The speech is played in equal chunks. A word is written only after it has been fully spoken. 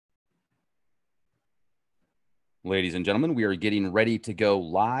Ladies and gentlemen, we are getting ready to go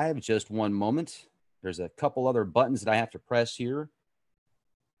live. Just one moment. There's a couple other buttons that I have to press here,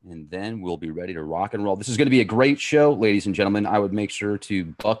 and then we'll be ready to rock and roll. This is going to be a great show, ladies and gentlemen. I would make sure to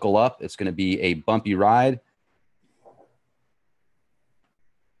buckle up. It's going to be a bumpy ride.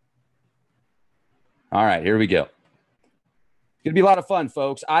 All right, here we go. It's going to be a lot of fun,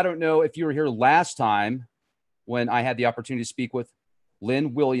 folks. I don't know if you were here last time when I had the opportunity to speak with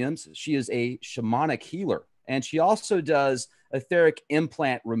Lynn Williams. She is a shamanic healer, and she also does etheric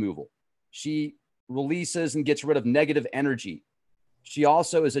implant removal. She releases and gets rid of negative energy. She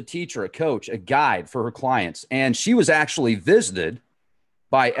also is a teacher, a coach, a guide for her clients. And she was actually visited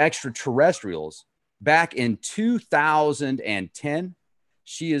by extraterrestrials back in 2010.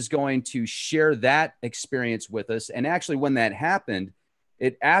 She is going to share that experience with us. And actually, when that happened,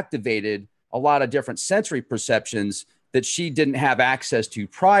 it activated a lot of different sensory perceptions that she didn't have access to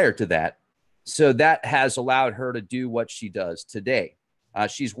prior to that. So that has allowed her to do what she does today.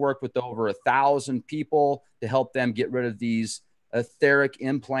 She's worked with over 1,000 people to help them get rid of these etheric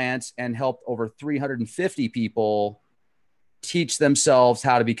implants and helped over 350 people teach themselves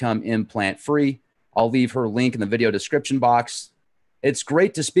how to become implant free. I'll leave her link in the video description box. It's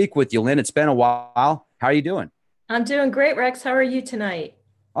great to speak with you, Lynn. It's been a while. How are you doing? I'm doing great, Rex. How are you tonight?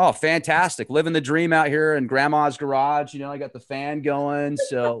 Oh, fantastic. Living the dream out here in grandma's garage. You know, I got the fan going,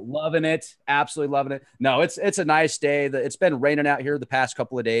 so loving it. Absolutely loving it. No, it's a nice day. It's been raining out here the past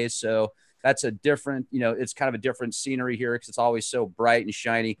couple of days, so that's a different, it's kind of a different scenery here because it's always so bright and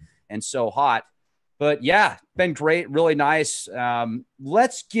shiny and so hot. But yeah, been great, really nice.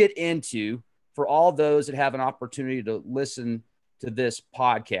 Let's get into, for all those that have an opportunity to listen to this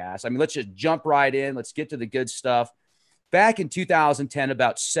podcast, I mean, let's just jump right in. Let's get to the good stuff. Back in 2010,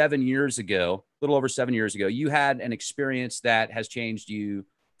 about 7 years ago, a little over 7 years ago, you had an experience that has changed you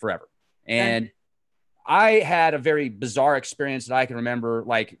forever. And I had a very bizarre experience that I can remember,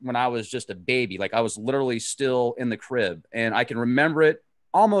 like when I was just a baby, like I was literally still in the crib, and I can remember it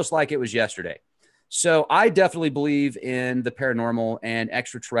almost like it was yesterday. So I definitely believe in the paranormal and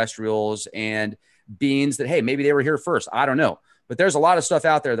extraterrestrials and beings that, hey, maybe they were here first. I don't know. But there's a lot of stuff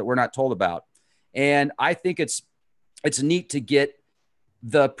out there that we're not told about. And I think it's neat to get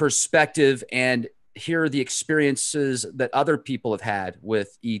the perspective and hear the experiences that other people have had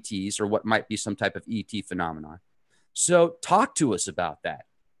with ETs or what might be some type of ET phenomenon. So talk to us about that.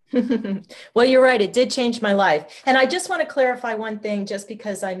 Well, you're right. It did change my life. And I just want to clarify one thing, just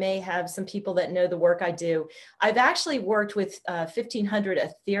because I may have some people that know the work I do. I've actually worked with 1,500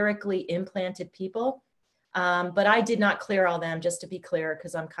 etherically implanted people. But I did not clear all them, just to be clear,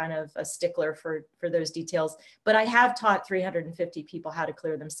 because I'm kind of a stickler for those details. But I have taught 350 people how to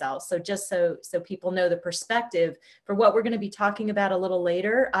clear themselves. So just so people know the perspective for what we're going to be talking about a little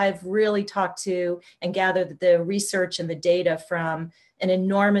later, I've really talked to and gathered the research and the data from an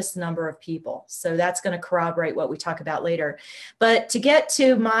enormous number of people. So that's going to corroborate what we talk about later. But to get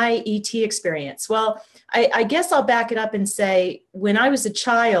to my ET experience, well, I guess I'll back it up and say, when I was a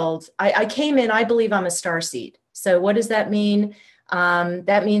child, I came in, I believe I'm a starseed. So what does that mean?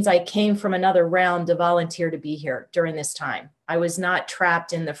 That means I came from another realm to volunteer to be here during this time. I was not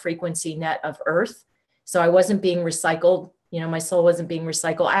trapped in the frequency net of Earth. So I wasn't being recycled. My soul wasn't being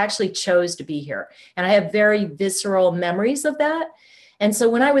recycled. I actually chose to be here. And I have very visceral memories of that. And so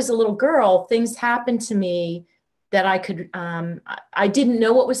when I was a little girl, things happened to me that I didn't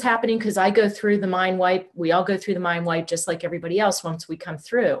know what was happening, because I go through the mind wipe. We all go through the mind wipe just like everybody else once we come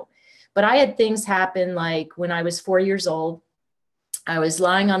through. But I had things happen like when I was 4 years old. I was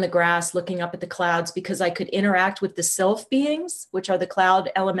lying on the grass looking up at the clouds because I could interact with the sylph beings, which are the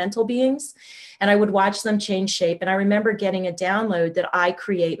cloud elemental beings. And I would watch them change shape. And I remember getting a download that I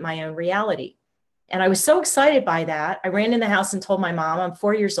create my own reality. And I was so excited by that. I ran in the house and told my mom. I'm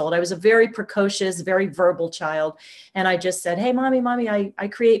 4 years old. I was a very precocious, very verbal child. And I just said, hey, mommy, I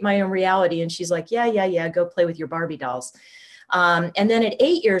create my own reality. And she's like, yeah, go play with your Barbie dolls. And then at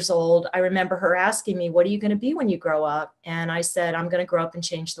 8 years old, I remember her asking me, what are you going to be when you grow up? And I said, I'm going to grow up and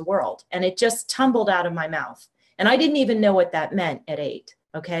change the world. And it just tumbled out of my mouth. And I didn't even know what that meant at 8.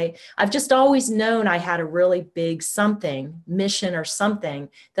 Okay. I've just always known I had a really big mission or something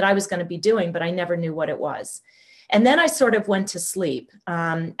that I was going to be doing, but I never knew what it was. And then I sort of went to sleep,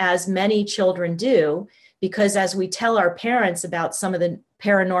 as many children do, because as we tell our parents about some of the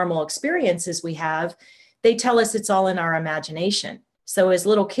paranormal experiences we have, they tell us it's all in our imagination. So as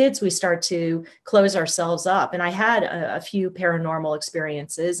little kids, we start to close ourselves up. And I had a few paranormal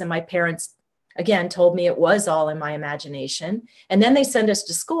experiences, and my parents again told me it was all in my imagination. And then they send us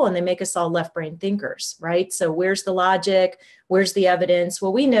to school and they make us all left brain thinkers, right? So where's the logic? Where's the evidence?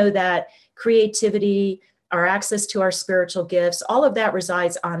 Well, we know that creativity, our access to our spiritual gifts, all of that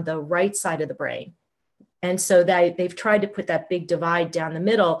resides on the right side of the brain. And so they've tried to put that big divide down the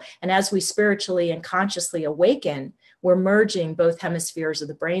middle. And as we spiritually and consciously awaken, we're merging both hemispheres of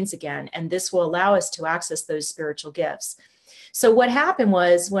the brains again. And this will allow us to access those spiritual gifts. So what happened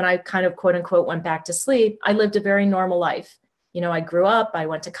was, when I kind of quote unquote went back to sleep, I lived a very normal life. You know, I grew up, I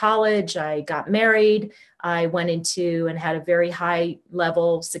went to college, I got married, I went into and had a very high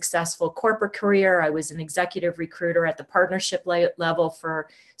level, successful corporate career. I was an executive recruiter at the partnership level for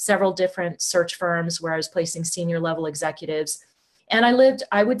several different search firms where I was placing senior level executives. And I lived,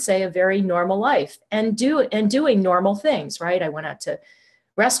 I would say, a very normal life and doing normal things, right? I went out to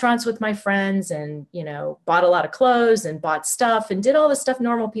restaurants with my friends and, you know, bought a lot of clothes and bought stuff and did all the stuff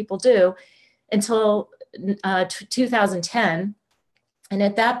normal people do until 2010. And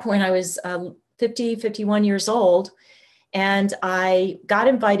at that point, I was 51 years old. And I got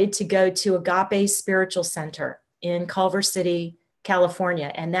invited to go to Agape Spiritual Center in Culver City,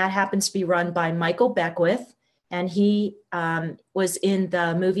 California. And that happens to be run by Michael Beckwith. And he was in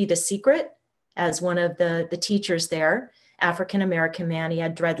the movie The Secret as one of the teachers there, African-American man. He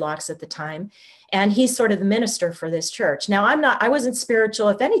had dreadlocks at the time. And he's sort of the minister for this church. Now, I wasn't spiritual.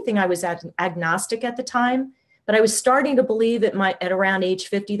 If anything, I was agnostic at the time, but I was starting to believe at around age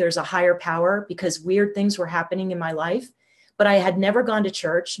 50, there's a higher power because weird things were happening in my life. But I had never gone to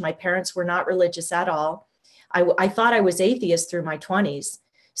church. My parents were not religious at all. I thought I was atheist through my 20s.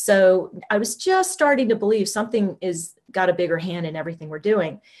 So I was just starting to believe something got a bigger hand in everything we're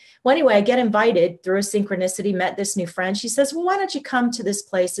doing. Well, anyway, I get invited through a synchronicity, met this new friend. She says, well, why don't you come to this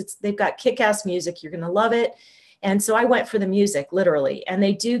place? They've got kick-ass music. You're going to love it. And so I went for the music, literally. And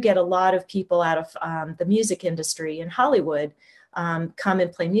they do get a lot of people out of the music industry in Hollywood come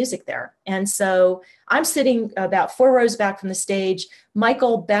and play music there. And so I'm sitting about 4 rows back from the stage.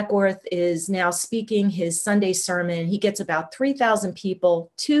 Michael Beckwith is now speaking his Sunday sermon. He gets about 3,000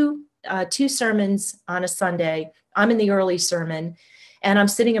 people, two sermons on a Sunday. I'm in the early sermon. And I'm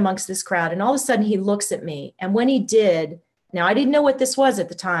sitting amongst this crowd, and all of a sudden he looks at me. And when he did, now I didn't know what this was at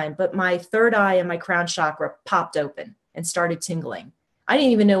the time, but my third eye and my crown chakra popped open and started tingling. I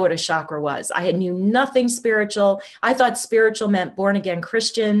didn't even know what a chakra was. I knew nothing spiritual. I thought spiritual meant born again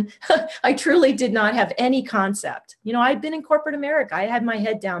Christian. I truly did not have any concept. You know, I'd been in corporate America. I had my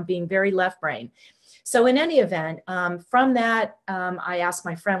head down being very left brain. So in any event, from that, I asked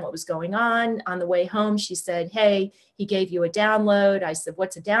my friend what was going on. On the way home, she said, hey, he gave you a download. I said,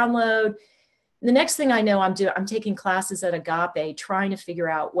 what's a download? The next thing I know, I'm taking classes at Agape, trying to figure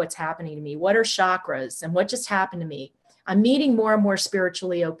out what's happening to me. What are chakras and what just happened to me? I'm meeting more and more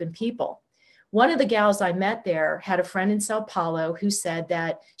spiritually open people. One of the gals I met there had a friend in Sao Paulo who said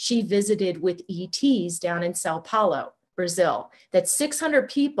that she visited with ETs down in Sao Paulo, Brazil, that 600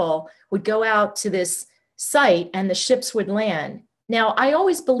 people would go out to this site and the ships would land. Now, I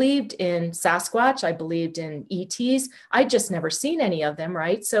always believed in Sasquatch. I believed in ETs. I'd just never seen any of them,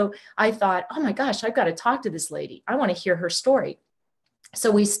 right? So I thought, oh my gosh, I've got to talk to this lady. I want to hear her story. So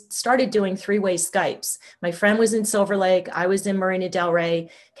we started doing 3-way Skypes. My friend was in Silver Lake. I was in Marina del Rey,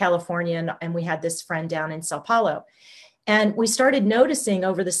 California, and we had this friend down in Sao Paulo. And we started noticing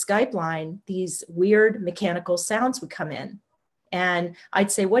over the Skype line, these weird mechanical sounds would come in. And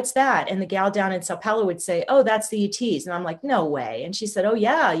I'd say, what's that? And the gal down in Sao Paulo would say, oh, that's the ETs. And I'm like, no way. And she said, oh,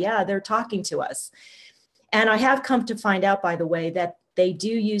 yeah, they're talking to us. And I have come to find out, by the way, that they do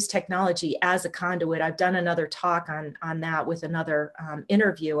use technology as a conduit. I've done another talk on that with another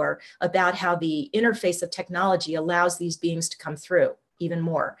interviewer about how the interface of technology allows these beings to come through even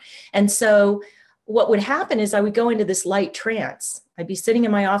more. And so what would happen is I would go into this light trance. I'd be sitting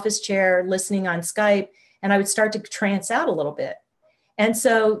in my office chair listening on Skype, and I would start to trance out a little bit. And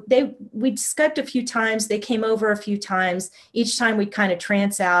so we'd Skyped a few times. They came over a few times. Each time we'd kind of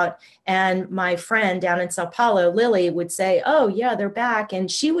trance out. And my friend down in Sao Paulo, Lily, would say, oh, yeah, they're back.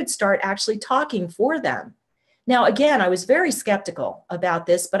 And she would start actually talking for them. Now, again, I was very skeptical about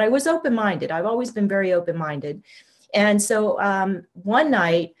this, but I was open-minded. I've always been very open-minded. And so one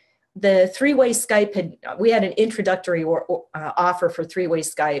night, the 3-way Skype we had an introductory offer for 3-way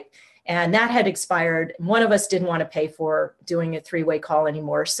Skype. And that had expired. One of us didn't want to pay for doing a 3-way call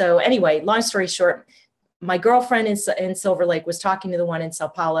anymore. So anyway, long story short, my girlfriend in Silver Lake was talking to the one in Sao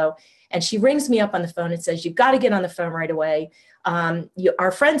Paulo, and she rings me up on the phone and says, you've got to get on the phone right away.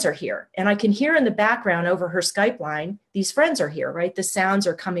 Our friends are here. And I can hear in the background over her Skype line, these friends are here, right? The sounds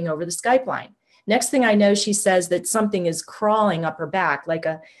are coming over the Skype line. Next thing I know, she says that something is crawling up her back, like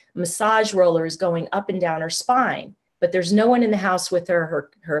a massage roller is going up and down her spine. but there's no one in the house with her.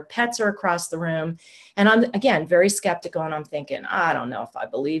 Her pets are across the room. And I'm, again, very skeptical. And I'm thinking, I don't know if I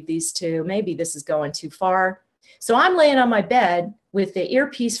believe these two. Maybe this is going too far. So I'm laying on my bed with the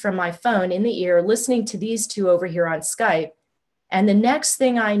earpiece from my phone in the ear, listening to these two over here on Skype. And the next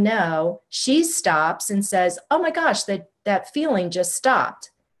thing I know, she stops and says, oh my gosh, that feeling just stopped.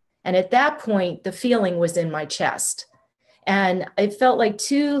 And at that point, the feeling was in my chest. And it felt like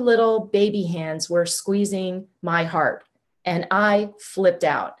two little baby hands were squeezing my heart. And I flipped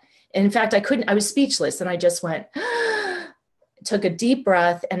out. In fact, I was speechless, and I just went, took a deep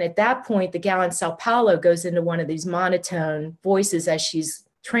breath. And at that point, the gal in Sao Paulo goes into one of these monotone voices as she's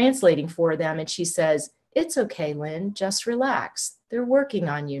translating for them. And she says, it's okay, Lynn, just relax. They're working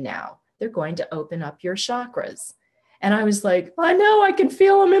on you now. They're going to open up your chakras. And I was like, I know, I can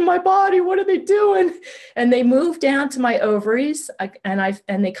feel them in my body. What are they doing? And they moved down to my ovaries, and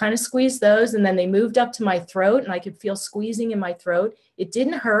they kind of squeezed those. And then they moved up to my throat, and I could feel squeezing in my throat. It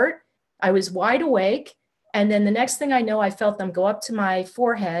didn't hurt. I was wide awake. And then the next thing I know, I felt them go up to my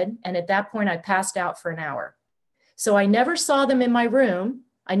forehead. And at that point, I passed out for an hour. So I never saw them in my room.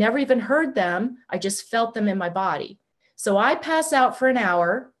 I never even heard them. I just felt them in my body. So I pass out for an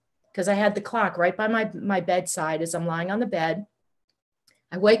hour, because I had the clock right by my bedside as I'm lying on the bed.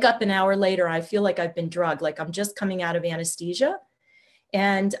 I wake up an hour later. I feel like I've been drugged, like I'm just coming out of anesthesia.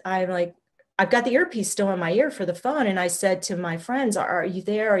 And I'm like, I've got the earpiece still in my ear for the phone. And I said to my friends, are you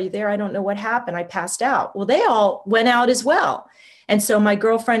there? Are you there? I don't know what happened. I passed out. Well, they all went out as well. And so my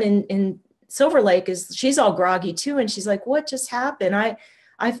girlfriend in Silver Lake she's all groggy too. And she's like, what just happened?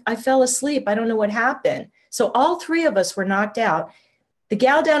 I fell asleep. I don't know what happened. So all three of us were knocked out. The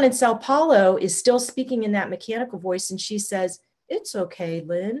gal down in Sao Paulo is still speaking in that mechanical voice. And she says, it's okay,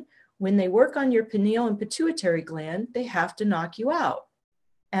 Lynn. When they work on your pineal and pituitary gland, they have to knock you out.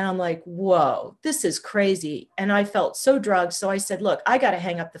 And I'm like, whoa, this is crazy. And I felt so drugged. So I said, look, I got to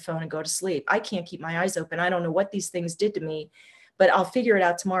hang up the phone and go to sleep. I can't keep my eyes open. I don't know what these things did to me, but I'll figure it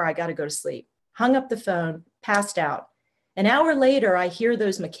out tomorrow. I got to go to sleep. Hung up the phone, passed out. An hour later, I hear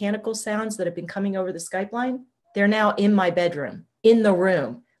those mechanical sounds that have been coming over the Skype line. They're now in my bedroom, in the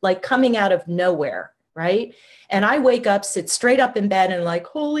room, like coming out of nowhere, right? And I wake up, sit straight up in bed and like,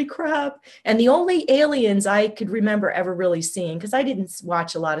 holy crap. And the only aliens I could remember ever really seeing, because I didn't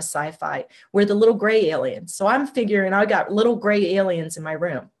watch a lot of sci-fi, were the little gray aliens. So I'm figuring I got little gray aliens in my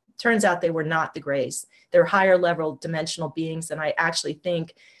room. Turns out they were not the grays. They're higher level dimensional beings. And I actually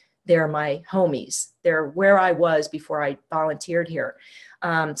think they're my homies. They're where I was before I volunteered here.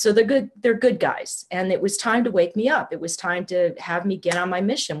 So they're good guys. And it was time to wake me up. It was time to have me get on my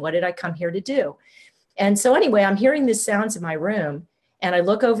mission. What did I come here to do? And so anyway, I'm hearing these sounds in my room, and I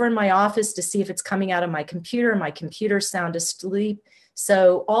look over in my office to see if it's coming out of my computer. My computer's sound asleep.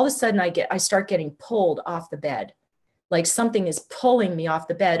 So all of a sudden I start getting pulled off the bed. Like something is pulling me off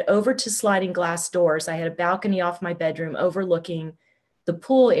the bed over to sliding glass doors. I had a balcony off my bedroom overlooking the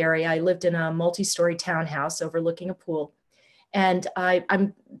pool area. I lived in a multi-story townhouse overlooking a pool. And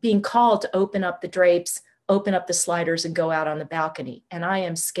I'm being called to open up the drapes, open up the sliders, and go out on the balcony. And I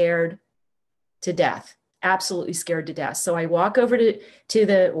am scared to death, absolutely scared to death. So I walk over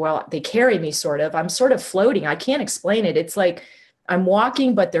well, they carry me sort of. I'm sort of floating. I can't explain it. It's like I'm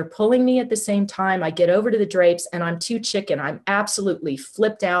walking, but they're pulling me at the same time. I get over to the drapes, and I'm too chicken. I'm absolutely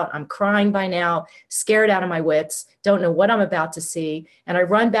flipped out. I'm crying by now, scared out of my wits, don't know what I'm about to see. And I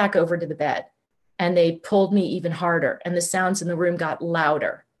run back over to the bed. And they pulled me even harder. And the sounds in the room got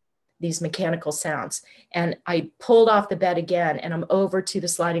louder, these mechanical sounds. And I pulled off the bed again, and I'm over to the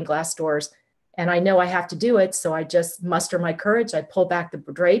sliding glass doors. And I know I have to do it. So I just muster my courage. I pull back the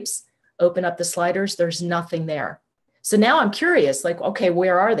drapes, open up the sliders. There's nothing there. So now I'm curious, like, okay,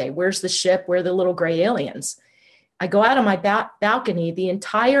 where are they? Where's the ship? Where are the little gray aliens? I go out on my balcony. The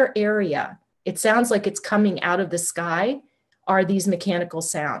entire area, it sounds like it's coming out of the sky, are these mechanical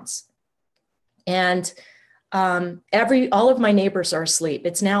sounds. And all of my neighbors are asleep.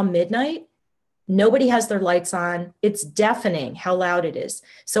 It's now midnight. Nobody has their lights on. It's deafening how loud it is.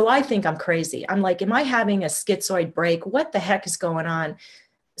 So I think I'm crazy. I'm like, am I having a schizoid break? What the heck is going on?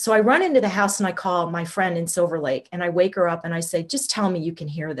 So I run into the house and I call my friend in Silver Lake, and I wake her up and I say, just tell me you can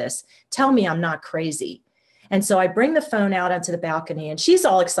hear this. Tell me I'm not crazy. And so I bring the phone out onto the balcony, and she's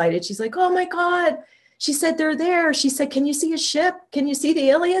all excited. She's like, oh my God. She said, they're there. She said, can you see a ship? Can you see the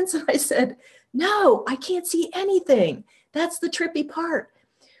aliens? And I said, no, I can't see anything. That's the trippy part.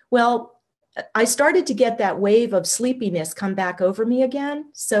 Well, I started to get that wave of sleepiness come back over me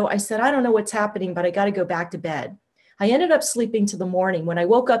again. So I said, I don't know what's happening, but I got to go back to bed. I ended up sleeping till the morning. When I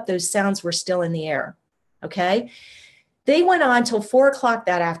woke up, those sounds were still in the air. Okay. They went on till 4 o'clock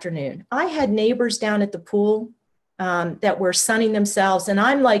that afternoon. I had neighbors down at the pool. that were sunning themselves. And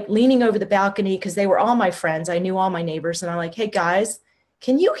I'm like leaning over the balcony because they were all my friends. I knew all my neighbors. And I'm like, hey guys,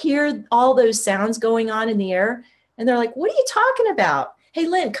 can you hear all those sounds going on in the air? And they're like, what are you talking about? Hey,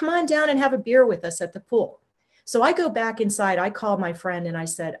 Lynn, come on down and have a beer with us at the pool. So I go back inside. I called my friend and I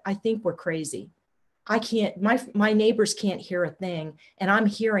said, I think we're crazy. I can't, my neighbors can't hear a thing. And I'm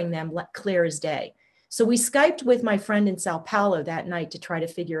hearing them clear as day. So we Skyped with my friend in Sao Paulo that night to try to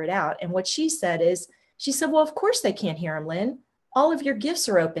figure it out. And what she said is, she said, well, of course they can't hear him, Lynn. All of your gifts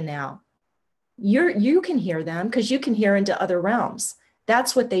are open now. You can hear them because you can hear into other realms.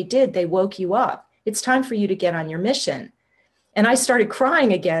 That's what they did. They woke you up. It's time for you to get on your mission. And I started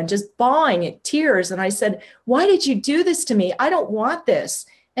crying again, just bawling at tears. And I said, why did you do this to me? I don't want this.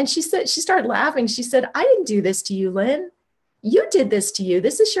 And she said, she started laughing. She said, I didn't do this to you, Lynn. You did this to you.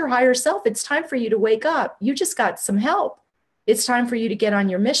 This is your higher self. It's time for you to wake up. You just got some help. It's time for you to get on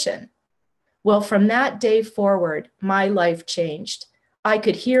your mission. Well, from that day forward, my life changed. I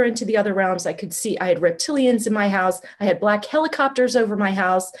could hear into the other realms. I could see, I had reptilians in my house. I had black helicopters over my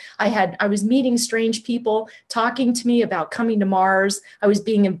house. I was meeting strange people talking to me about coming to Mars. I was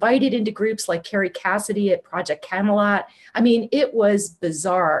being invited into groups like Carrie Cassidy at Project Camelot. I mean, it was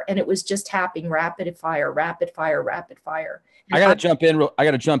bizarre, and it was just happening rapid fire, rapid fire, rapid fire. I got to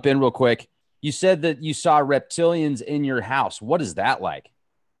jump in real quick. You said that you saw reptilians in your house. What is that like?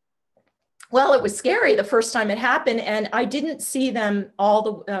 Well, it was scary the first time it happened, and I didn't see them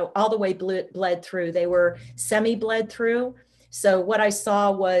all the way bled through. They were semi-bled through. So what I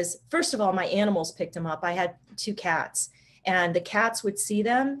saw was, first of all, my animals picked them up. I had 2 cats, and the cats would see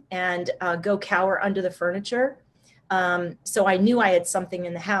them and go cower under the furniture. So I knew I had something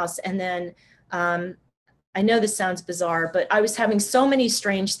in the house. And then I know this sounds bizarre, but I was having so many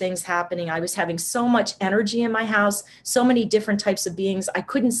strange things happening. I was having so much energy in my house, so many different types of beings. I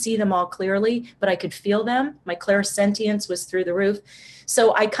couldn't see them all clearly, but I could feel them. My clairsentience was through the roof.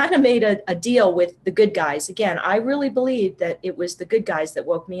 So I kind of made a deal with the good guys. Again, I really believe that it was the good guys that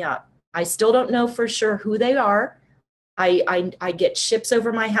woke me up. I still don't know for sure who they are. I get ships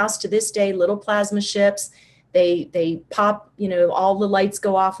over my house to this day, little plasma ships. They pop, you know, all the lights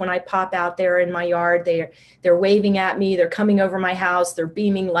go off when I pop out there in my yard. They're waving at me. They're coming over my house. They're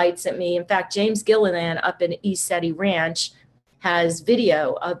beaming lights at me. In fact, James Gilliland up in East Seti Ranch has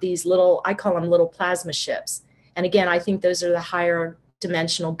video of these little, I call them little plasma ships. And again, I think those are the higher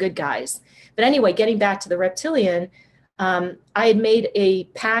dimensional good guys. But anyway, getting back to the reptilian, I had made a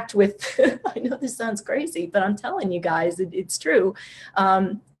pact with, I know this sounds crazy, but I'm telling you guys, it's true.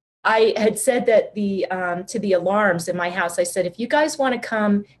 I had said that to the alarms in my house, I said, if you guys want to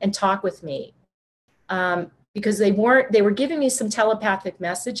come and talk with me, because they were giving me some telepathic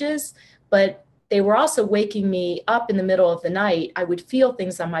messages, but they were also waking me up in the middle of the night. I would feel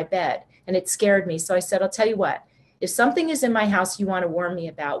things on my bed and it scared me. So I said, I'll tell you what, if something is in my house you want to warn me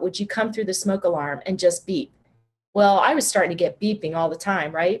about, would you come through the smoke alarm and just beep? Well, I was starting to get beeping all the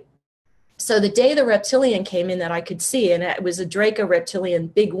time, right? So the day the reptilian came in that I could see, and it was a Draco reptilian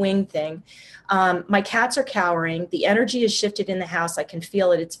big wing thing, my cats are cowering. The energy is shifted in the house. I can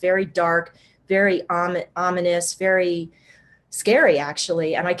feel it. It's very dark, very ominous, very scary,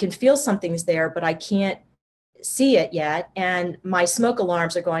 actually. And I can feel something's there, but I can't see it yet. And my smoke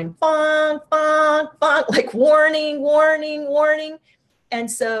alarms are going bonk, bonk, bonk, like warning, warning, warning. And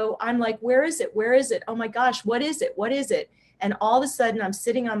so I'm like, where is it? Where is it? Oh my gosh, what is it? What is it? And all of a sudden I'm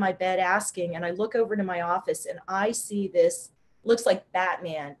sitting on my bed asking, and I look over to my office and I see this, looks like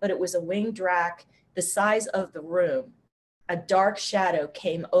Batman, but it was a winged drac the size of the room. A dark shadow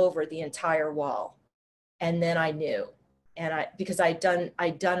came over the entire wall. And then I knew. And because I'd done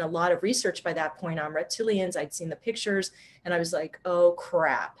a lot of research by that point on reptilians, I'd seen the pictures, and I was like, oh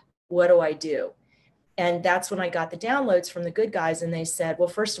crap, what do I do? And that's when I got the downloads from the good guys. And they said, well,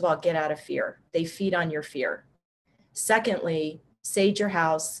 first of all, get out of fear. They feed on your fear. Secondly, sage your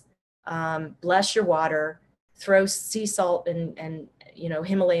house, bless your water, throw sea salt and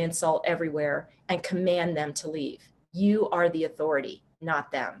Himalayan salt everywhere, and command them to leave. You are the authority,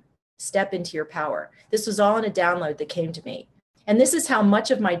 not them. Step into your power. This was all in a download that came to me. And this is how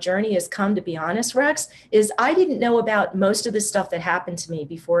much of my journey has come, to be honest, Rex, is I didn't know about most of the stuff that happened to me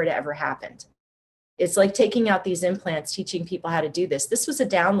before it ever happened. It's like taking out these implants, teaching people how to do this. This was a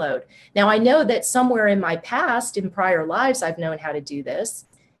download. Now, I know that somewhere in my past, in prior lives, I've known how to do this,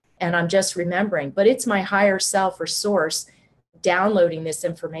 and I'm just remembering. But it's my higher self or source downloading this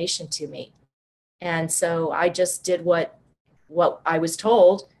information to me. And so I just did what I was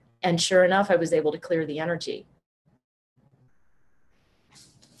told, and sure enough, I was able to clear the energy.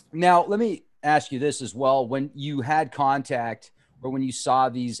 Now, let me ask you this as well. When you had contact or when you saw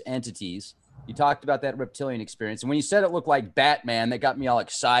these entities, You talked about that reptilian experience. And when you said it looked like Batman, that got me all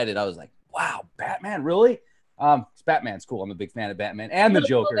excited. I was like, wow, Batman, really? Batman's cool. I'm a big fan of Batman and the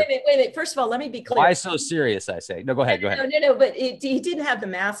Joker. Wait a minute. First of all, let me be clear. Why so serious, I say? No, go ahead. No, but he didn't have the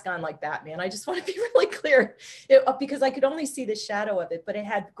mask on like Batman. I just want to be really clear because I could only see the shadow of it, but it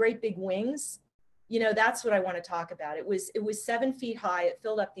had great big wings. That's what I want to talk about. It was 7 feet high. It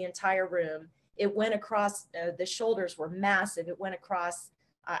filled up the entire room. It went across, the shoulders were massive. It went across,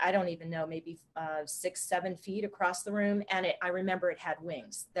 I don't even know, maybe 6, 7 feet across the room. And I remember it had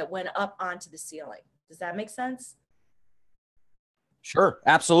wings that went up onto the ceiling. Does that make sense? Sure,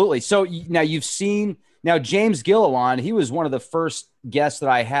 absolutely. So now you've seen, now James Gilliwan, he was one of the first guests that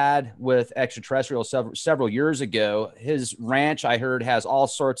I had with Extraterrestrial several years ago. His ranch, I heard, has all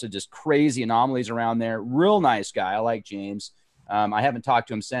sorts of just crazy anomalies around there. Real nice guy. I like James. I haven't talked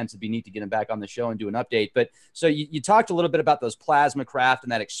to him since. It'd be neat to get him back on the show and do an update. But so you talked a little bit about those plasma craft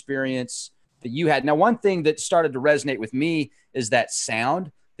and that experience that you had. Now, one thing that started to resonate with me is that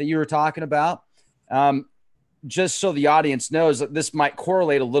sound that you were talking about. Just so the audience knows that this might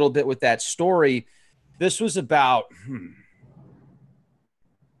correlate a little bit with that story. This was about.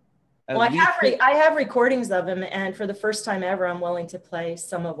 Well, I have recordings of him, and for the first time ever, I'm willing to play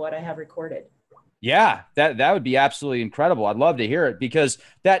some of what I have recorded. Yeah, that would be absolutely incredible. I'd love to hear it, because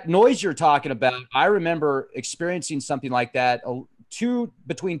that noise you're talking about, I remember experiencing something like that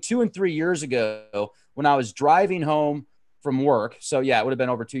between 2 and 3 years ago when I was driving home from work. So yeah, it would have been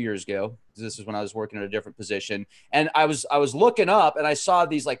over 2 years ago. This is when I was working at a different position. And I was looking up and I saw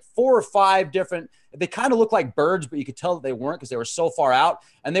these like 4 or 5 different, they kind of looked like birds, but you could tell that they weren't because they were so far out,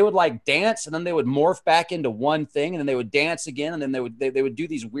 and they would like dance and then they would morph back into one thing, and then they would dance again. And then they would do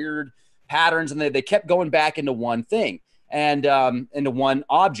these weird patterns, and they kept going back into one thing and into one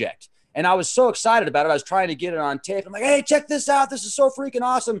object. And I was so excited about it. I was trying to get it on tape. I'm like, hey, check this out. This is so freaking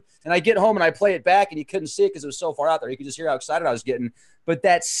awesome. And I get home and I play it back, and you couldn't see it because it was so far out there. You could just hear how excited I was getting. But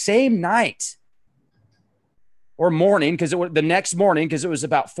that same night or morning, because the next morning, because it was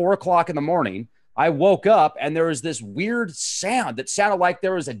about 4 o'clock in the morning, I woke up and there was this weird sound that sounded like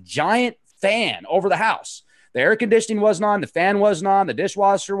there was a giant fan over the house. The air conditioning wasn't on. The fan wasn't on. The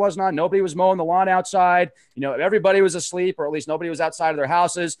dishwasher wasn't on. Nobody was mowing the lawn outside. Everybody was asleep, or at least nobody was outside of their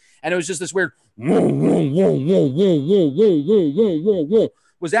houses. And it was just this weird. Was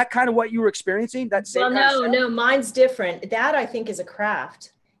that kind of what you were experiencing? That same no, mine's different. That I think is a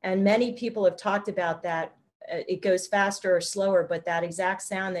craft. And many people have talked about that. It goes faster or slower, but that exact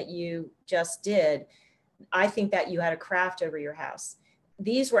sound that you just did, I think that you had a craft over your house.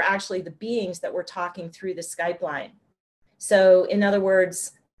 These were actually the beings that were talking through the Skype line. So in other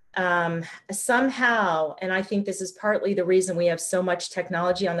words, somehow, and I think this is partly the reason we have so much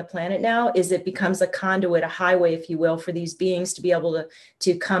technology on the planet now, is it becomes a conduit, a highway, if you will, for these beings to be able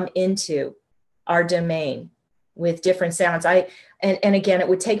to come into our domain with different sounds. And again, it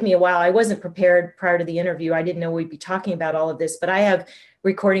would take me a while. I wasn't prepared prior to the interview. I didn't know we'd be talking about all of this, but I have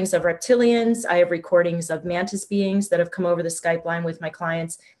recordings of reptilians. I have recordings of mantis beings that have come over the Skype line with my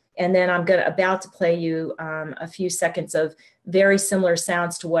clients. And then I'm about to play you a few seconds of very similar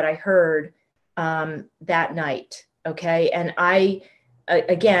sounds to what I heard that night. Okay. And I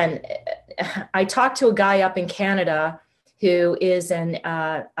talked to a guy up in Canada who is an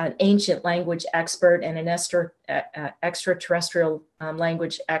ancient language expert and an extraterrestrial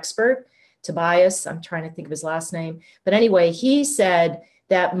language expert, Tobias. I'm trying to think of his last name. But anyway, he said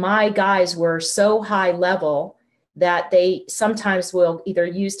that my guys were so high level that they sometimes will either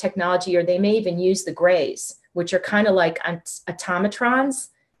use technology, or they may even use the grays, which are kind of like automatrons.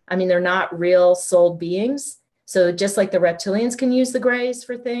 I mean, they're not real soul beings. So just like the reptilians can use the grays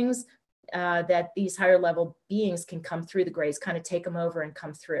for things, that these higher level beings can come through the grays, kind of take them over and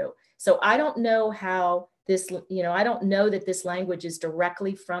come through. So I don't know how this, I don't know that this language is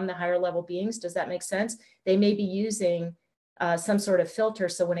directly from the higher level beings. Does that make sense? They may be using some sort of filter.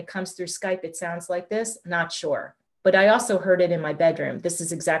 So when it comes through Skype, it sounds like this. Not sure. But I also heard it in my bedroom. This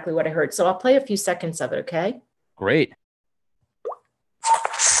is exactly what I heard. So I'll play a few seconds of it, okay? Great.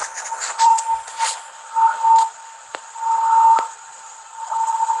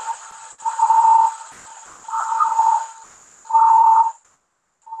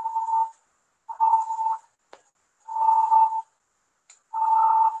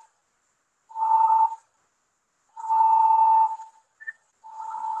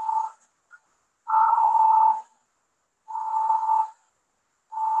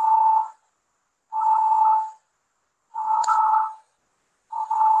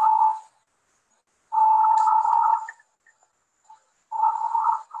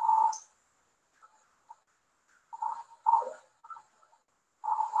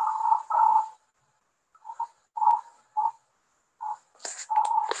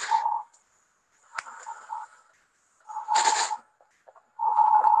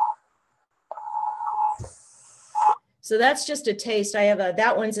 So that's just a taste. I have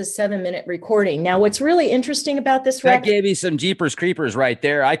that one's a 7-minute recording. Now, what's really interesting about this that gave me some Jeepers Creepers right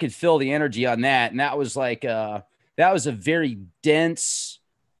there. I could feel the energy on that. And that was like, that was a very dense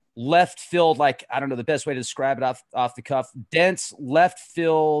left field, like, I don't know the best way to describe it off the cuff, dense left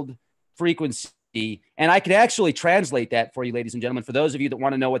field frequency. And I could actually translate that for you, ladies and gentlemen. For those of you that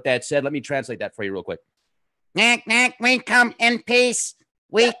want to know what that said, let me translate that for you real quick. Knack, knack, we come in peace.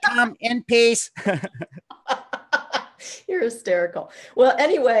 We come in peace. You're hysterical. Well,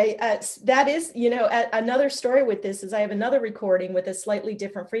 anyway, that is, another story with this is I have another recording with a slightly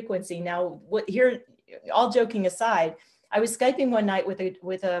different frequency. Now, here, all joking aside, I was Skyping one night with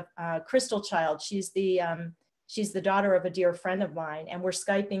a crystal child. She's the daughter of a dear friend of mine, and we're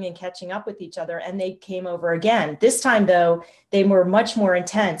Skyping and catching up with each other. And they came over again. This time, though, they were much more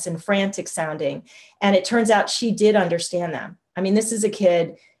intense and frantic sounding. And it turns out she did understand them. I mean, this is a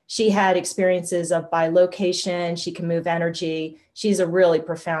kid. She had experiences of bilocation. She can move energy. She's a really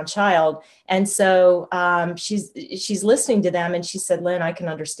profound child. And so she's listening to them, and she said, Lynn, I can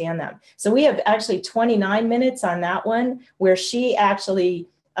understand them. So we have actually 29 minutes on that one where she actually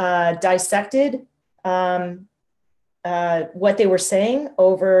dissected what they were saying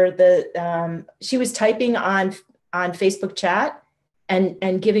over she was typing on Facebook chat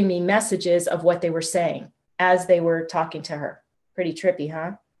and giving me messages of what they were saying as they were talking to her. Pretty trippy,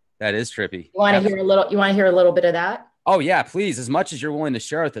 huh? That is trippy. You want to hear a little bit of that? Oh yeah, please. As much as you're willing to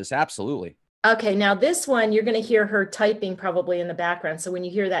share with us. Absolutely. Okay. Now this one, you're going to hear her typing probably in the background. So when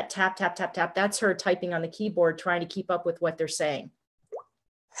you hear that tap, tap, tap, tap, that's her typing on the keyboard, trying to keep up with what they're saying.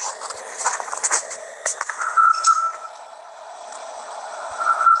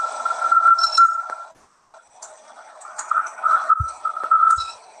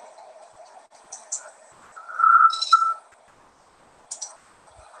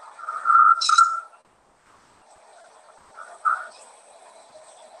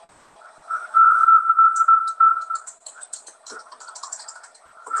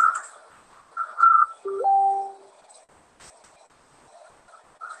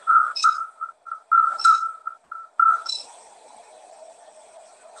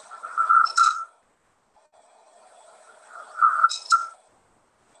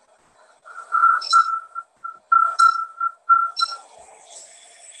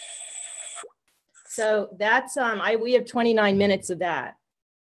 So that's, we have 29 minutes of that.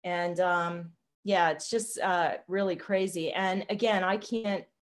 And yeah, it's just really crazy. And again,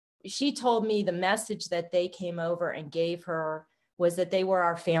 she told me the message that they came over and gave her was that they were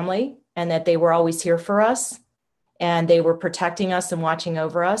our family and that they were always here for us and they were protecting us and watching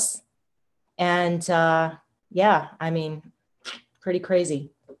over us. And yeah, I mean, pretty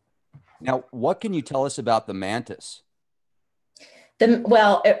crazy. Now, what can you tell us about the mantis?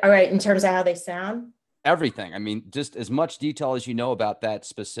 Well, all right, in terms of how they sound? Everything. I mean, just as much detail as you know about that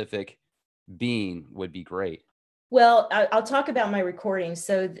specific being would be great. Well, I'll talk about my recordings.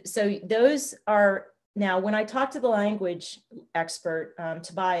 So those are, now when I talked to the language expert,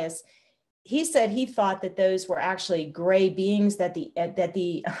 Tobias, he said he thought that those were actually gray beings that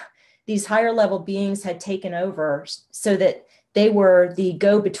these higher level beings had taken over so that they were the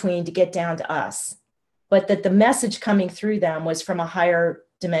go-between to get down to us. But that the message coming through them was from a higher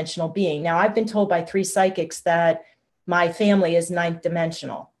dimensional being. Now, I've been told by 3 psychics that my family is 9th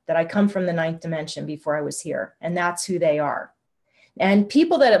dimensional, that I come from the 9th dimension before I was here, and that's who they are. And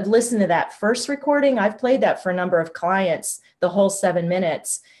people that have listened to that first recording, I've played that for a number of clients, the whole 7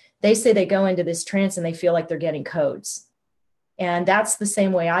 minutes, they say they go into this trance and they feel like they're getting codes. And that's the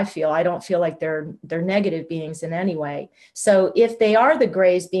same way I feel. I don't feel like they're negative beings in any way. So if they are the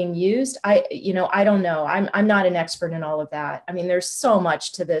grays being used, I don't know. I'm not an expert in all of that. I mean, there's so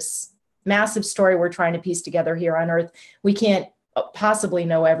much to this massive story we're trying to piece together here on Earth. We can't possibly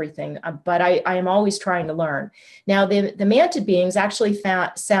know everything, but I am always trying to learn. Now, the mantid beings actually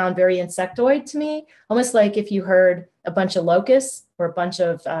sound very insectoid to me, almost like if you heard a bunch of locusts or a bunch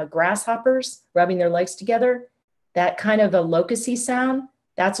of grasshoppers rubbing their legs together. That kind of a locusty sound,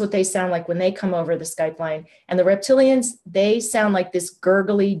 that's what they sound like when they come over the Skype line. And the reptilians, they sound like this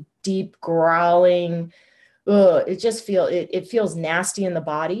gurgly, deep growling. It feels nasty in the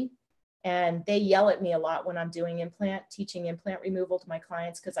body. And they yell at me a lot when I'm doing teaching implant removal to my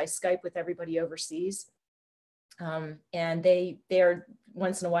clients, because I Skype with everybody overseas. And they're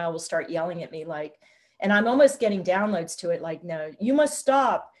once in a while will start yelling at me and I'm almost getting downloads to it like, no, you must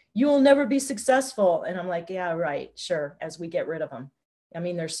stop. You will never be successful. And I'm like, yeah, right. Sure. As we get rid of them. I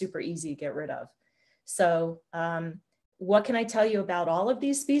mean, they're super easy to get rid of. So what can I tell you about all of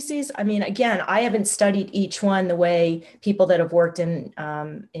these species? I mean, again, I haven't studied each one the way people that have worked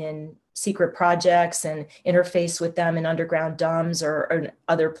in secret projects and interface with them in underground DUMBs or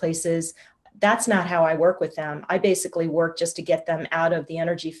other places. That's not how I work with them. I basically work just to get them out of the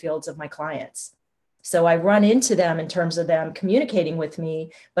energy fields of my clients. So I run into them in terms of them communicating with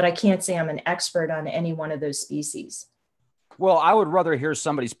me, but I can't say I'm an expert on any one of those species. Well, I would rather hear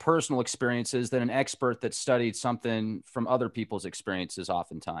somebody's personal experiences than an expert that studied something from other people's experiences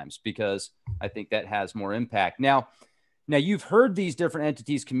oftentimes, because I think that has more impact. Now you've heard these different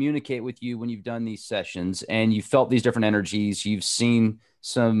entities communicate with you when you've done these sessions, and you felt these different energies. You've seen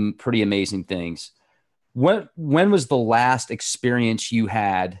some pretty amazing things. When was the last experience you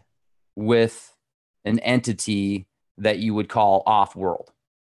had with an entity that you would call off-world?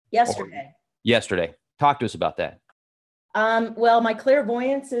 Yesterday. Talk to us about that. Well, my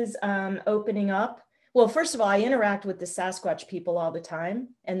clairvoyance is opening up. Well, first of all, I interact with the Sasquatch people all the time,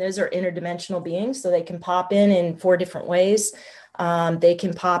 and those are interdimensional beings, so they can pop in 4 different ways. They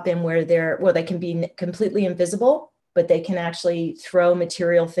can pop in where they can be completely invisible, but they can actually throw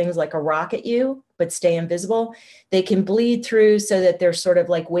material things like a rock at you, but stay invisible. They can bleed through so that they're sort of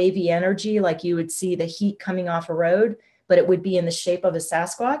like wavy energy, like you would see the heat coming off a road, but it would be in the shape of a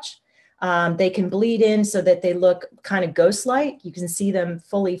Sasquatch. They can bleed in so that they look kind of ghost-like. You can see them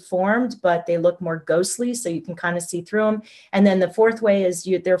fully formed, but they look more ghostly, so you can kind of see through them. And then the 4th way is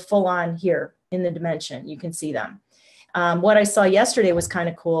they're full on here in the dimension. You can see them. What I saw yesterday was kind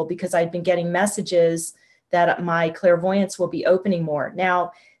of cool because I'd been getting messages that my clairvoyance will be opening more.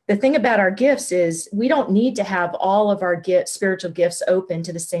 Now, the thing about our gifts is we don't need to have all of our spiritual gifts open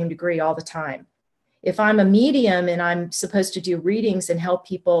to the same degree all the time. If I'm a medium and I'm supposed to do readings and help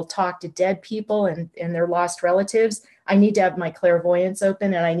people talk to dead people and their lost relatives, I need to have my clairvoyance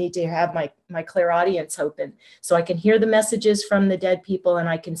open, and I need to have my clairaudience open so I can hear the messages from the dead people and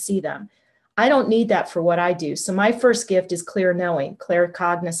I can see them. I don't need that for what I do. So my first gift is clear knowing,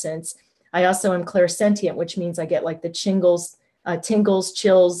 claircognizance. I also am clairsentient, which means I get like the tingles,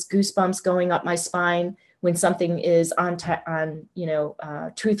 chills, goosebumps going up my spine when something is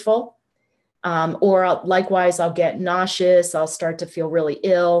truthful. Or likewise, I'll get nauseous. I'll start to feel really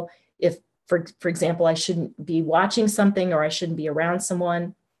ill. If, for example, I shouldn't be watching something or I shouldn't be around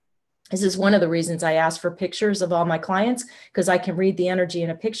someone. This is one of the reasons I ask for pictures of all my clients, because I can read the energy in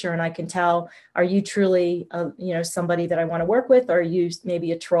a picture and I can tell, are you truly, somebody that I want to work with? Or are you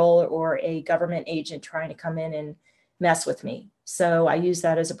maybe a troll or a government agent trying to come in and mess with me? So I use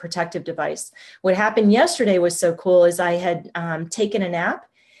that as a protective device. What happened yesterday was so cool is I had taken a nap.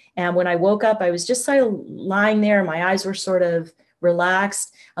 And when I woke up, I was just sort of lying there. My eyes were sort of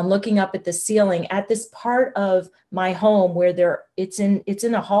relaxed. I'm looking up at the ceiling at this part of my home where it's in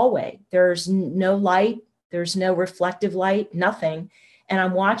a hallway. There's no light. There's no reflective light, nothing. And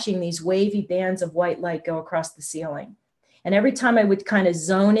I'm watching these wavy bands of white light go across the ceiling. And every time I would kind of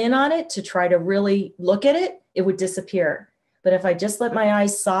zone in on it to try to really look at it, it would disappear. But if I just let my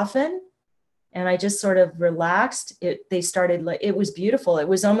eyes soften, and I just sort of relaxed, it was beautiful. It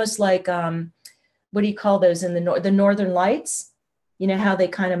was almost like, what do you call those in the Northern Lights? You know how they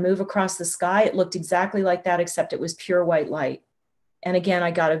kind of move across the sky? It looked exactly like that, except it was pure white light. And again,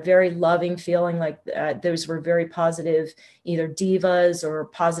 I got a very loving feeling like those were very positive, either divas or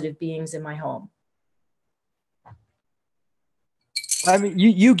positive beings in my home. I mean,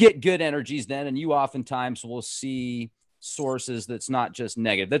 you get good energies then, and you oftentimes will see sources that's not just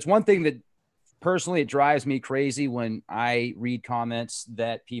negative. That's one thing that personally, it drives me crazy when I read comments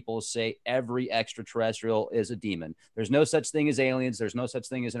that people say every extraterrestrial is a demon. There's no such thing as aliens. There's no such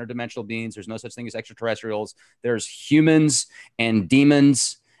thing as interdimensional beings. There's no such thing as extraterrestrials. There's humans and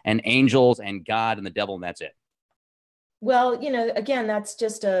demons and angels and God and the devil, and that's it. Well, again,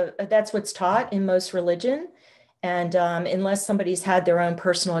 that's what's taught in most religion. And unless somebody's had their own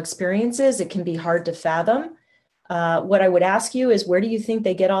personal experiences, it can be hard to fathom. What I would ask you is, where do you think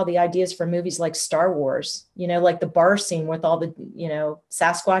they get all the ideas for movies like Star Wars? Like the bar scene with all the,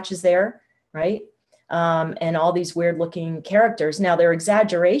 Sasquatches there, right? And all these weird looking characters. Now they're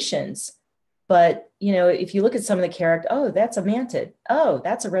exaggerations, but if you look at some of the characters, oh, that's a mantid. Oh,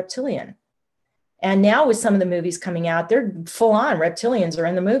 that's a reptilian. And now with some of the movies coming out, they're full on reptilians are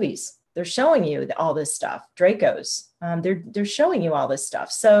in the movies. They're showing you all this stuff. Dracos, they're showing you all this stuff.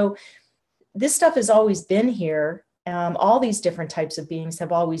 So this stuff has always been here. All these different types of beings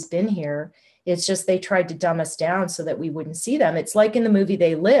have always been here. It's just they tried to dumb us down so that we wouldn't see them. It's like in the movie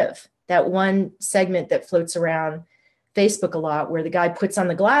They Live, that one segment that floats around Facebook a lot, where the guy puts on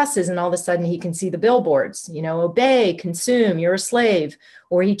the glasses and all of a sudden he can see the billboards, you know, obey, consume, you're a slave.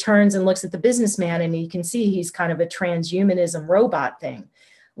 Or he turns and looks at the businessman and he can see he's kind of a transhumanism robot thing.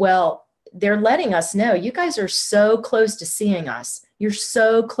 Well, they're letting us know, you guys are so close to seeing us. You're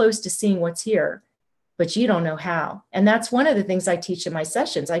so close to seeing what's here, but you don't know how. And that's one of the things I teach in my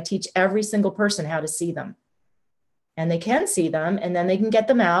sessions. I teach every single person how to see them. And they can see them, and then they can get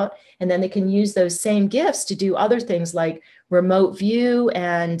them out, and then they can use those same gifts to do other things like remote view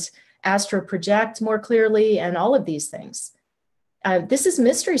and astro project more clearly and all of these things. This is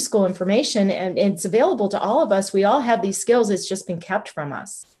mystery school information, and it's available to all of us. We all have these skills. It's just been kept from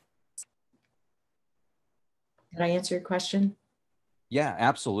us. Did I answer your question? Yeah,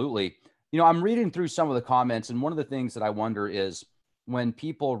 absolutely. You know, I'm reading through some of the comments, and one of the things that I wonder is when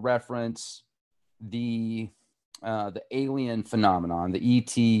people reference the alien phenomenon, the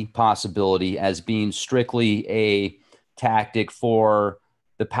ET possibility, as being strictly a tactic for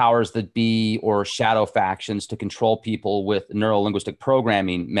the powers that be or shadow factions to control people with neurolinguistic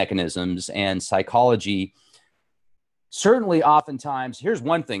programming mechanisms and psychology. Certainly, oftentimes, here's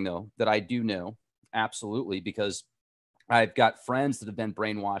one thing, though, that I do know, absolutely, because I've got friends that have been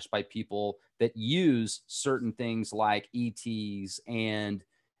brainwashed by people that use certain things like ETs and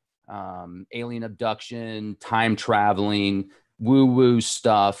alien abduction, time traveling, woo-woo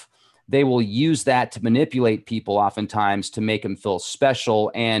stuff. They will use that to manipulate people oftentimes to make them feel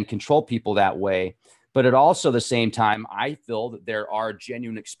special and control people that way. But at also the same time, I feel that there are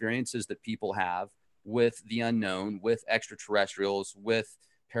genuine experiences that people have with the unknown, with extraterrestrials, with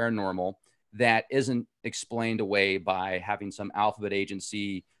paranormal, that isn't explained away by having some alphabet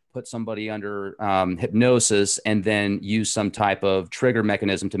agency put somebody under hypnosis and then use some type of trigger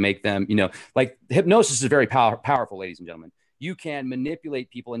mechanism to make them, you know, like hypnosis is very powerful, ladies and gentlemen. You can manipulate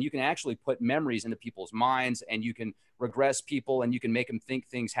people and you can actually put memories into people's minds and you can regress people and you can make them think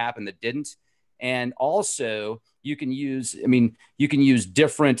things happen that didn't. And also you can use, I mean, you can use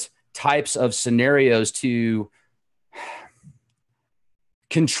different types of scenarios to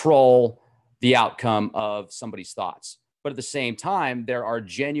control the outcome of somebody's thoughts. But at the same time, there are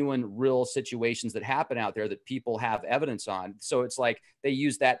genuine, real situations that happen out there that people have evidence on. So it's like they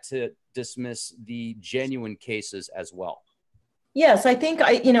use that to dismiss the genuine cases as well. Yes, I think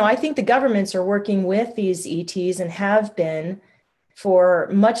I think the governments are working with these ETs and have been for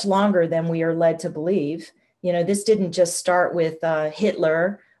much longer than we are led to believe. You know, this didn't just start with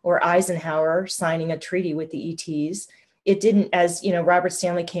Hitler or Eisenhower signing a treaty with the ETs. It didn't, as you know, Robert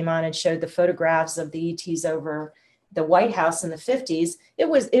Stanley came on and showed the photographs of the ETs over the White House in the 50s.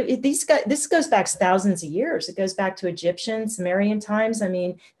 This goes back thousands of years. It goes back to Egyptian, Sumerian times. I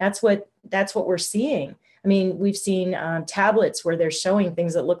mean, that's what we're seeing. I mean, we've seen tablets where they're showing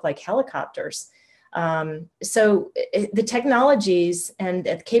things that look like helicopters. So the technologies and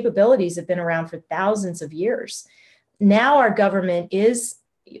the capabilities have been around for thousands of years. Now our government is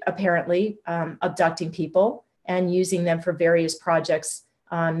apparently abducting people and using them for various projects,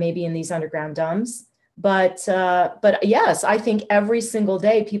 maybe in these underground dumps. But yes, I think every single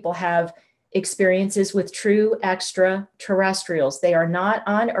day people have experiences with true extraterrestrials. They are not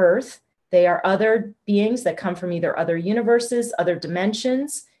on Earth. They are other beings that come from either other universes, other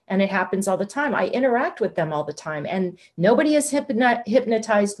dimensions, and it happens all the time. I interact with them all the time, and nobody has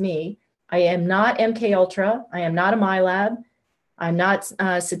hypnotized me. I am not MK Ultra. I am not a MyLab. I'm not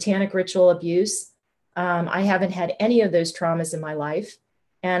satanic ritual abuse. I haven't had any of those traumas in my life,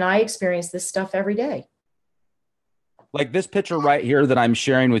 and I experience this stuff every day. Like this picture right here that I'm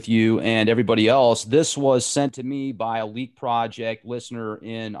sharing with you and everybody else, this was sent to me by a Leak Project listener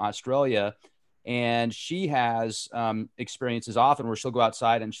in Australia. And she has experiences often where she'll go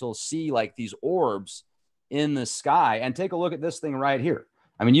outside and she'll see like these orbs in the sky. And take a look at this thing right here.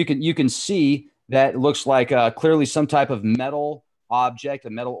 I mean, you can see that it looks like clearly some type of metal object, a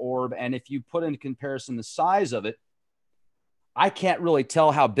metal orb. And if you put into comparison the size of it, I can't really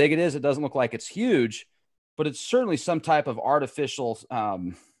tell how big it is. It doesn't look like it's huge, but it's certainly some type of artificial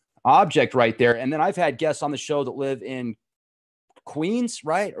object right there. And then I've had guests on the show that live in Queens,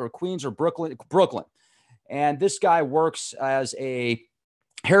 right? Or Queens or Brooklyn. And this guy works as a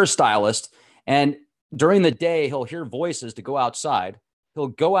hairstylist. And during the day, he'll hear voices to go outside. He'll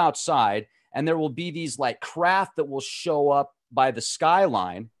go outside and there will be these like craft that will show up by the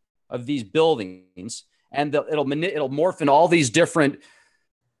skyline of these buildings. And it'll morph into all these different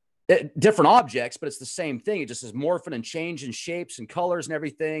objects, but it's the same thing. It just is morphing and changing shapes and colors and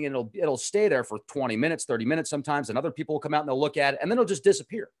everything. And it'll stay there for 20 minutes, 30 minutes sometimes. And other people will come out and they'll look at it and then it'll just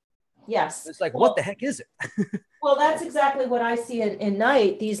disappear. Yes. It's like, what the heck is it? Well, that's exactly what I see in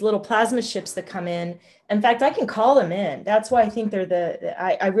night, these little plasma ships that come in. In fact, I can call them in. That's why I think they're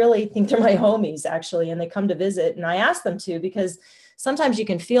I really think they're my homies, actually, and they come to visit. And I ask them to, because sometimes you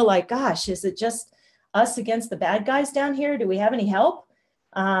can feel like, gosh, is it just us against the bad guys down here? Do we have any help?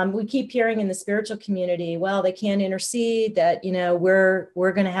 We keep hearing in the spiritual community, well, they can't intercede, that, we're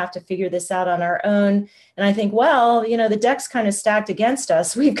going to have to figure this out on our own. And I think, well, the deck's kind of stacked against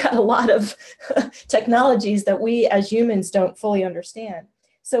us. We've got a lot of technologies that we as humans don't fully understand.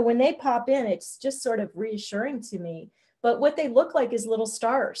 So when they pop in, it's just sort of reassuring to me. But what they look like is little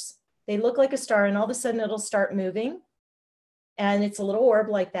stars. They look like a star, and all of a sudden it'll start moving. And it's a little orb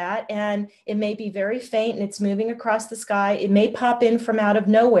like that. And it may be very faint and it's moving across the sky. It may pop in from out of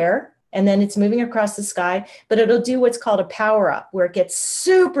nowhere and then it's moving across the sky, but it'll do what's called a power up, where it gets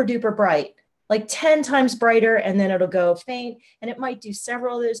super duper bright, like 10 times brighter. And then it'll go faint, and it might do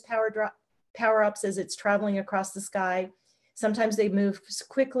several of those power ups as it's traveling across the sky. Sometimes they move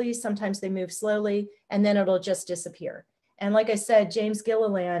quickly, sometimes they move slowly, and then it'll just disappear. And like I said, James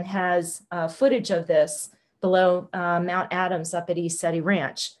Gilliland has footage of this below Mount Adams up at East Seti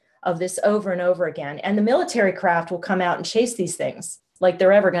Ranch, of this over and over again. And the military craft will come out and chase these things like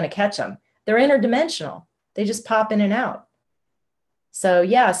they're ever going to catch them. They're interdimensional. They just pop in and out. So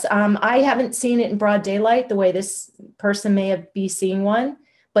yes, I haven't seen it in broad daylight the way this person may be seeing one,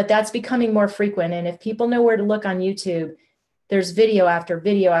 but that's becoming more frequent. And if people know where to look on YouTube, there's video after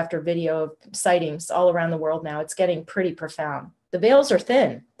video after video of sightings all around the world now. It's getting pretty profound. The veils are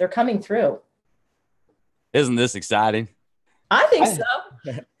thin. They're coming through. Isn't this exciting? I think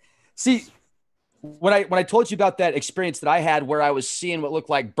so. See, when I told you about that experience that I had where I was seeing what looked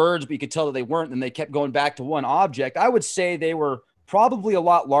like birds, but you could tell that they weren't, and they kept going back to one object, I would say they were probably a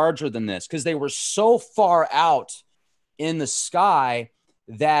lot larger than this, because they were so far out in the sky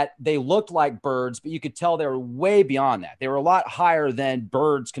that they looked like birds, but you could tell they were way beyond that. They were a lot higher than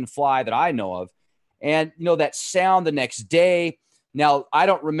birds can fly that I know of. And, that sound the next day. Now, I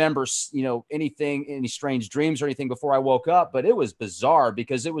don't remember, anything, any strange dreams or anything before I woke up, but it was bizarre,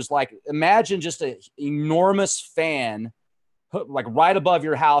 because it was like, imagine just an enormous fan, like right above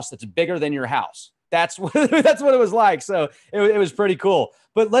your house, that's bigger than your house. That's what it was like. So it was pretty cool.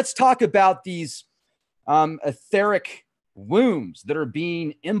 But let's talk about these etheric wombs that are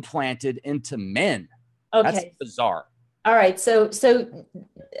being implanted into men. Okay. That's bizarre. All right. So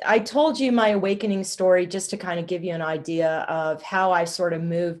I told you my awakening story just to kind of give you an idea of how I sort of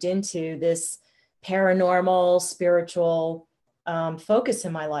moved into this paranormal, spiritual focus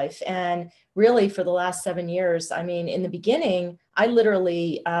in my life. And really for the last 7 years, I mean, in the beginning, I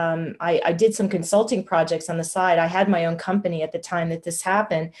literally, I did some consulting projects on the side. I had my own company at the time that this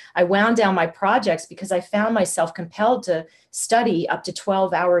happened. I wound down my projects because I found myself compelled to study up to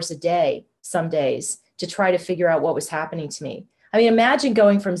 12 hours a day, some days, to try to figure out what was happening to me. I mean, imagine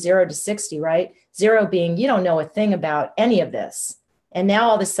going from 0 to 60, right? 0 being, you don't know a thing about any of this. And now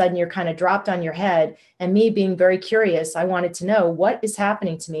all of a sudden you're kind of dropped on your head, and me being very curious, I wanted to know what is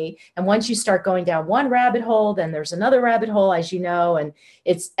happening to me. And once you start going down one rabbit hole, then there's another rabbit hole, as you know, and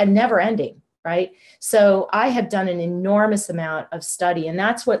it's a never ending, right? So I have done an enormous amount of study, and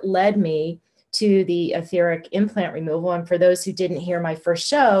that's what led me to the etheric implant removal. And for those who didn't hear my first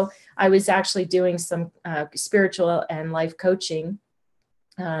show, I was actually doing some spiritual and life coaching.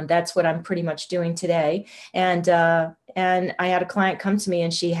 That's what I'm pretty much doing today. And I had a client come to me,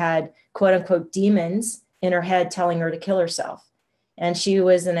 and she had quote unquote demons in her head telling her to kill herself. And she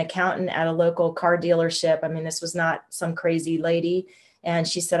was an accountant at a local car dealership. I mean, this was not some crazy lady. And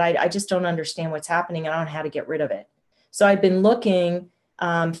she said, I just don't understand what's happening, and I don't know how to get rid of it. So I've been looking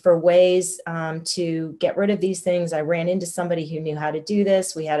for ways to get rid of these things. I ran into somebody who knew how to do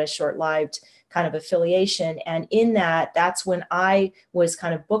this. We had a short-lived kind of affiliation. And in that's when I was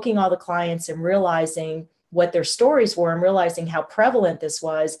kind of booking all the clients and realizing what their stories were and realizing how prevalent this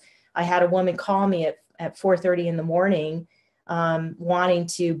was. I had a woman call me at 4:30 in the morning wanting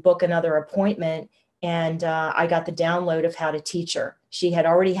to book another appointment. And I got the download of how to teach her. She had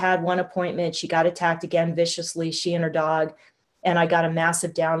already had one appointment. She got attacked again viciously, she and her dog. And I got a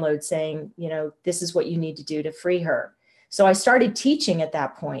massive download saying, this is what you need to do to free her. So I started teaching at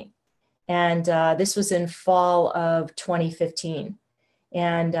that point. And this was in fall of 2015.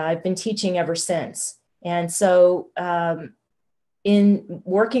 And I've been teaching ever since. And so in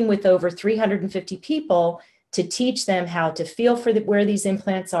working with over 350 people to teach them how to feel for where these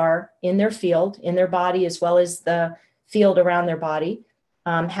implants are in their field, in their body, as well as the field around their body,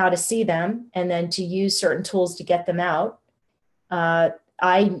 how to see them, and then to use certain tools to get them out.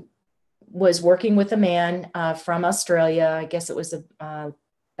 I was working with a man from Australia. I guess it was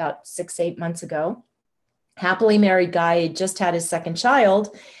about 6-8 months ago. Happily married guy, had just had his second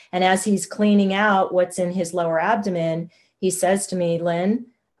child. And as he's cleaning out what's in his lower abdomen, he says to me, Lynn,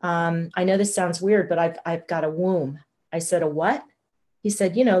 I know this sounds weird, but I've got a womb. I said, a what? He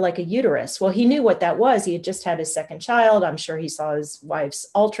said, you know, like a uterus. Well, he knew what that was. He had just had his second child. I'm sure he saw his wife's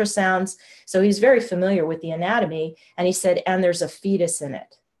ultrasounds. So he's very familiar with the anatomy. And he said, and there's a fetus in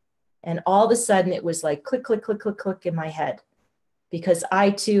it. And all of a sudden it was like click, click, click, click, click in my head, because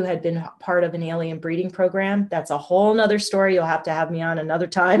I too had been part of an alien breeding program. That's a whole nother story. You'll have to have me on another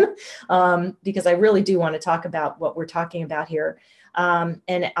time, because I really do want to talk about what we're talking about here.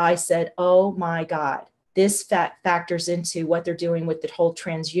 And I said, oh my God, this factors into what they're doing with the whole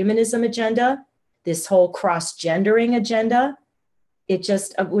transhumanism agenda, this whole cross-gendering agenda. It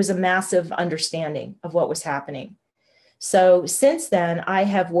was a massive understanding of what was happening. So since then, I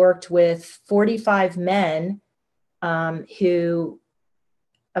have worked with 45 men who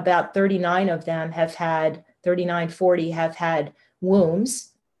about 39 of them have had, 39, 40 have had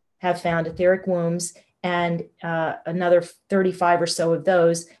wombs, have found etheric wombs, and another 35 or so of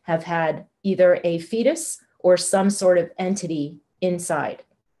those have had either a fetus or some sort of entity inside.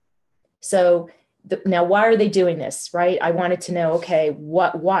 So now, why are they doing this, right? I wanted to know, okay,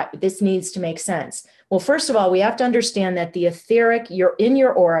 what this needs to make sense. Well, first of all, we have to understand that the etheric, you're in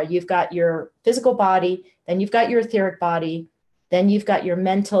your aura, you've got your physical body, then you've got your etheric body, then you've got your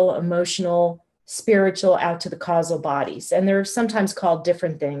mental, emotional, spiritual out to the causal bodies. And they're sometimes called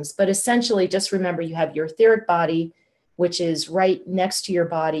different things, but essentially just remember you have your etheric body, which is right next to your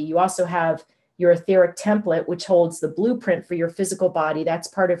body. You also have your etheric template, which holds the blueprint for your physical body. That's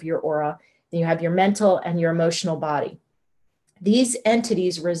part of your aura. Then you have your mental and your emotional body. These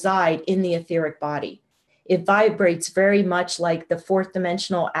entities reside in the etheric body. It vibrates very much like the fourth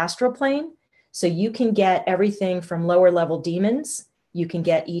dimensional astral plane. So you can get everything from lower level demons, you can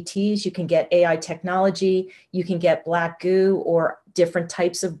get ETs, you can get AI technology, you can get black goo or different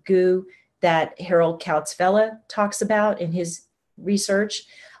types of goo that Harold Kautzvella talks about in his research.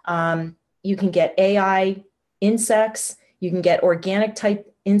 You can get AI insects, you can get organic type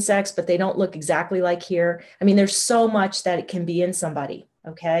insects, but they don't look exactly like here. I mean, there's so much that it can be in somebody,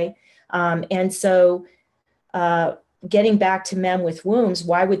 okay? And so getting back to men with wombs,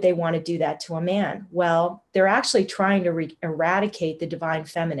 why would they want to do that to a man? Well, they're actually trying to eradicate the divine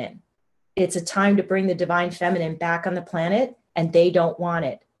feminine. It's a time to bring the divine feminine back on the planet, and they don't want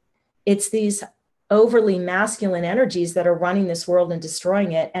it. It's these overly masculine energies that are running this world and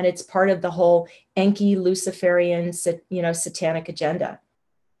destroying it, and it's part of the whole Enki Luciferian, satanic agenda.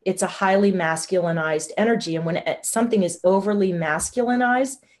 It's a highly masculinized energy, and when something is overly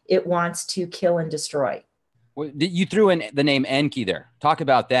masculinized, it wants to kill and destroy. Well, you threw in the name Enki there. Talk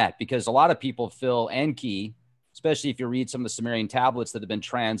about that, because a lot of people feel Enki, especially if you read some of the Sumerian tablets that have been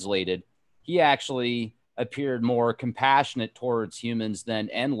translated, he actually appeared more compassionate towards humans than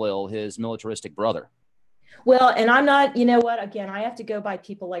Enlil, his militaristic brother. Well, and I'm not, you know what, again, I have to go by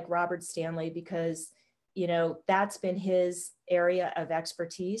people like Robert Stanley, because, that's been his area of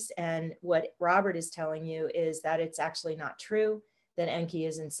expertise. And what Robert is telling you is that it's actually not true, that Enki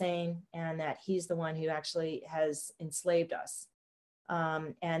is insane, and that he's the one who actually has enslaved us.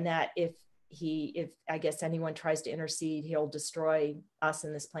 And that if I guess anyone tries to intercede, he'll destroy us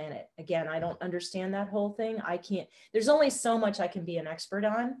and this planet. Again, I don't understand that whole thing. I can't, there's only so much I can be an expert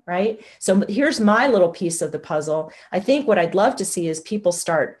on, right? So here's my little piece of the puzzle. I think what I'd love to see is people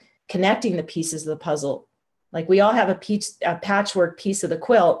start connecting the pieces of the puzzle. Like we all have a patchwork piece of the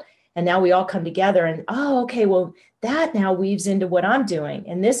quilt, and now we all come together and, oh, okay, well, that now weaves into what I'm doing,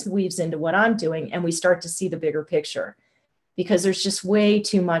 and this weaves into what I'm doing, and we start to see the bigger picture, because there's just way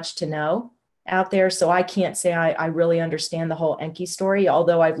too much to know out there. So I can't say I really understand the whole Enki story,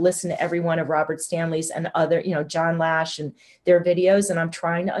 although I've listened to every one of Robert Stanley's and other, John Lash and their videos, and I'm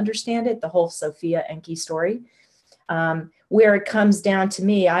trying to understand it, the whole Sophia Enki story. Where it comes down to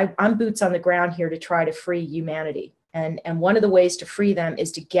me, I'm boots on the ground here to try to free humanity. And one of the ways to free them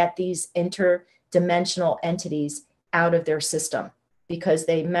is to get these interdimensional entities out of their system, because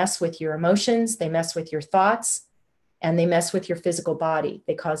they mess with your emotions, they mess with your thoughts, and they mess with your physical body.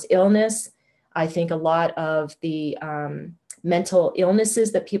 They cause illness. I think a lot of the mental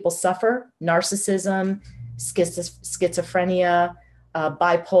illnesses that people suffer, narcissism, schizophrenia,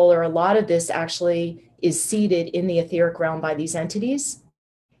 bipolar, a lot of this actually is seated in the etheric realm by these entities.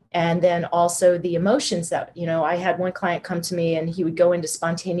 And then also the emotions that, I had one client come to me and he would go into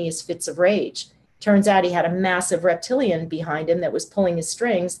spontaneous fits of rage. Turns out he had a massive reptilian behind him that was pulling his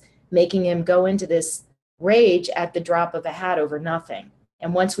strings, making him go into this rage at the drop of a hat over nothing.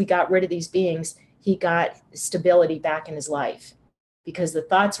 And once we got rid of these beings, he got stability back in his life. because the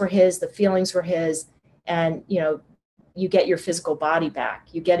thoughts were his, the feelings were his, and you get your physical body back.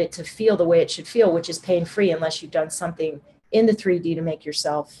 You get it to feel the way it should feel, which is pain-free, unless you've done something in the 3D to make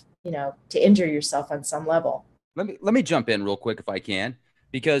yourself, to injure yourself on some level. Let me jump in real quick if I can,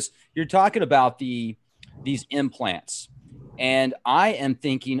 because you're talking about these implants, and I am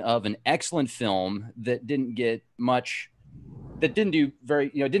thinking of an excellent film that didn't get much, that didn't do very,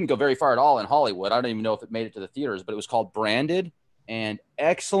 didn't go very far at all in Hollywood. I don't even know if it made it to the theaters, but it was called Branded, and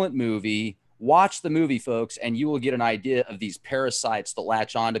excellent movie. Watch the movie, folks, and you will get an idea of these parasites that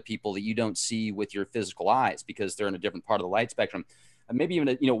latch onto people that you don't see with your physical eyes because they're in a different part of the light spectrum, and maybe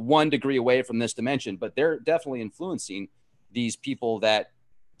even 1 degree away from this dimension. But they're definitely influencing these people that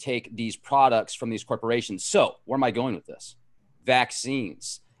take these products from these corporations. So where am I going with this?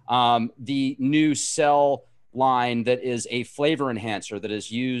 Vaccines, the new cell line that is a flavor enhancer that is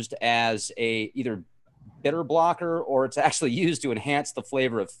used as a either bitter blocker, or it's actually used to enhance the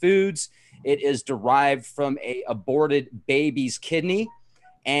flavor of foods. It is derived from a aborted baby's kidney,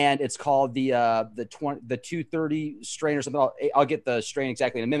 and it's called the 230 strain or something. I'll get the strain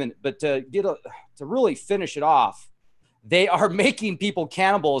exactly in a minute. But to really finish it off, they are making people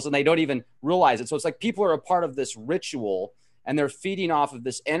cannibals and they don't even realize it. So it's like people are a part of this ritual and they're feeding off of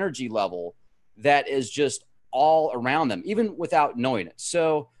this energy level that is just all around them, even without knowing it.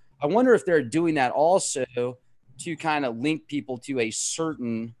 So I wonder if they're doing that also to kind of link people to a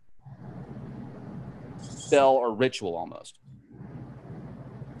certain spell or ritual almost.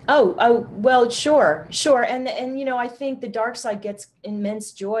 Oh, well, sure. And I think the dark side gets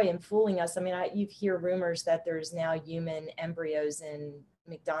immense joy in fooling us. I mean, you hear rumors that there's now human embryos in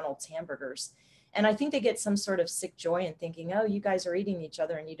McDonald's hamburgers. And I think they get some sort of sick joy in thinking, oh, you guys are eating each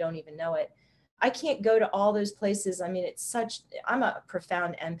other and you don't even know it. I can't go to all those places. I mean, I'm a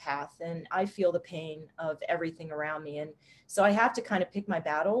profound empath and I feel the pain of everything around me. And so I have to kind of pick my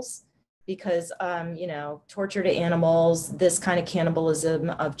battles because, torture to animals, this kind of cannibalism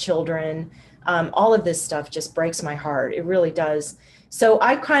of children, all of this stuff just breaks my heart. It really does. So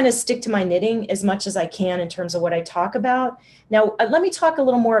I kind of stick to my knitting as much as I can in terms of what I talk about. Now, let me talk a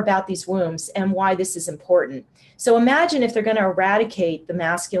little more about these wombs and why this is important. So imagine if they're going to eradicate the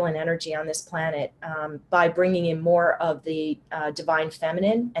masculine energy on this planet by bringing in more of the divine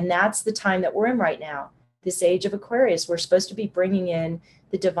feminine. And that's the time that we're in right now. This age of Aquarius, we're supposed to be bringing in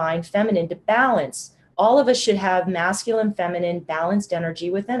the divine feminine to balance. All of us should have masculine, feminine, balanced energy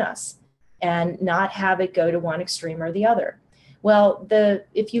within us and not have it go to one extreme or the other. Well,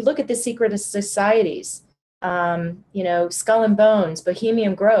 if you look at the secret societies, Skull and Bones,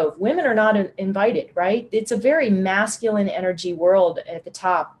 Bohemian Grove, women are not invited, right? It's a very masculine energy world at the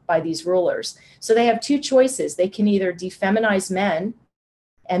top by these rulers. So they have two choices. They can either defeminize men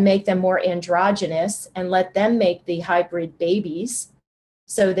and make them more androgynous and let them make the hybrid babies.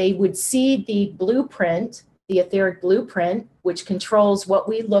 So they would seed the blueprint, the etheric blueprint, which controls what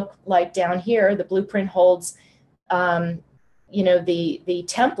we look like down here. The blueprint holds the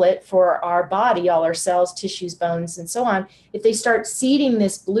template for our body, all our cells, tissues, bones, and so on. If they start seeding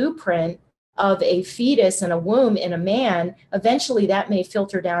this blueprint of a fetus and a womb in a man, eventually that may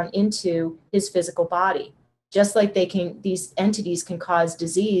filter down into his physical body. Just like these entities can cause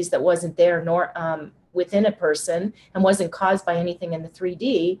disease that wasn't there nor within a person and wasn't caused by anything in the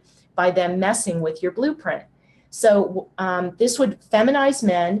 3D by them messing with your blueprint. So this would feminize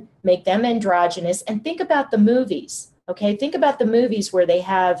men, make them androgynous, and think about the movies. Okay, think about the movies where they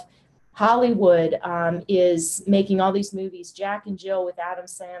have Hollywood is making all these movies, Jack and Jill with Adam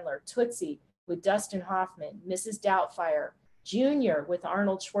Sandler, Tootsie with Dustin Hoffman, Mrs. Doubtfire, Junior with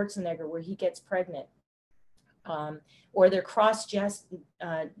Arnold Schwarzenegger where he gets pregnant, or they're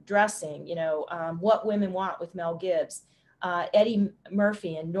dressing, What Women Want with Mel Gibbs, Eddie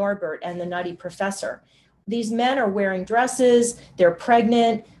Murphy and Norbert and the Nutty Professor. These men are wearing dresses, they're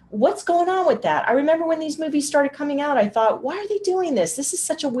pregnant. What's going on with that? I remember when these movies started coming out, I thought, why are they doing this? This is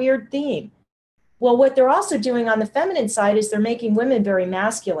such a weird theme. Well, what they're also doing on the feminine side is they're making women very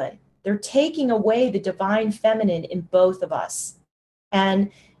masculine. They're taking away the divine feminine in both of us. And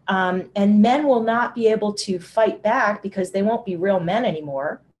men will not be able to fight back because they won't be real men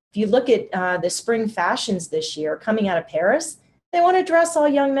anymore. If you look at the spring fashions this year coming out of Paris, they want to dress all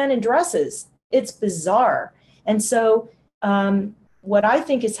young men in dresses. It's bizarre. And so what I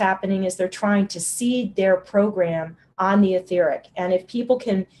think is happening is they're trying to seed their program on the etheric. And if people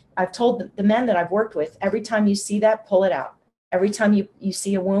can, I've told the men that I've worked with, every time you see that, pull it out. Every time you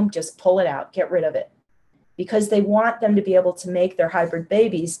see a womb, just pull it out, get rid of it. Because they want them to be able to make their hybrid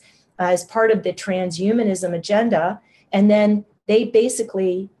babies as part of the transhumanism agenda. And then they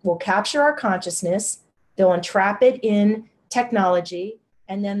basically will capture our consciousness. They'll entrap it in technology,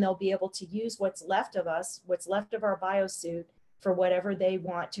 and then they'll be able to use what's left of us, what's left of our biosuit, for whatever they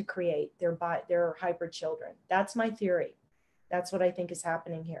want to create, their hybrid children. That's my theory. That's what I think is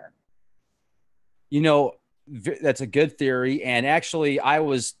happening here. You know, that's a good theory. And actually, I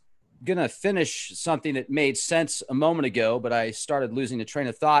was going to finish something that made sense a moment ago, but I started losing the train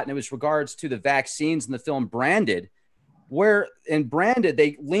of thought. And it was regards to the vaccines in the film Branded, where in Branded,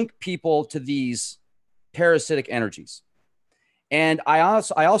 they link people to these parasitic energies. And I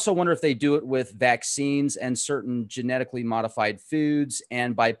also wonder if they do it with vaccines and certain genetically modified foods,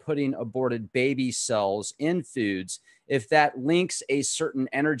 and by putting aborted baby cells in foods, if that links a certain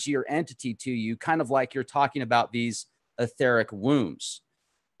energy or entity to you, kind of like you're talking about these etheric wombs.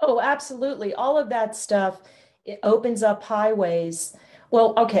 Oh, absolutely. All of that stuff, it opens up highways.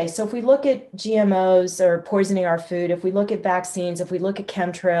 Well, okay, so if we look at GMOs or poisoning our food, if we look at vaccines, if we look at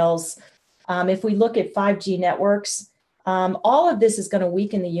chemtrails, if we look at 5G networks, all of this is going to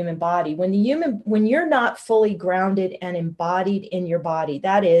weaken the human body. When you're not fully grounded and embodied in your body,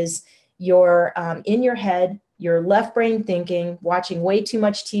 that is, you're in your head, you're left brain thinking, watching way too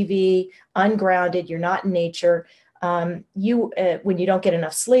much TV, ungrounded, you're not in nature. When you don't get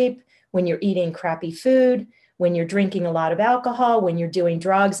enough sleep, when you're eating crappy food, when you're drinking a lot of alcohol, when you're doing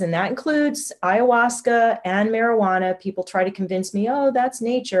drugs, and that includes ayahuasca and marijuana. People try to convince me, oh, that's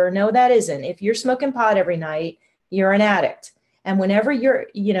nature. No, that isn't. If you're smoking pot every night, you're an addict. And whenever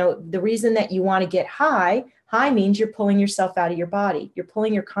the reason that you want to get high means you're pulling yourself out of your body. You're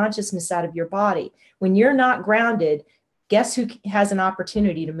pulling your consciousness out of your body. When you're not grounded, guess who has an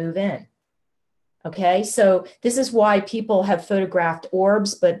opportunity to move in? Okay, so this is why people have photographed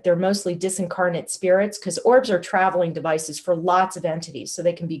orbs, but they're mostly disincarnate spirits, because orbs are traveling devices for lots of entities. So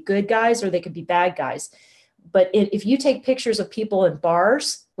they can be good guys or they could be bad guys. But if you take pictures of people in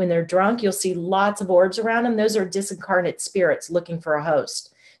bars when they're drunk, you'll see lots of orbs around them. Those are disincarnate spirits looking for a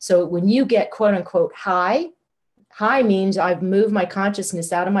host. So when you get quote unquote high means I've moved my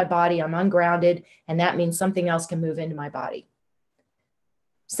consciousness out of my body, I'm ungrounded, and that means something else can move into my body.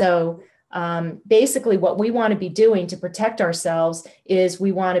 So basically what we want to be doing to protect ourselves is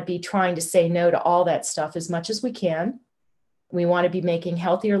we want to be trying to say no to all that stuff as much as we can. We want to be making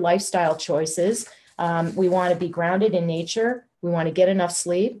healthier lifestyle choices. We want to be grounded in nature. We want to get enough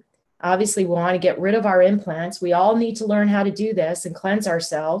sleep. Obviously, we want to get rid of our implants. We all need to learn how to do this and cleanse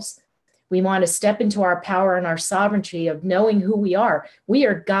ourselves. We want to step into our power and our sovereignty of knowing who we are. We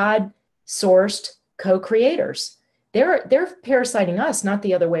are God-sourced co-creators. They're parasiting us, not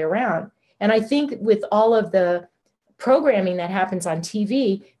the other way around. And I think with all of the programming that happens on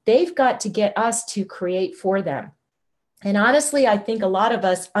TV, they've got to get us to create for them. And honestly, I think a lot of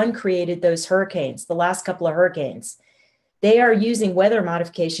us uncreated those hurricanes, the last couple of hurricanes. They are using weather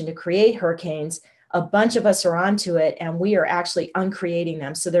modification to create hurricanes. A bunch of us are onto it, and we are actually uncreating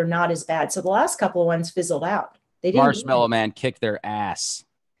them, so they're not as bad. So the last couple of ones fizzled out. They didn't. Marshmallow Man kicked their ass.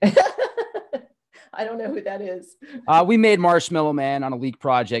 I don't know who that is. We made Marshmallow Man on a Leak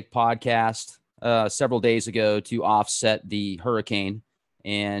Project podcast several days ago to offset the hurricane.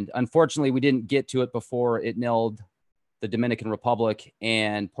 And unfortunately, we didn't get to it before it nailed the Dominican Republic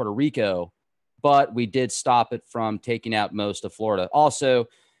and Puerto Rico, but we did stop it from taking out most of Florida. Also,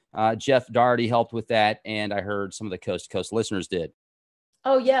 Jeff Doherty helped with that, and I heard some of the Coast to Coast listeners did.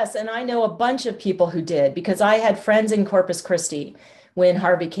 Oh, yes. And I know a bunch of people who did, because I had friends in Corpus Christi when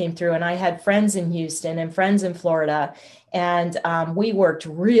Harvey came through, and I had friends in Houston and friends in Florida, and we worked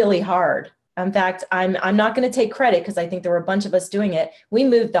really hard. In fact, I'm not going to take credit because I think there were a bunch of us doing it. We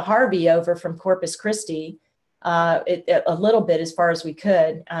moved the Harvey over from Corpus Christi a little bit as far as we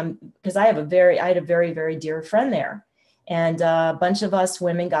could, because I had a very, very dear friend there. And a bunch of us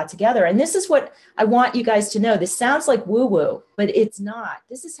women got together. And this is what I want you guys to know. This sounds like woo-woo, but it's not.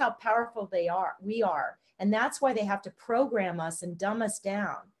 This is how powerful we are. And that's why they have to program us and dumb us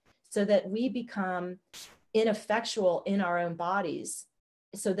down so that we become ineffectual in our own bodies,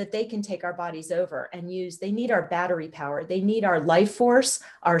 so that they can take our bodies over and they need our battery power. They need our life force,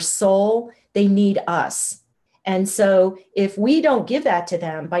 our soul. They need us. And so if we don't give that to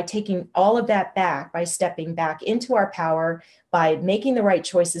them by taking all of that back, by stepping back into our power, by making the right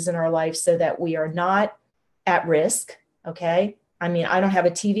choices in our life so that we are not at risk, okay? I mean, I don't have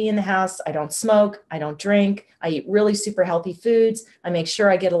a TV in the house. I don't smoke. I don't drink. I eat really super healthy foods. I make sure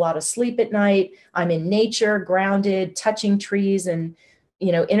I get a lot of sleep at night. I'm in nature, grounded, touching trees and,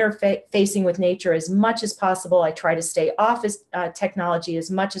 interfacing with nature as much as possible. I try to stay off technology as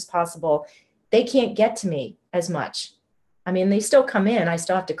much as possible. They can't get to me as much. I mean, they still come in, I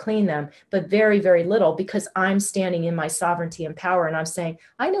still have to clean them, but very, very little, because I'm standing in my sovereignty and power. And I'm saying,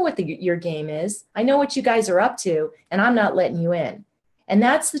 I know what your game is. I know what you guys are up to, and I'm not letting you in. And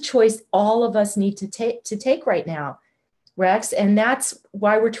that's the choice all of us need to take right now, Rex. And that's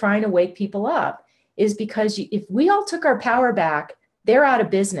why we're trying to wake people up, is because if we all took our power back, they're out of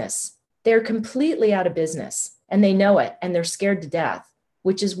business. They're completely out of business, and they know it, and they're scared to death,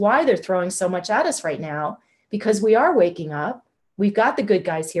 which is why they're throwing so much at us right now, because we are waking up. We've got the good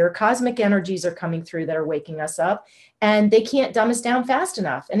guys here. Cosmic energies are coming through that are waking us up, and they can't dumb us down fast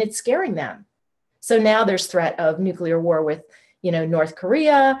enough, and it's scaring them. So now there's threat of nuclear war with, North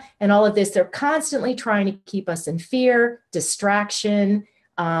Korea and all of this. They're constantly trying to keep us in fear, distraction,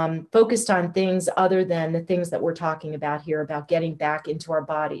 focused on things other than the things that we're talking about here, about getting back into our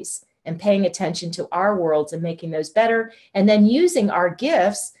bodies and paying attention to our worlds and making those better, and then using our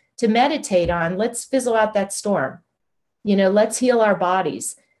gifts to meditate on, let's fizzle out that storm. Let's heal our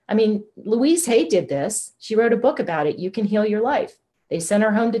bodies. I mean, Louise Hay did this. She wrote a book about it. You Can Heal Your Life. They sent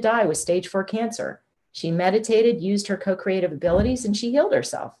her home to die with stage 4 cancer. She meditated, used her co-creative abilities, and she healed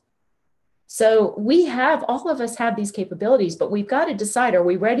herself. So all of us have these capabilities, but we've got to decide, are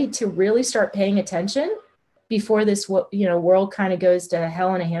we ready to really start paying attention before this, world kind of goes to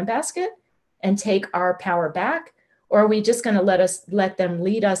hell in a handbasket, and take our power back? Or are we just going to let them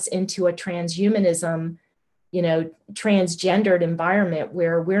lead us into a transhumanism, transgendered environment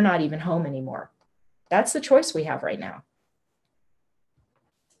where we're not even home anymore? That's the choice we have right now.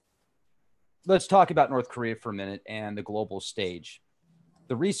 Let's talk about North Korea for a minute and the global stage.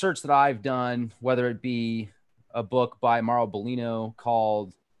 The research that I've done, whether it be a book by Mauro Bellino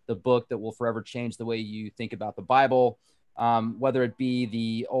called The Book That Will Forever Change the Way You Think About the Bible, whether it be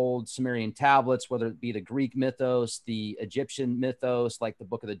the old Sumerian tablets, whether it be the Greek mythos, the Egyptian mythos, like the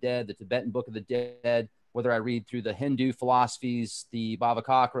Book of the Dead, the Tibetan Book of the Dead, whether I read through the Hindu philosophies, the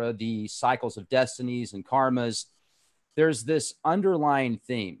Bhavakakra, the cycles of destinies and karmas, there's this underlying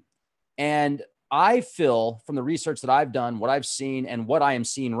theme. And I feel from the research that I've done, what I've seen and what I am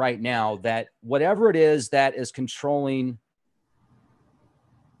seeing right now, that whatever it is that is controlling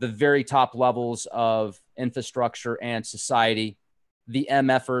the very top levels of infrastructure and society, the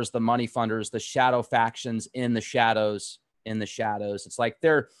MFers, the money funders, the shadow factions in the shadows, it's like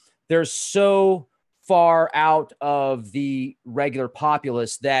they're so far out of the regular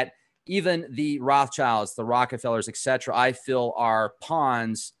populace that even the Rothschilds, the Rockefellers, etc., I feel are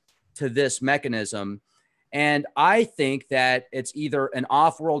pawns to this mechanism. And I think that it's either an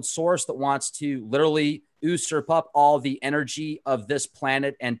off-world source that wants to literally usurp up all the energy of this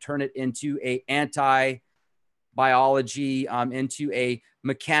planet and turn it into a anti-biology, into a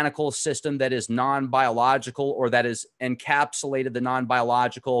mechanical system that is non-biological, or that is encapsulated the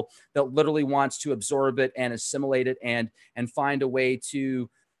non-biological, that literally wants to absorb it and assimilate it and find a way to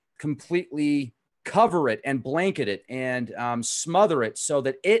completely cover it and blanket it and smother it so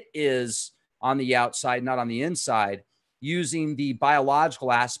that it is on the outside, not on the inside, using the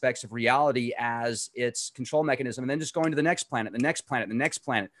biological aspects of reality as its control mechanism, and then just going to the next planet, the next planet, the next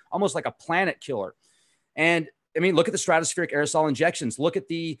planet, almost like a planet killer. And I mean, look at the stratospheric aerosol injections. Look at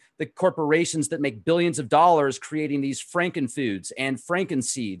the corporations that make billions of dollars creating these frankenfoods and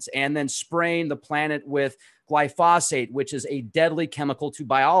frankenseeds, and then spraying the planet with glyphosate, which is a deadly chemical to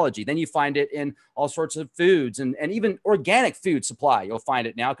biology. Then you find it in all sorts of foods and even organic food supply. You'll find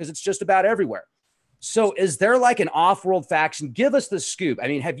it now because it's just about everywhere. So is there like an off-world faction? Give us the scoop. I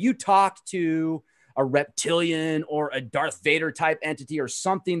mean, have you talked to a reptilian or a Darth Vader type entity or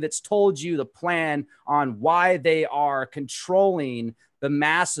something that's told you the plan on why they are controlling the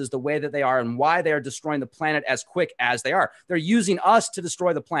masses the way that they are and why they are destroying the planet as quick as they are? They're using us to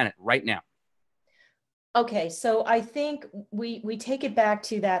destroy the planet right now. Okay, so I think we take it back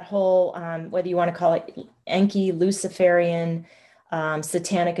to that whole, whether you want to call it Enki, Luciferian,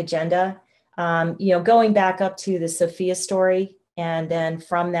 satanic agenda, going back up to the Sophia story. And then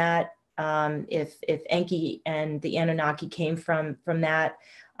from that, if Enki and the Anunnaki came from that,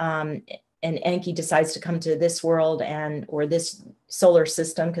 and Enki decides to come to this world or this solar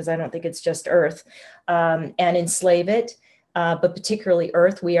system, because I don't think it's just Earth, and enslave it. But particularly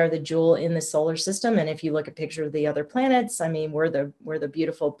Earth, we are the jewel in the solar system. And if you look at pictures of the other planets, I mean, we're the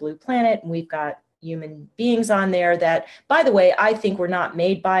beautiful blue planet, and we've got human beings on there that, by the way, I think were not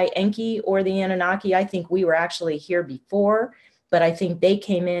made by Enki or the Anunnaki. I think we were actually here before, but I think they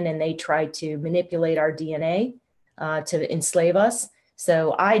came in and they tried to manipulate our DNA to enslave us.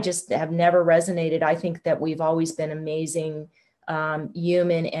 So I just have never resonated. I think that we've always been amazing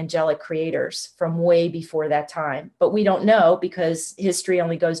human angelic creators from way before that time. But we don't know because history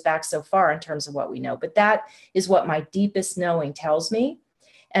only goes back so far in terms of what we know. But that is what my deepest knowing tells me.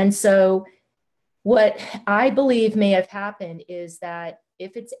 And so what I believe may have happened is that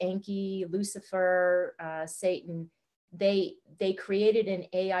if it's Enki, Lucifer, Satan, they created an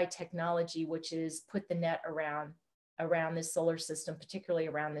AI technology which is put the net around this solar system, particularly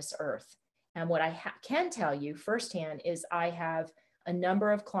around this Earth. And what I can tell you firsthand is I have a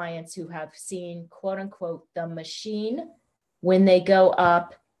number of clients who have seen, quote unquote, the machine when they go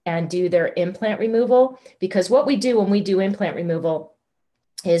up and do their implant removal. Because what we do when we do implant removal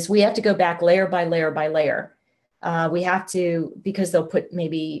is we have to go back layer by layer by layer. We have to, because they'll put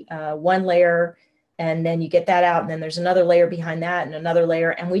maybe one layer and then you get that out and then there's another layer behind that and another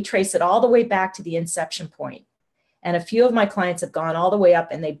layer. And we trace it all the way back to the inception point. And a few of my clients have gone all the way up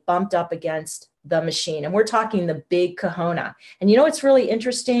and they bumped up against the machine. And we're talking the big kahuna. And you know what's really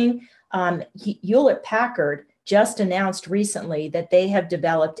interesting? Hewlett Packard just announced recently that they have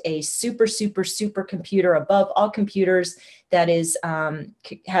developed a super computer above all computers that is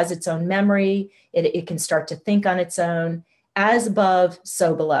has its own memory. It can start to think on its own. As above,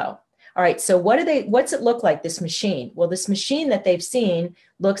 so below. All right, so what's it look like, this machine? Well, this machine that they've seen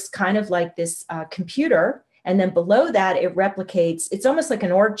looks kind of like this computer. And then below that, it replicates, it's almost like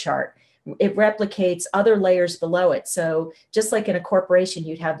an org chart. It replicates other layers below it. So just like in a corporation,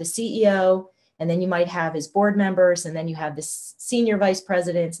 you'd have the CEO, and then you might have his board members, and then you have the senior vice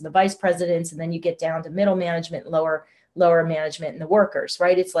presidents and the vice presidents, and then you get down to middle management, lower management, and the workers,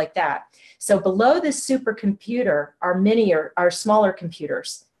 right? It's like that. So below this supercomputer are smaller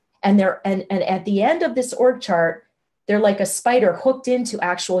computers. And at the end of this org chart, they're like a spider hooked into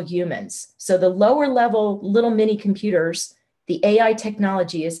actual humans. So the lower level little mini computers, the AI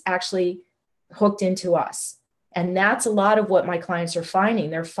technology is actually hooked into us. And that's a lot of what my clients are finding.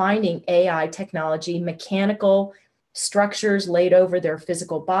 They're finding AI technology, mechanical structures laid over their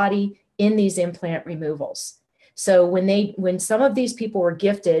physical body in these implant removals. So when some of these people were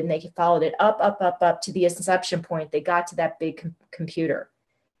gifted and they followed it up to the inception point, they got to that big computer.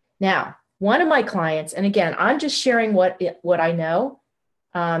 Now, one of my clients, and again, I'm just sharing what I know,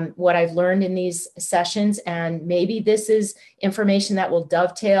 what I've learned in these sessions, and maybe this is information that will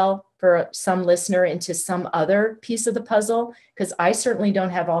dovetail for some listener into some other piece of the puzzle, because I certainly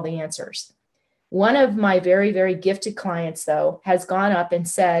don't have all the answers. One of my very, very gifted clients, though, has gone up and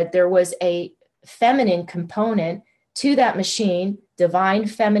said there was a feminine component to that machine, divine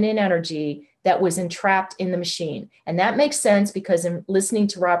feminine energy, that was entrapped in the machine. And that makes sense because in listening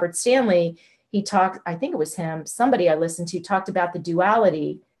to Robert Stanley, he talked, I think it was him, somebody I listened to talked about the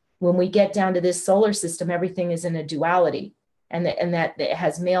duality. When we get down to this solar system, everything is in a duality, and that it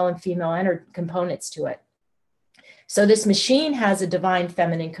has male and female components to it. So this machine has a divine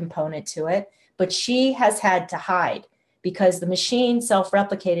feminine component to it, but she has had to hide because the machine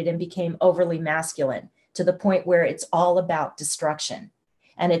self-replicated and became overly masculine to the point where it's all about destruction.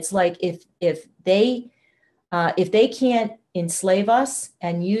 And it's like if they can't enslave us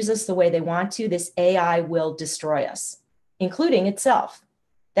and use us the way they want to, this AI will destroy us, including itself.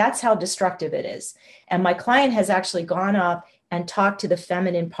 That's how destructive it is. And my client has actually gone up and talked to the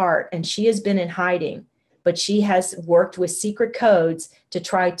feminine part, and she has been in hiding, but she has worked with secret codes to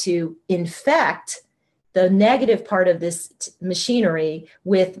try to infect the negative part of this machinery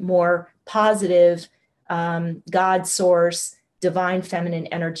with more positive God source, divine feminine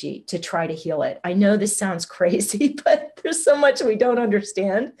energy to try to heal it. I know this sounds crazy, but there's so much we don't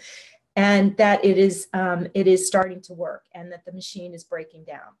understand, and that it is starting to work, and that the machine is breaking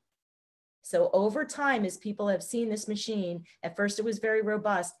down. So over time, as people have seen this machine, at first it was very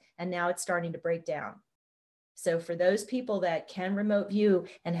robust, and now it's starting to break down. So for those people that can remote view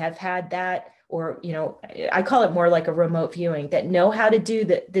and have had that, or, you know, I call it more like a remote viewing, that know how to do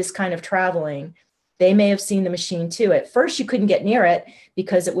this kind of traveling, they may have seen the machine too. At first, you couldn't get near it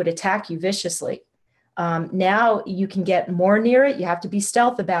because it would attack you viciously. Now you can get more near it. You have to be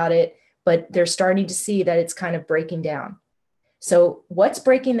stealth about it, but they're starting to see that it's kind of breaking down. So what's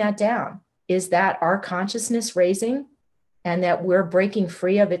breaking that down? Is that our consciousness raising and that we're breaking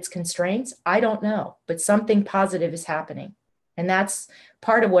free of its constraints? I don't know, but something positive is happening. And that's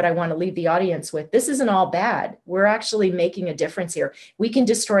part of what I want to leave the audience with. This isn't all bad. We're actually making a difference here. We can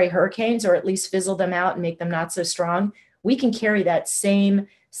destroy hurricanes, or at least fizzle them out and make them not so strong. We can carry that same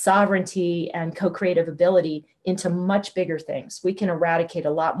sovereignty and co-creative ability into much bigger things. We can eradicate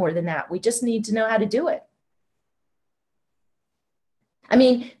a lot more than that. We just need to know how to do it. I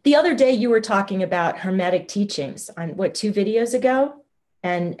mean, the other day you were talking about Hermetic teachings on 2 videos ago,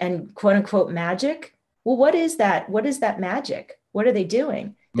 and quote unquote magic. Well, what is that? What is that magic? What are they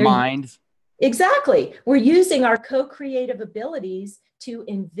doing? Mind. Exactly. We're using our co-creative abilities to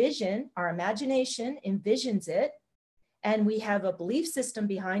envision, our imagination envisions it, and we have a belief system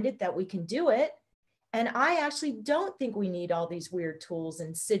behind it that we can do it. And I actually don't think we need all these weird tools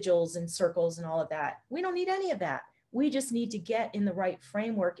and sigils and circles and all of that. We don't need any of that. We just need to get in the right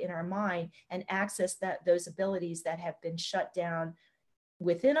framework in our mind and access those abilities that have been shut down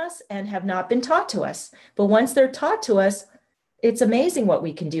within us and have not been taught to us. But once they're taught to us, it's amazing what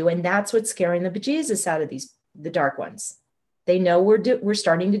we can do. And that's what's scaring the bejesus out of the dark ones. They know we're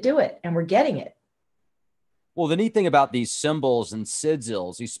starting to do it and we're getting it. Well, the neat thing about these symbols and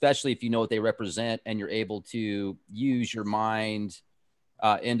sigils, especially if you know what they represent and you're able to use your mind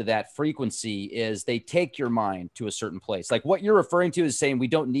into that frequency, is they take your mind to a certain place. Like what you're referring to is saying we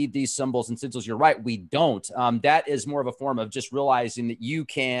don't need these symbols and sigils. You're right, we don't. That is more of a form of just realizing that you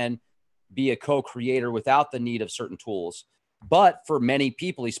can be a co-creator without the need of certain tools. But for many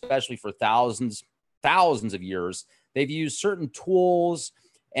people, especially for thousands of years, they've used certain tools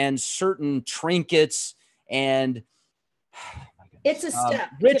and certain trinkets and it's a step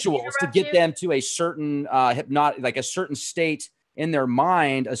rituals to get them to a certain like a certain state in their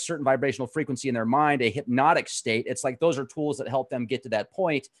mind, a certain vibrational frequency in their mind, a hypnotic state. It's like those are tools that help them get to that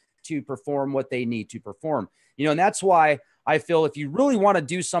point to perform what they need to perform. You know, and that's why I feel if you really want to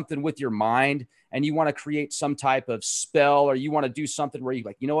do something with your mind and you want to create some type of spell, or you want to do something where you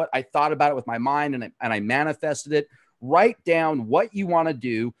like, you know what, I thought about it with my mind and I manifested it, write down what you want to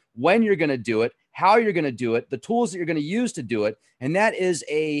do, when you're going to do it, how you're going to do it, the tools that you're going to use to do it. And that is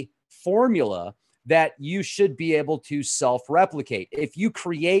a formula that you should be able to self-replicate. If you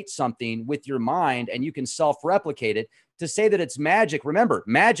create something with your mind and you can self-replicate it, to say that it's magic, remember,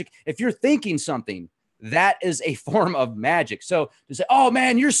 magic, if you're thinking something, that is a form of magic. So to say, oh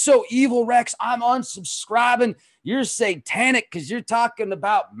man, you're so evil, Rex, I'm unsubscribing, you're satanic because you're talking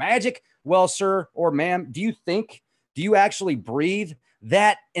about magic. Well, sir or ma'am, do you actually breathe?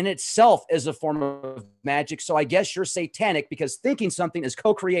 That in itself is a form of magic. So I guess you're satanic because thinking something is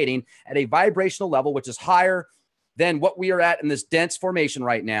co-creating at a vibrational level, which is higher than what we are at in this dense formation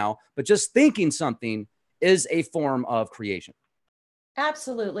right now. But just thinking something is a form of creation.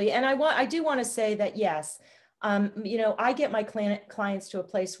 Absolutely. And I do want to say that, yes, you know, I get my clients to a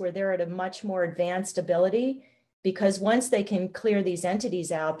place where they're at a much more advanced ability, because once they can clear these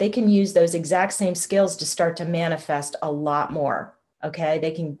entities out, they can use those exact same skills to start to manifest a lot more. Okay. They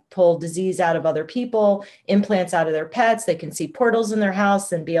can pull disease out of other people, implants out of their pets. They can see portals in their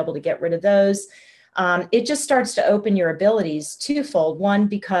house and be able to get rid of those. It just starts to open your abilities twofold. One,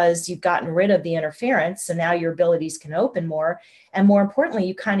 because you've gotten rid of the interference. So now your abilities can open more. And more importantly,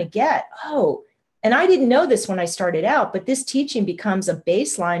 you kind of get, oh, and I didn't know this when I started out, but this teaching becomes a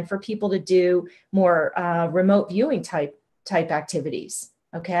baseline for people to do more remote viewing type activities.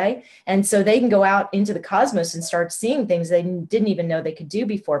 Okay. And so they can go out into the cosmos and start seeing things they didn't even know they could do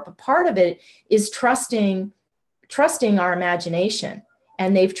before. But part of it is trusting our imagination.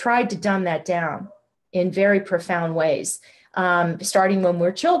 And they've tried to dumb that down in very profound ways, starting when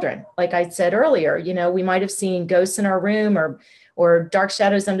we're children. Like I said earlier, you know, we might have seen ghosts in our room or dark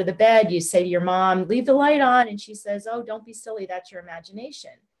shadows under the bed. You say to your mom, leave the light on. And she says, oh, don't be silly. That's your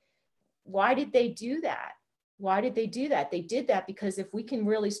imagination. Why did they do that? Why did they do that? They did that because if we can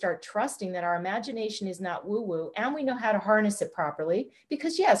really start trusting that our imagination is not woo-woo and we know how to harness it properly,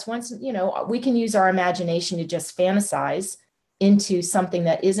 because yes, once, you know, we can use our imagination to just fantasize into something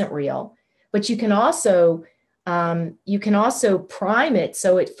that isn't real, but you can also prime it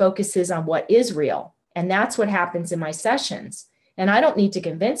so it focuses on what is real. And that's what happens in my sessions. And I don't need to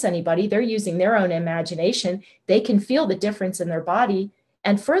convince anybody. They're using their own imagination. They can feel the difference in their body.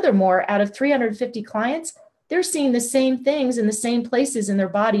 And furthermore, out of 350 clients, they're seeing the same things in the same places in their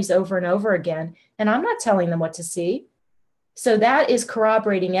bodies over and over again. And I'm not telling them what to see. So that is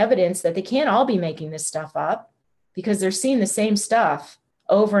corroborating evidence that they can't all be making this stuff up, because they're seeing the same stuff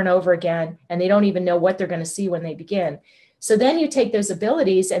over and over again, and they don't even know what they're going to see when they begin. So then you take those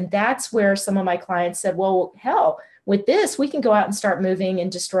abilities, and that's where some of my clients said, well, hell, with this, we can go out and start moving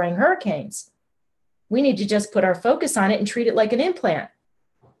and destroying hurricanes. We need to just put our focus on it and treat it like an implant,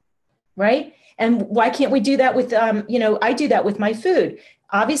 right? And why can't we do that with, you know, I do that with my food.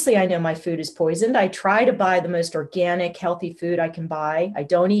 Obviously, I know my food is poisoned. I try to buy the most organic, healthy food I can buy. I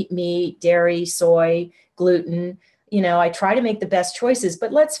don't eat meat, dairy, soy, gluten. You know, I try to make the best choices,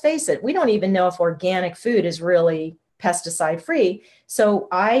 but let's face it, we don't even know if organic food is really pesticide free. So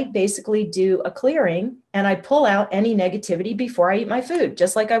I basically do a clearing and I pull out any negativity before I eat my food,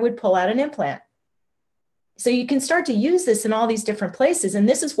 just like I would pull out an implant. So you can start to use this in all these different places. And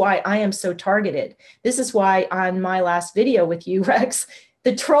this is why I am so targeted. This is why on my last video with you, Rex,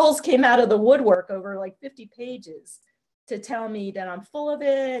 the trolls came out of the woodwork over like 50 pages to tell me that I'm full of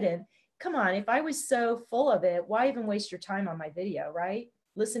it. And come on, if I was so full of it, why even waste your time on my video, right?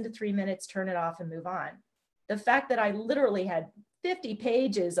 Listen to 3 minutes, turn it off and move on. The fact that I literally had 50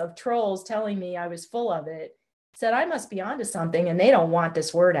 pages of trolls telling me I was full of it said I must be onto something and they don't want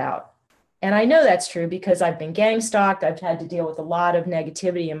this word out. And I know that's true because I've been gang stalked. I've had to deal with a lot of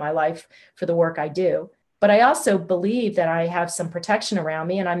negativity in my life for the work I do. But I also believe that I have some protection around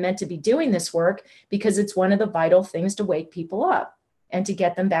me and I'm meant to be doing this work because it's one of the vital things to wake people up and to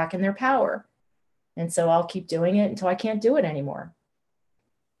get them back in their power. And so I'll keep doing it until I can't do it anymore.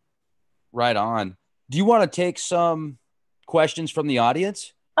 Right on. Do you want to take some questions from the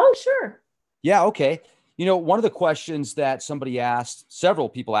audience? Oh, sure. Yeah. Okay. You know, one of the questions that somebody asked, several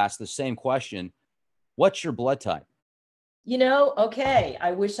people asked the same question. What's your blood type? You know, okay.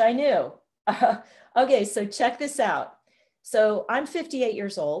 I wish I knew. Okay. So check this out. So I'm 58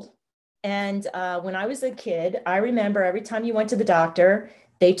 years old. And when I was a kid, I remember every time you went to the doctor,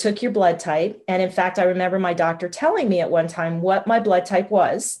 they took your blood type. And in fact, I remember my doctor telling me at one time what my blood type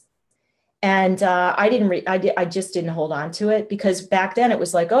was. And I just didn't hold on to it because back then it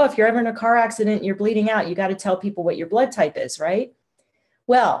was like, oh, if you're ever in a car accident, you're bleeding out, you got to tell people what your blood type is, right?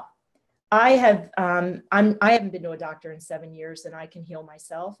 Well, I haven't been to a doctor in 7 years and I can heal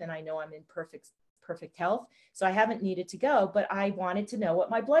myself. And I know I'm in perfect health. So I haven't needed to go, but I wanted to know what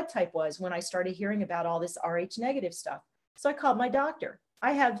my blood type was when I started hearing about all this Rh negative stuff. So I called my doctor.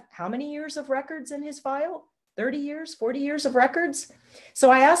 I have how many years of records in his file? 30 years, 40 years of records.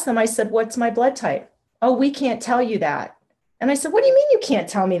 So I asked them, I said, what's my blood type? Oh, we can't tell you that. And I said, what do you mean you can't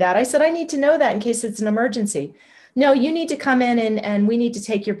tell me that? I said, I need to know that in case it's an emergency. No, you need to come in and we need to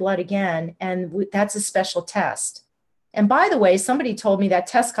take your blood again. And that's a special test. And by the way, somebody told me that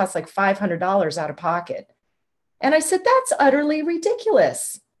test costs like $500 out of pocket. And I said, that's utterly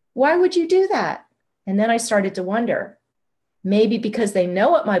ridiculous. Why would you do that? And then I started to wonder, maybe because they know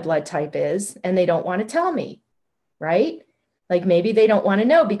what my blood type is and they don't want to tell me, right? Like maybe they don't want to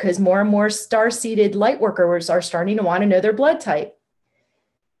know because more and more star-seeded light workers are starting to want to know their blood type.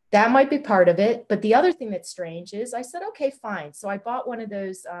 That might be part of it. But the other thing that's strange is I said, okay, fine. So I bought one of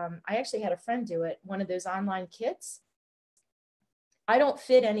those. I actually had a friend do it, one of those online kits. I don't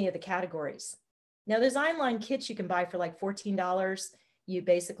fit any of the categories. Now there's online kits you can buy for like $14. You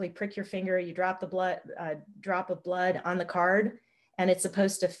basically prick your finger, you drop the blood, drop of blood on the card, and it's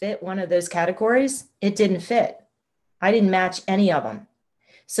supposed to fit one of those categories. It didn't fit. I didn't match any of them.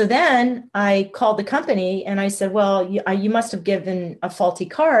 So then I called the company and I said, well, you must have given a faulty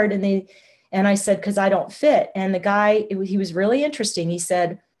card. And I said, because I don't fit. And the guy, he was really interesting. He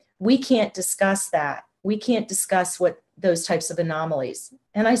said, we can't discuss that. We can't discuss what those types of anomalies.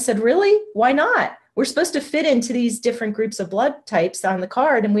 And I said, really? Why not? We're supposed to fit into these different groups of blood types on the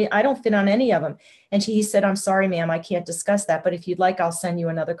card, and I don't fit on any of them. And he said, I'm sorry, ma'am, I can't discuss that, but if you'd like, I'll send you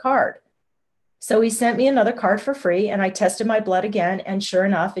another card. So he sent me another card for free, and I tested my blood again, and sure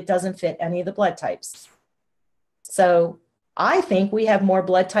enough, it doesn't fit any of the blood types. So I think we have more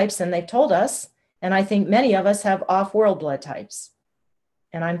blood types than they've told us, and I think many of us have off-world blood types,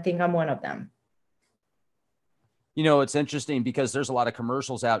 and I think I'm one of them. You know, it's interesting because there's a lot of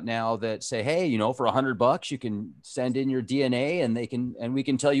commercials out now that say, hey, you know, for $100, you can send in your DNA and we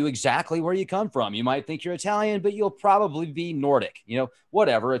can tell you exactly where you come from. You might think you're Italian, but you'll probably be Nordic, you know,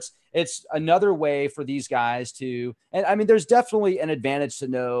 whatever. It's another way for these guys to, and I mean, there's definitely an advantage to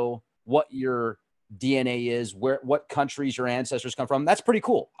know what your DNA is, what countries your ancestors come from. That's pretty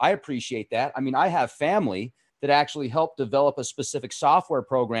cool. I appreciate that. I mean, I have family that actually helped develop a specific software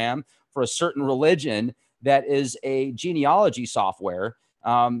program for a certain religion that is a genealogy software.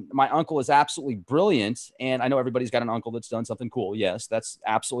 My uncle is absolutely brilliant. And I know everybody's got an uncle that's done something cool. Yes, that's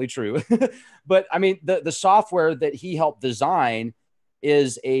absolutely true. But I mean, the software that he helped design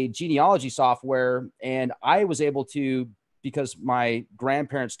is a genealogy software. And I was able to, because my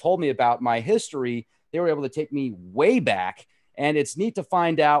grandparents told me about my history, they were able to take me way back. And it's neat to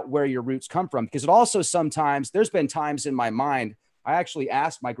find out where your roots come from, because it also sometimes, there's been times in my mind, I actually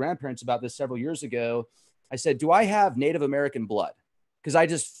asked my grandparents about this several years ago. I said, do I have Native American blood? Because I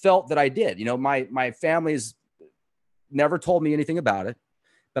just felt that I did. You know, my family's never told me anything about it,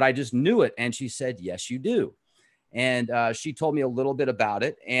 but I just knew it. And she said, yes, you do. And she told me a little bit about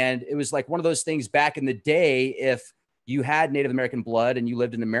it. And it was like one of those things back in the day, if you had Native American blood and you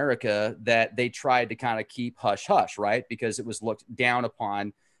lived in America, that they tried to kind of keep hush hush, right? Because it was looked down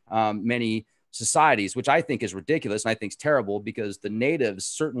upon. Many societies, which I think is ridiculous and I think is terrible, because the natives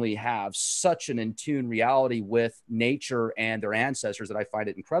certainly have such an in tune reality with nature and their ancestors that I find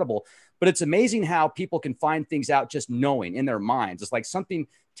it incredible. But it's amazing how people can find things out just knowing in their minds. It's like something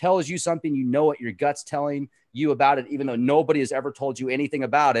tells you something, you know what your gut's telling you about it, even though nobody has ever told you anything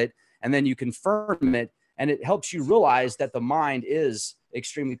about it. And then you confirm it, and it helps you realize that the mind is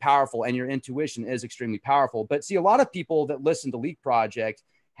extremely powerful and your intuition is extremely powerful. But see, a lot of people that listen to Leak Project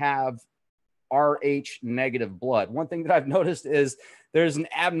have Rh negative blood. One thing that I've noticed is there's an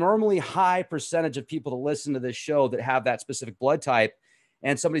abnormally high percentage of people that listen to this show that have that specific blood type.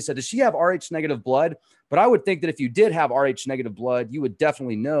 And somebody said, does she have Rh negative blood? But I would think that if you did have Rh negative blood, you would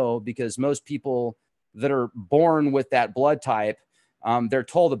definitely know, because most people that are born with that blood type, they're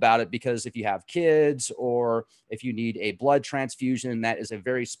told about it, because if you have kids or if you need a blood transfusion, that is a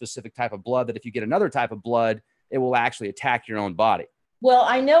very specific type of blood that if you get another type of blood, it will actually attack your own body. Well,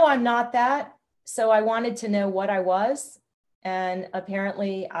 I know I'm not that. So I wanted to know what I was. And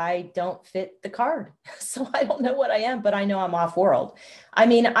apparently I don't fit the card. So I don't know what I am, but I know I'm off world. I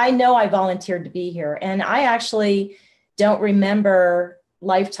mean, I know I volunteered to be here, and I actually don't remember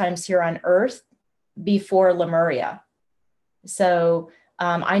lifetimes here on Earth before Lemuria. So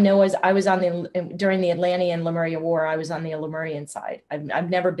I know as I was on during the Atlantean Lemuria War, I was on the Lemurian side. I've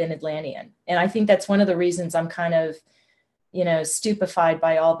never been Atlantean. And I think that's one of the reasons I'm kind of, stupefied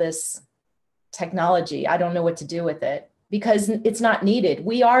by all this technology. I don't know what to do with it, because it's not needed.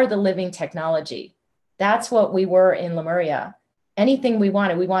 We are the living technology. That's what we were in Lemuria. Anything we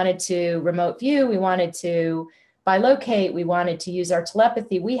wanted to remote view, we wanted to bilocate, we wanted to use our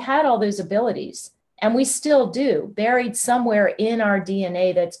telepathy. We had all those abilities, and we still do, buried somewhere in our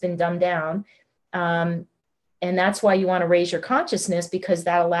DNA that's been dumbed down. And that's why you want to raise your consciousness, because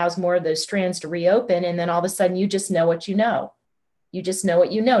that allows more of those strands to reopen. And then all of a sudden you just know what you know. You just know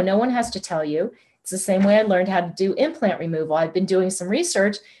what you know. No one has to tell you. It's the same way I learned how to do implant removal. I've been doing some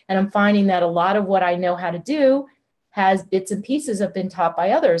research, and I'm finding that a lot of what I know how to do has bits and pieces have been taught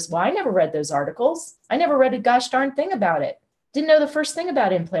by others. Well, I never read those articles. I never read a gosh darn thing about it. Didn't know the first thing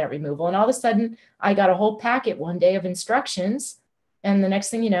about implant removal. And all of a sudden I got a whole packet one day of instructions. And the next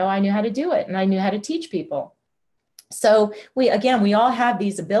thing you know, I knew how to do it, and I knew how to teach people. So we all have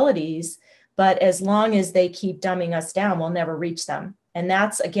these abilities, but as long as they keep dumbing us down, we'll never reach them. And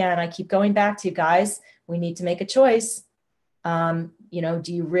that's, again, I keep going back to, guys, we need to make a choice. Do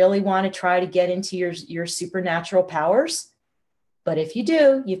you really want to try to get into your supernatural powers? But if you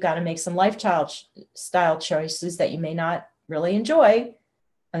do, you've got to make some lifestyle choices that you may not really enjoy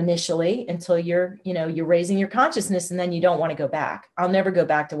initially until you're raising your consciousness, and then you don't want to go back. I'll never go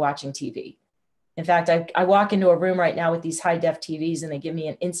back to watching TV. In fact, I walk into a room right now with these high def TVs, and they give me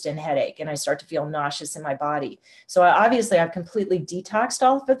an instant headache, and I start to feel nauseous in my body. So I've completely detoxed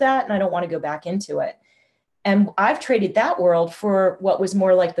off of that, and I don't want to go back into it. And I've traded that world for what was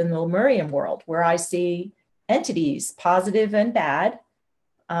more like the Lemurian world, where I see entities, positive and bad.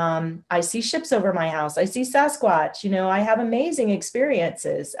 I see ships over my house. I see Sasquatch. I have amazing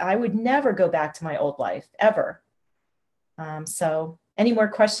experiences. I would never go back to my old life, ever. So any more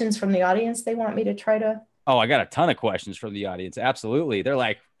questions from the audience they want me to try to? Oh, I got a ton of questions from the audience. Absolutely. They're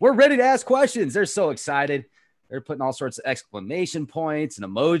like, we're ready to ask questions. They're so excited. They're putting all sorts of exclamation points and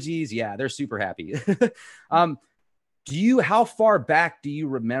emojis. Yeah, they're super happy. How far back do you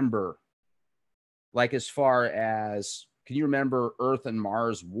remember? Like, as far as, can you remember Earth and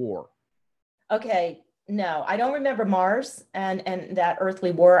Mars war? Okay. No, I don't remember Mars and that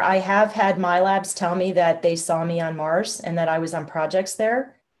earthly war. I have had my labs tell me that they saw me on Mars and that I was on projects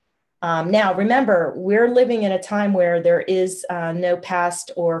there. Now, remember, we're living in a time where there is no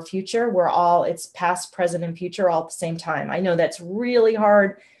past or future. It's past, present, and future all at the same time. I know that's really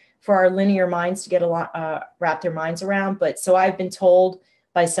hard for our linear minds to get wrap their minds around. But so I've been told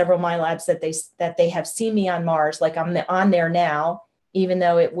by several of my labs that they have seen me on Mars, like I'm on there now, even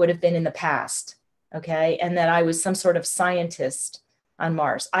though it would have been in the past. Okay. And that I was some sort of scientist on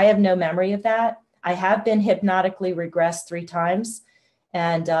Mars. I have no memory of that. I have been hypnotically regressed 3 times.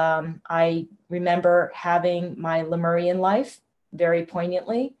 And I remember having my Lemurian life very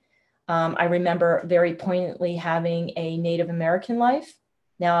poignantly. I remember very poignantly having a Native American life.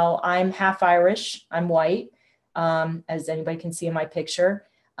 Now I'm half Irish, I'm white, as anybody can see in my picture.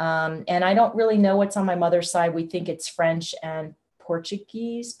 And I don't really know what's on my mother's side. We think it's French and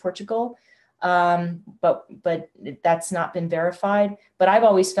Portugal. But that's not been verified. But I've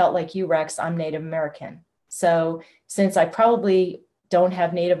always felt like you, Rex, I'm Native American. So since I probably don't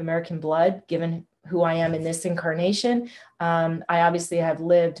have Native American blood, given who I am in this incarnation, I obviously have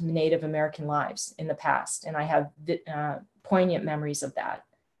lived Native American lives in the past, and I have poignant memories of that.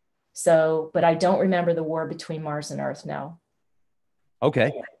 So, but I don't remember the war between Mars and Earth. No.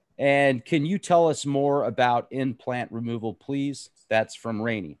 Okay. And can you tell us more about implant removal, please? That's from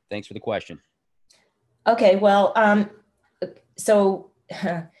Rainey. Thanks for the question. Okay. Well, so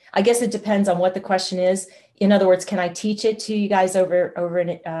I guess it depends on what the question is. In other words, can I teach it to you guys over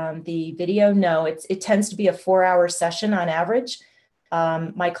the video? No, it tends to be a 4-hour session on average.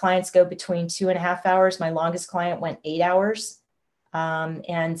 My clients go between 2.5 hours. My longest client went 8 hours.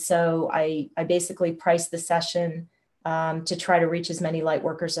 And so I basically price the session to try to reach as many light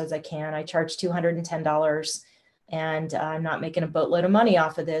workers as I can. I charge $210, and I'm not making a boatload of money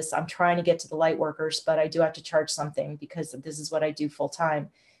off of this. I'm trying to get to the light workers, but I do have to charge something because this is what I do full time.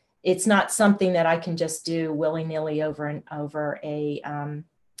 It's not something that I can just do willy-nilly over a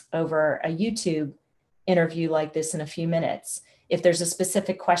YouTube interview like this in a few minutes. If there's a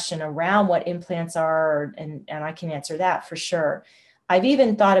specific question around what implants are, and I can answer that for sure. I've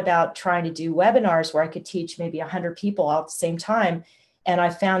even thought about trying to do webinars where I could teach maybe 100 people all at the same time. And I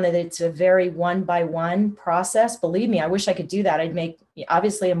found that it's a very one-by-one process. Believe me, I wish I could do that. I'd make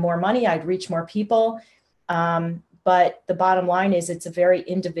obviously more money. I'd reach more people. But the bottom line is it's a very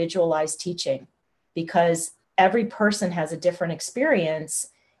individualized teaching because every person has a different experience.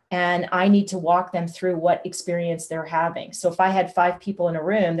 And I need to walk them through what experience they're having. So if I had 5 people in a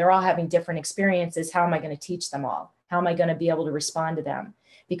room, they're all having different experiences. How am I going to teach them all? How am I going to be able to respond to them?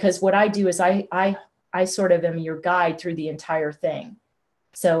 Because what I do is I sort of am your guide through the entire thing.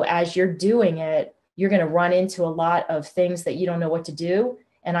 So as you're doing it, you're going to run into a lot of things that you don't know what to do.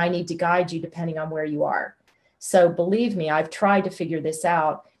 And I need to guide you depending on where you are. So believe me, I've tried to figure this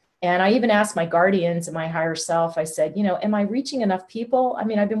out. And I even asked my guardians and my higher self, I said, am I reaching enough people? I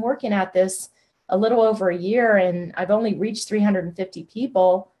mean, I've been working at this a little over a year and I've only reached 350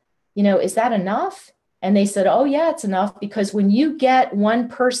 people. Is that enough? And they said, oh yeah, it's enough, because when you get one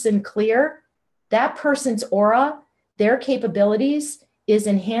person clear, that person's aura, their capabilities is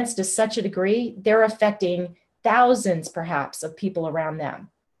enhanced to such a degree, they're affecting thousands perhaps of people around them.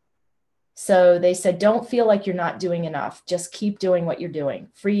 So they said, don't feel like you're not doing enough. Just keep doing what you're doing.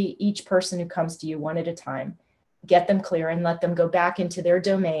 Free each person who comes to you one at a time, get them clear and let them go back into their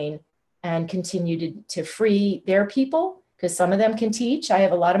domain and continue to free their people. Because some of them can teach. I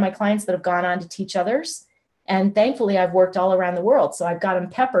have a lot of my clients that have gone on to teach others. And thankfully, I've worked all around the world. So I've got them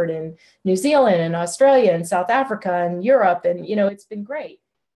peppered in New Zealand and Australia and South Africa and Europe. And, it's been great.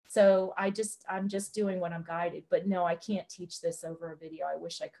 So I'm just doing what I'm guided. But no, I can't teach this over a video. I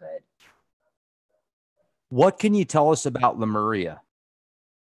wish I could. What can you tell us about Lemuria?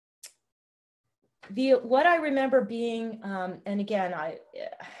 What I remember being, and again,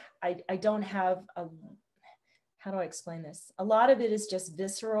 I don't have how do I explain this? A lot of it is just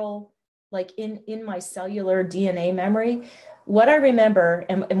visceral, like in my cellular DNA memory. What I remember,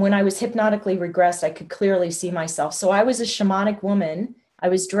 and when I was hypnotically regressed, I could clearly see myself. So I was a shamanic woman. I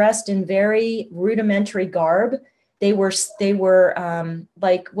was dressed in very rudimentary garb. They were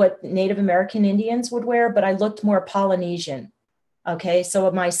like what Native American Indians would wear, but I looked more Polynesian. Okay, so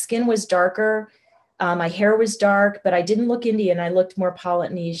my skin was darker, my hair was dark, but I didn't look Indian. I looked more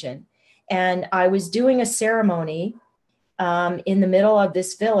Polynesian. And I was doing a ceremony in the middle of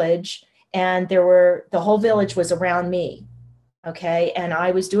this village, and the whole village was around me. Okay. And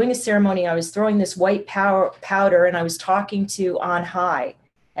I was doing a ceremony. I was throwing this white powder and I was talking to on high,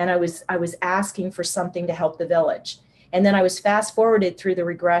 and I was asking for something to help the village. And then I was fast forwarded through the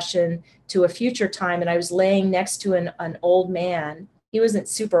regression to a future time. And I was laying next to an old man. He wasn't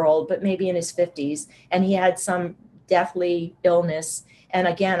super old, but maybe in his 50s. And he had some deathly illness. And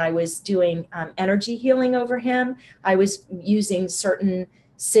again, I was doing energy healing over him. I was using certain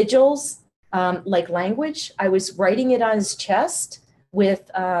sigils, like language. I was writing it on his chest with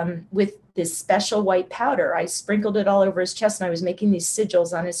this special white powder. I sprinkled it all over his chest, and I was making these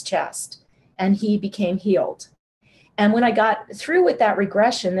sigils on his chest, and he became healed. And when I got through with that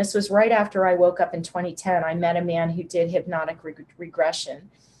regression, this was right after I woke up in 2010, I met a man who did hypnotic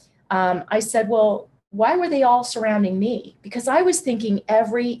regression. I said, well, why were they all surrounding me? Because I was thinking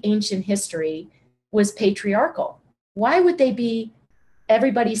every ancient history was patriarchal. Why would they be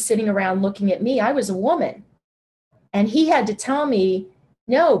everybody sitting around looking at me? I was a woman. And he had to tell me,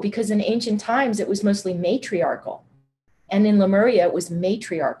 no, because in ancient times, it was mostly matriarchal. And in Lemuria, it was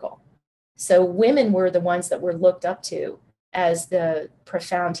matriarchal. So women were the ones that were looked up to as the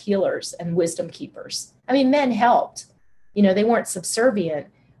profound healers and wisdom keepers. I mean, men helped, they weren't subservient,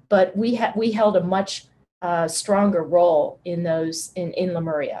 but we held a much stronger role in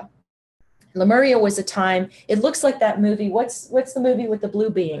Lemuria. Lemuria was a time, it looks like that movie. What's the movie with the blue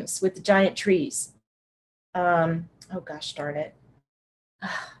beings, with the giant trees? Oh gosh, darn it.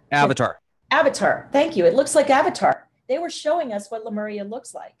 Avatar. Avatar. Thank you. It looks like Avatar. They were showing us what Lemuria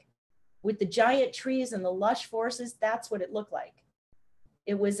looks like. With the giant trees and the lush forests, that's what it looked like.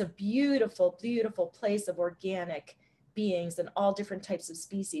 It was a beautiful, beautiful place of organic beings and all different types of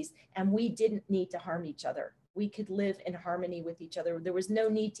species. And we didn't need to harm each other. We could live in harmony with each other. There was no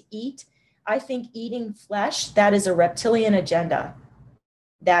need to eat. I think eating flesh, that is a reptilian agenda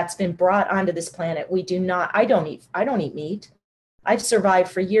that's been brought onto this planet. I don't eat meat. I've survived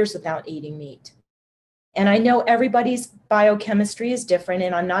for years without eating meat. And I know everybody's biochemistry is different,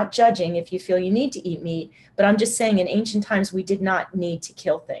 and I'm not judging if you feel you need to eat meat, but I'm just saying in ancient times, we did not need to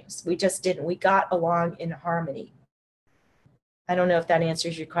kill things. We just didn't. We got along in harmony. I don't know if that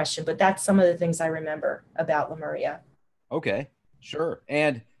answers your question, but that's some of the things I remember about Lemuria. Okay, sure.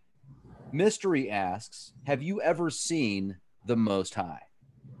 And Mystery asks, have you ever seen the Most High?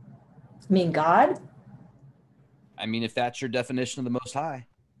 You mean God? I mean, if that's your definition of the Most High.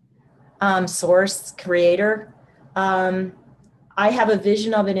 Source, creator. I have a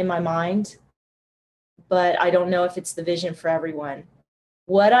vision of it in my mind, but I don't know if it's the vision for everyone.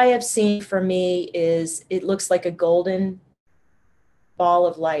 What I have seen for me is it looks like a golden ball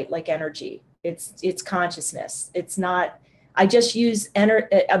of light, like energy. It's consciousness. It's not, I just use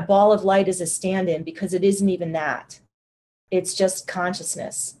a ball of light as a stand-in because it isn't even that. It's just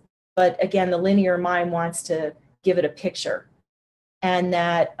consciousness. But again, the linear mind wants to give it a picture. And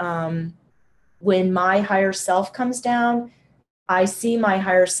that when my higher self comes down, I see my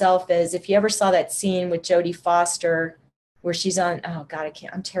higher self as, if you ever saw that scene with Jodie Foster where she's on, oh God,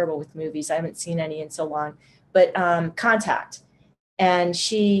 I'm terrible with movies. I haven't seen any in so long, but Contact. And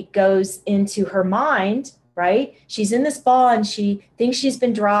she goes into her mind, right? She's in this ball and she thinks she's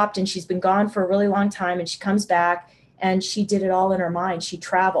been dropped and she's been gone for a really long time, and she comes back and she did it all in her mind. She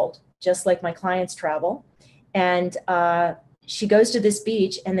traveled just like my clients travel. And she goes to this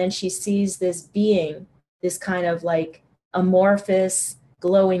beach, and then she sees this being, this kind of like amorphous,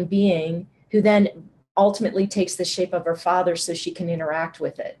 glowing being, who then ultimately takes the shape of her father so she can interact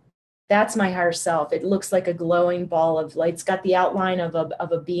with it. That's my higher self. It looks like a glowing ball of light. It's got the outline of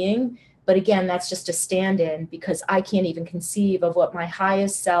a being, but again, that's just a stand-in because I can't even conceive of what my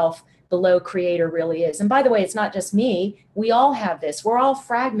highest self below creator really is. And by the way, it's not just me. We all have this. We're all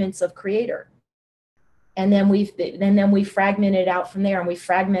fragments of creator. And then we fragment it out from there, and we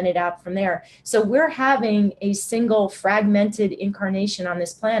fragment it out from there. So we're having a single fragmented incarnation on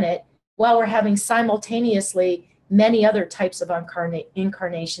this planet while we're having simultaneously many other types of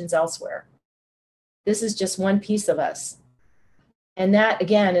incarnations elsewhere. This is just one piece of us. And that,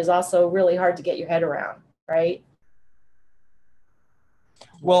 again, is also really hard to get your head around, right?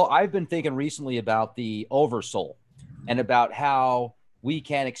 Well, I've been thinking recently about the oversoul and about how we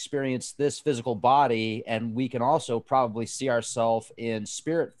can experience this physical body, and we can also probably see ourselves in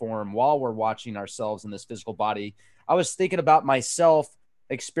spirit form while we're watching ourselves in this physical body. I was thinking about myself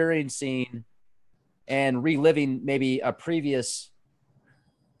experiencing and reliving maybe a previous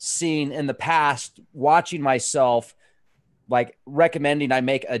scene in the past, watching myself, like recommending I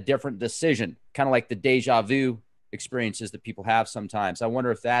make a different decision, kind of like the deja vu experiences that people have sometimes. I wonder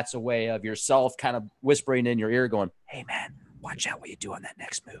if that's a way of yourself kind of whispering in your ear going, hey man, watch out what you do on that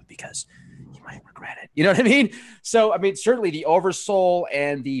next move because you might regret it. You know what I mean? So, I mean, certainly the oversoul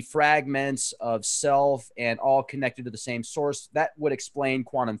and the fragments of self and all connected to the same source, that would explain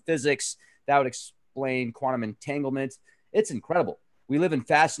quantum physics. That would explain quantum entanglement. It's incredible. We live in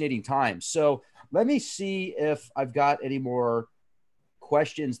fascinating times. So let me see if I've got any more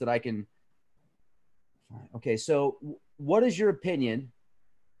questions that I can. Okay. So what is your opinion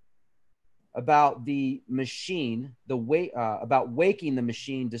about the machine, about waking the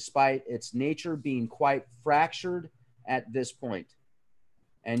machine despite its nature being quite fractured at this point?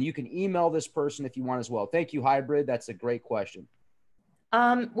 And you can email this person if you want as well. Thank you, Hybrid. That's a great question.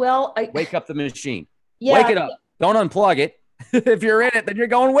 Well, wake up the machine. Yeah, wake it up. Don't unplug it. If you're in it, then you're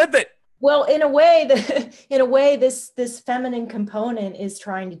going with it. Well, in a way, this feminine component is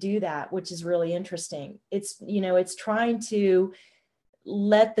trying to do that, which is really interesting. It's trying to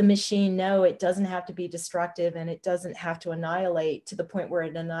let the machine know it doesn't have to be destructive, and it doesn't have to annihilate to the point where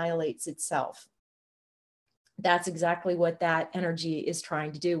it annihilates itself. That's exactly what that energy is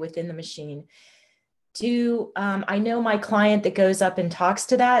trying to do within the machine. I know my client that goes up and talks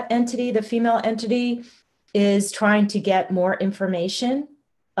to that entity, the female entity, is trying to get more information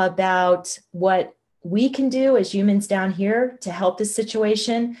about what we can do as humans down here to help this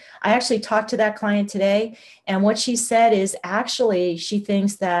situation. I actually talked to that client today, and what she said is actually she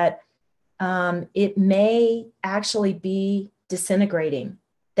thinks that it may actually be disintegrating,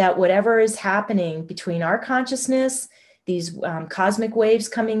 that whatever is happening between our consciousness these cosmic waves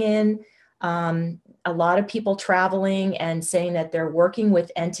coming in. A lot of people traveling and saying that they're working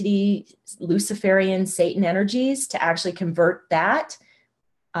with entity, Luciferian, Satan energies to actually convert that.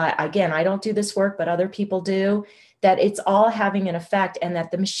 Again, I don't do this work, but other people do, that it's all having an effect, and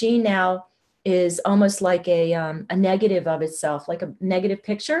that the machine now is almost like a negative of itself, like a negative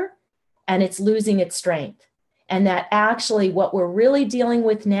picture, and it's losing its strength. And that actually what we're really dealing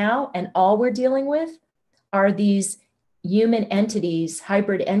with now, and all we're dealing with, are these human entities,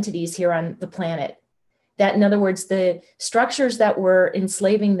 hybrid entities here on the planet. That, in other words, the structures that were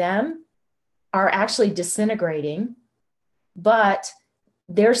enslaving them are actually disintegrating, but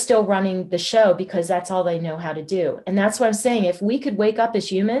they're still running the show because that's all they know how to do. And that's what I'm saying. If we could wake up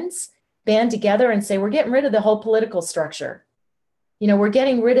as humans, band together and say, we're getting rid of the whole political structure. We're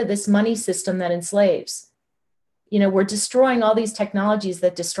getting rid of this money system that enslaves. We're destroying all these technologies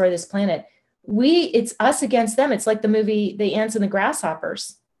that destroy this planet. It's us against them. It's like the movie, The Ants and the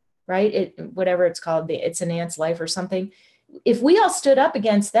Grasshoppers, right? Whatever it's called, It's an Ant's Life or something. If we all stood up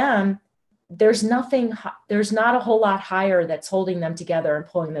against them, there's not a whole lot higher that's holding them together and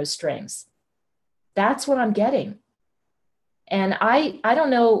pulling those strings. That's what I'm getting. And I don't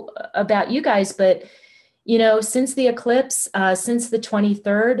know about you guys, but, since the eclipse, since the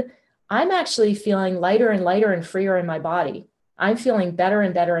 23rd, I'm actually feeling lighter and lighter and freer in my body. I'm feeling better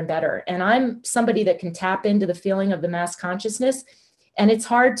and better and better. And I'm somebody that can tap into the feeling of the mass consciousness. And it's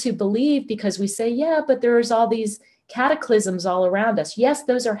hard to believe because we say, yeah, but there's all these cataclysms all around us. Yes,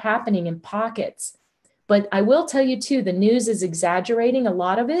 those are happening in pockets. But I will tell you too, the news is exaggerating a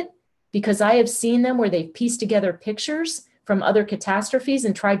lot of it, because I have seen them where they've pieced together pictures from other catastrophes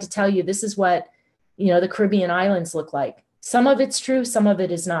and tried to tell you this is what, the Caribbean islands look like. Some of it's true, some of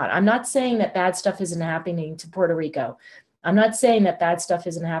it is not. I'm not saying that bad stuff isn't happening to Puerto Rico. I'm not saying that bad stuff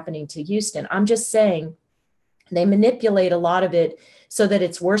isn't happening to Houston. I'm just saying they manipulate a lot of it so that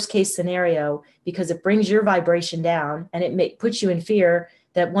it's worst case scenario, because it brings your vibration down and it puts you in fear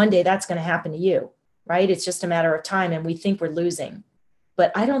that one day that's going to happen to you, right? It's just a matter of time, and we think we're losing.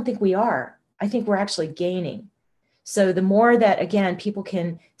 But I don't think we are. I think we're actually gaining. So the more that, again, people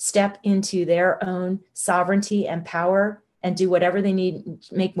can step into their own sovereignty and power and do whatever they need,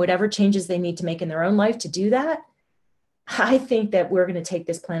 make whatever changes they need to make in their own life to do that, I think that we're going to take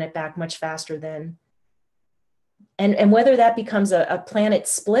this planet back much faster than. And whether that becomes a planet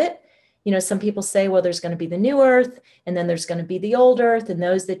split, some people say, well, there's going to be the new Earth, and then there's going to be the old Earth, and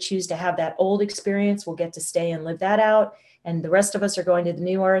those that choose to have that old experience will get to stay and live that out, and the rest of us are going to the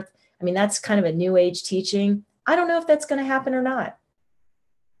new Earth. I mean, that's kind of a new age teaching. I don't know if that's going to happen or not.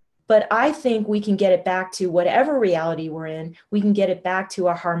 But I think we can get it back to whatever reality we're in. We can get it back to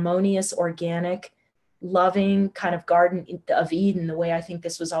a harmonious, organic, loving kind of Garden of Eden, the way I think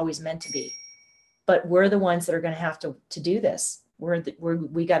this was always meant to be. But we're the ones that are going to have to do this.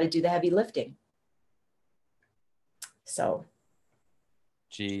 We got to do the heavy lifting. So.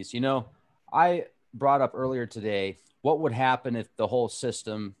 Geez, I brought up earlier today, what would happen if the whole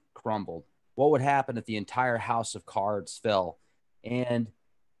system crumbled? What would happen if the entire house of cards fell? And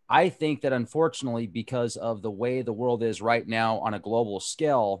I think that unfortunately, because of the way the world is right now on a global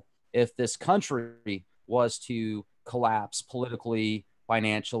scale, if this country was to collapse politically,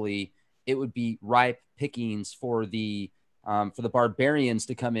 financially, it would be ripe pickings for the barbarians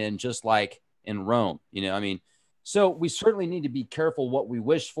to come in, just like in Rome. So we certainly need to be careful what we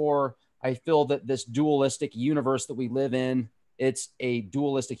wish for. I feel that this dualistic universe that we live in, it's a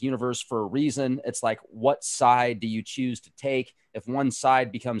dualistic universe for a reason. It's like, what side do you choose to take? If one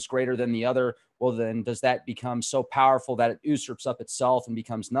side becomes greater than the other, well, then does that become so powerful that it usurps up itself and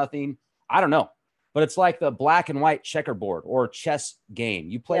becomes nothing? I don't know. But it's like the black and white checkerboard or chess game.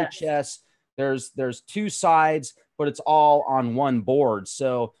 You play chess, there's two sides, but it's all on one board.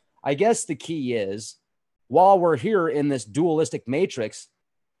 So I guess the key is, while we're here in this dualistic matrix,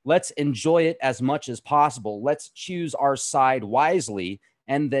 let's enjoy it as much as possible. Let's choose our side wisely.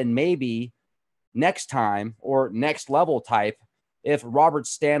 And then maybe next time, or next level type, if Robert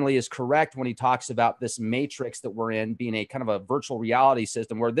Stanley is correct when he talks about this matrix that we're in being a kind of a virtual reality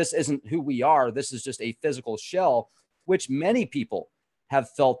system where this isn't who we are, this is just a physical shell, which many people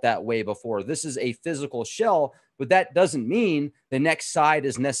have felt that way before. This is a physical shell, but that doesn't mean the next side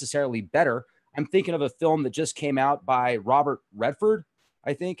is necessarily better. I'm thinking of a film that just came out by Robert Redford,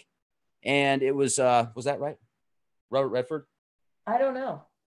 I think. And it was that right? Robert Redford? I don't know.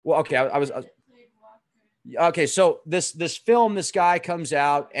 Well, okay. Okay. So this film, this guy comes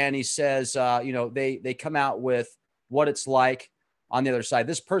out and he says, they come out with what it's like on the other side.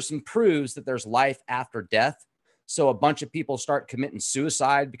 This person proves that there's life after death. So a bunch of people start committing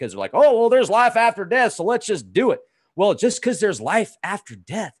suicide because they're like, oh, well, there's life after death, so let's just do it. Well, just because there's life after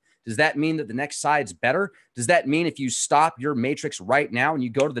death, does that mean that the next side's better? Does that mean if you stop your matrix right now and you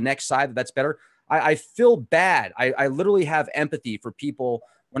go to the next side, that's better? I feel bad. I literally have empathy for people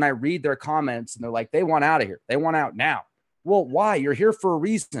when I read their comments and they're like, they want out of here. They want out now. Well, why? You're here for a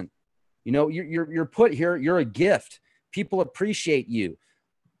reason. You know, you're put here. You're a gift. People appreciate you.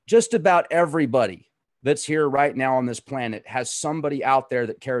 Just about everybody that's here right now on this planet has somebody out there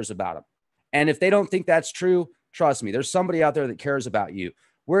that cares about them. And if they don't think that's true, trust me, there's somebody out there that cares about you.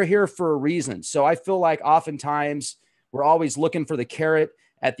 We're here for a reason. So I feel like oftentimes we're always looking for the carrot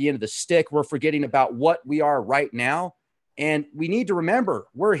at the end of the stick. We're forgetting about what we are right now. And we need to remember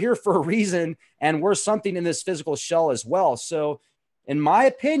we're here for a reason, and we're something in this physical shell as well. So in my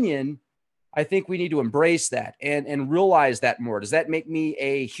opinion, I think we need to embrace that and realize that more. Does that make me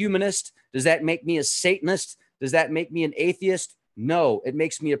a humanist? Does that make me a Satanist? Does that make me an atheist? No, it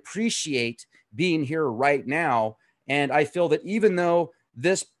makes me appreciate being here right now. And I feel that even though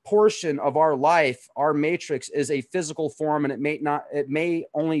this portion of our life, our matrix, is a physical form, and it may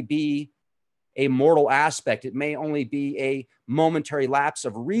only be a mortal aspect, it may only be a momentary lapse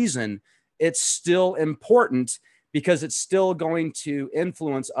of reason, it's still important because it's still going to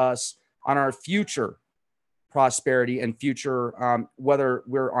influence us on our future prosperity and future, whether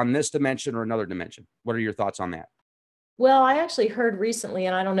we're on this dimension or another dimension. What are your thoughts on that? Well, I actually heard recently,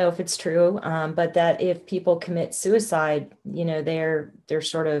 and I don't know if it's true, but that if people commit suicide, you know, they're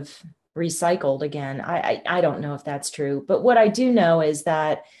sort of recycled again. I don't know if that's true, but what I do know is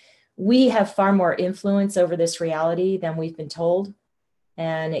that we have far more influence over this reality than we've been told.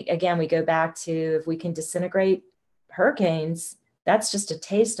 And again, we go back to, if we can disintegrate hurricanes, that's just a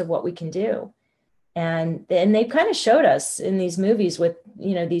taste of what we can do. And they've kind of showed us in these movies with,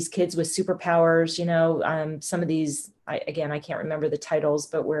 you know, these kids with superpowers, you know, some of these, I can't remember the titles,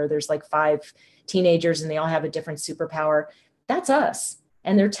 but where there's like 5 teenagers and they all have a different superpower. That's us.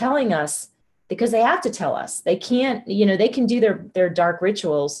 And they're telling us, because they have to tell us. They can't, you know, they can do their dark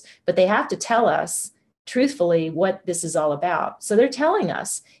rituals, but they have to tell us truthfully what this is all about. So they're telling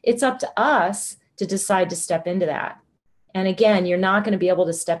us. It's up to us to decide to step into that. And again, you're not going to be able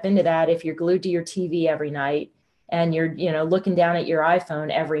to step into that if you're glued to your TV every night and you're, you know, looking down at your iPhone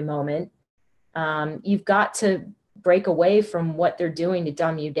every moment. You've got to break away from what they're doing to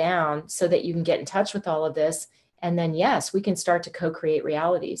dumb you down so that you can get in touch with all of this. And then, yes, we can start to co-create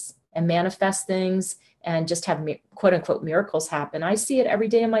realities and manifest things and just have quote unquote miracles happen. I see it every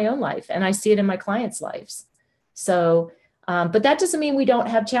day in my own life, and I see it in my clients' lives. So, but that doesn't mean we don't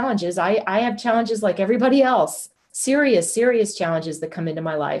have challenges. I have challenges like everybody else, serious challenges that come into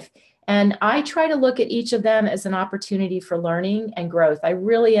my life. And I try to look at each of them as an opportunity for learning and growth. I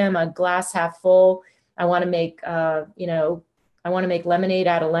really am a glass half full. I want to make, I want to make lemonade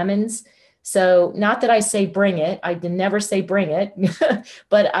out of lemons. So not that I say bring it, I never say bring it,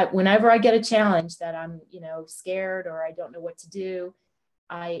 but whenever I get a challenge that I'm, you know, scared or I don't know what to do,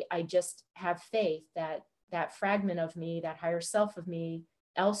 I just have faith that that fragment of me, that higher self of me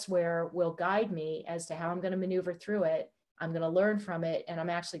elsewhere will guide me as to how I'm going to maneuver through it. I'm going to learn from it. And I'm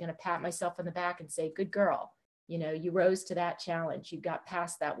actually going to pat myself on the back and say, good girl, you know, you rose to that challenge. You got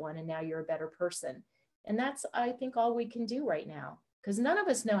past that one and now you're a better person. And that's, I think, all we can do right now. Because none of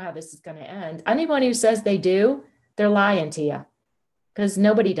us know how this is going to end. Anyone who says they do, they're lying to you. Because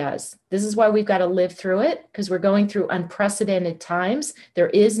nobody does. This is why we've got to live through it, because we're going through unprecedented times. There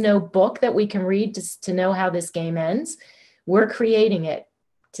is no book that we can read to know how this game ends. We're creating it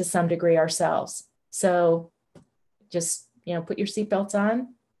to some degree ourselves. So just, you know, put your seatbelts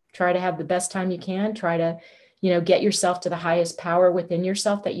on, try to have the best time you can, try to, you know, get yourself to the highest power within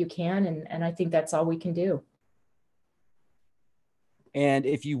yourself that you can. And I think that's all we can do. And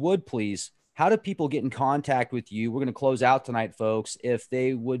if you would please, how do people get in contact with you? We're going to close out tonight, folks, if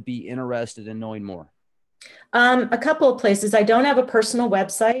they would be interested in knowing more. A couple of places. I don't have a personal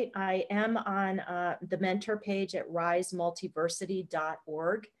website. I am on the mentor page at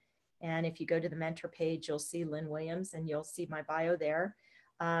risemultiversity.org. And if you go to the mentor page, you'll see Lynn Williams and you'll see my bio there.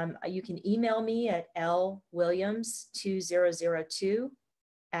 You can email me at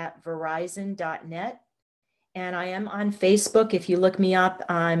lwilliams2002@verizon.net. And I am on Facebook. If you look me up,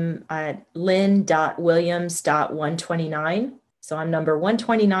 I'm at lynn.williams.129. So I'm number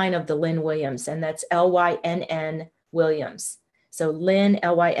 129 of the Lynn Williams, and that's LYNN Williams. So Lynn,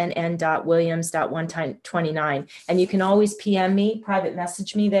 LYNN.Williams.129. And you can always PM me, private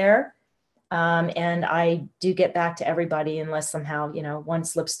message me there. And I do get back to everybody unless somehow, you know, one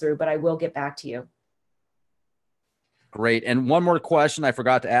slips through, but I will get back to you. Great. And one more question I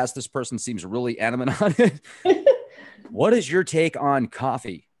forgot to ask. This person seems really adamant on it. What is your take on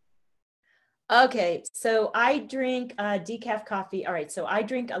coffee? Okay, so I drink decaf coffee. All right, so I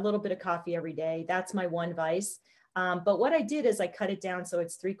drink a little bit of coffee every day. That's my one vice. But what I did is I cut it down so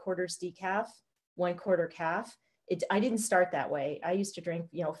it's 3/4 decaf, 1/4 calf. I didn't start that way. I used to drink,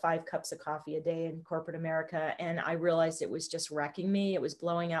 5 cups of coffee a day in corporate America, and I realized it was just wrecking me. It was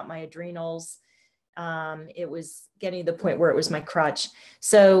blowing out my adrenals. It was getting to the point where it was my crutch.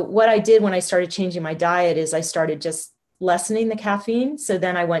 So what I did when I started changing my diet is I started just lessening the caffeine. So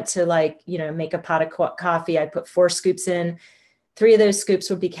then I went to make a pot of coffee. I put 4 scoops in. 3 of those scoops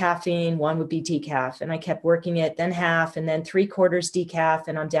would be caffeine, 1 would be decaf. And I kept working it, then half, and then 3/4 decaf,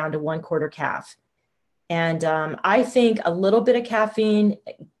 and I'm down to 1/4 calf. And I think a little bit of caffeine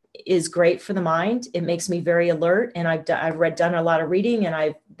is great for the mind. It makes me very alert. And I've done a lot of reading,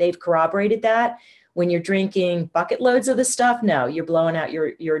 and they've corroborated that. When you're drinking bucket loads of this stuff, no, you're blowing out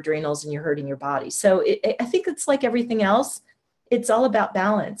your adrenals and you're hurting your body. So I think it's like everything else. It's all about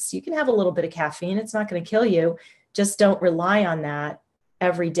balance. You can have a little bit of caffeine. It's not going to kill you. Just don't rely on that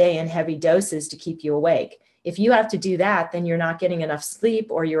every day in heavy doses to keep you awake. If you have to do that, then you're not getting enough sleep,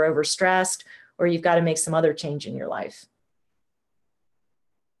 or you're overstressed, or you've got to make some other change in your life.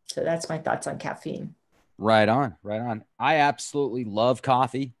 So that's my thoughts on caffeine. Right on, right on. I absolutely love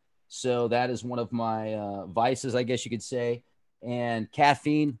coffee. So that is one of my vices, I guess you could say. And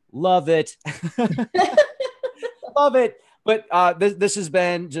caffeine, love it. Love it. But this has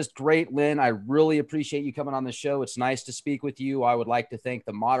been just great, Lynn. I really appreciate you coming on the show. It's nice to speak with you. I would like to thank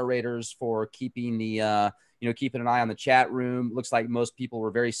the moderators for keeping keeping an eye on the chat room. Looks like most people were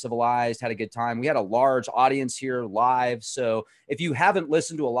very civilized, had a good time. We had a large audience here live. So if you haven't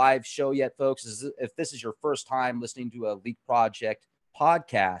listened to a live show yet, folks, if this is your first time listening to a Leak Project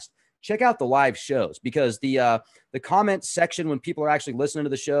podcast, check out the live shows, because the comment section, when people are actually listening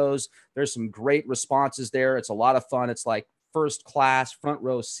to the shows, there's some great responses there. It's a lot of fun. It's like first class, front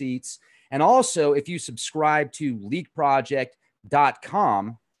row seats. And also, if you subscribe to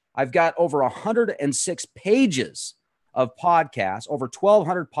leakproject.com, I've got over 106 pages of podcasts, over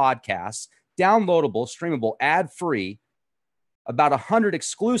 1,200 podcasts, downloadable, streamable, ad-free, about 100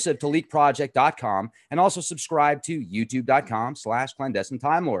 exclusive to leakproject.com, and also subscribe to youtube.com/clandestine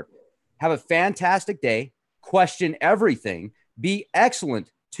time lord. Have a fantastic day. Question everything. Be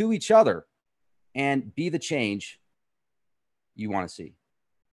excellent to each other, and be the change you want to see.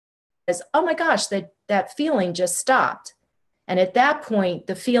 Oh my gosh, that feeling just stopped. And at that point,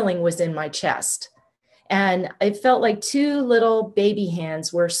 the feeling was in my chest. And it felt like 2 little baby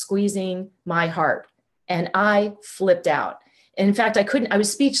hands were squeezing my heart. And I flipped out. And in fact, I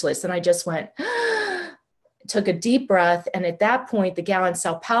was speechless, and I just went, took a deep breath. And at that point, the gal in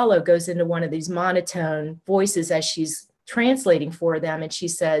Sao Paulo goes into one of these monotone voices as she's translating for them. And she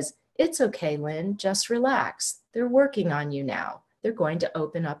says, "It's okay, Lynn, just relax. They're working on you now. They're going to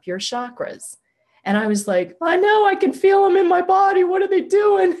open up your chakras." And I was like, I know, I can feel them in my body. What are they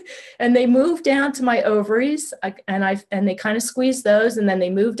doing? And they moved down to my ovaries, and they kind of squeezed those. And then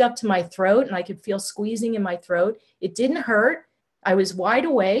they moved up to my throat, and I could feel squeezing in my throat. It didn't hurt. I was wide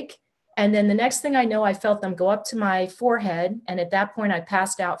awake. And then the next thing I know, I felt them go up to my forehead. And at that point, I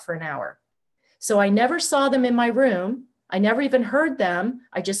passed out for an hour. So I never saw them in my room. I never even heard them.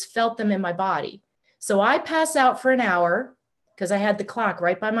 I just felt them in my body. So I pass out for an hour, because I had the clock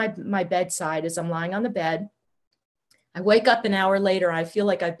right by my bedside as I'm lying on the bed. I wake up an hour later. I feel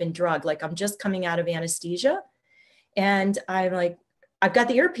like I've been drugged, like I'm just coming out of anesthesia. And I'm like, I've got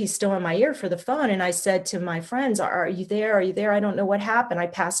the earpiece still in my ear for the phone. And I said to my friends, are you there? Are you there? I don't know what happened. I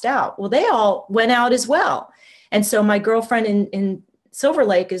passed out. Well, they all went out as well. And so my girlfriend in Silver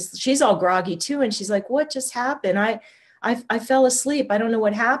Lake she's all groggy too. And she's like, what just happened? I fell asleep. I don't know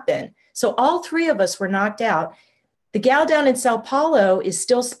what happened. So all 3 of us were knocked out. The gal down in Sao Paulo is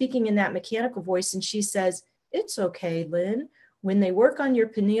still speaking in that mechanical voice. And she says, "It's okay, Lynn. When they work on your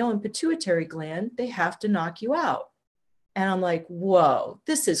pineal and pituitary gland, they have to knock you out." And I'm like, whoa,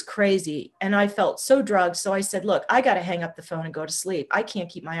 this is crazy. And I felt so drugged. So I said, look, I got to hang up the phone and go to sleep. I can't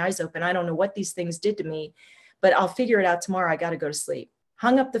keep my eyes open. I don't know what these things did to me, but I'll figure it out tomorrow. I got to go to sleep.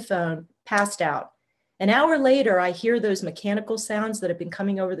 Hung up the phone, passed out. An hour later, I hear those mechanical sounds that have been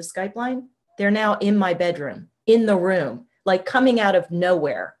coming over the Skype line. They're now in my bedroom, in the room, like coming out of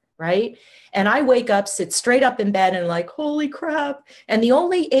nowhere, right? And I wake up, sit straight up in bed, and like, holy crap. And the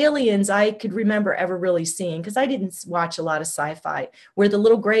only aliens I could remember ever really seeing, because I didn't watch a lot of sci-fi, were the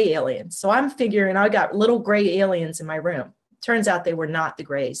little gray aliens. So I'm figuring I got little gray aliens in my room. Turns out they were not the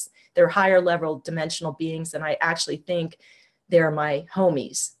grays. They're higher level dimensional beings, and I actually think they're my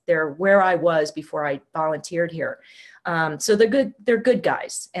homies. They're where I was before I volunteered here. So they're good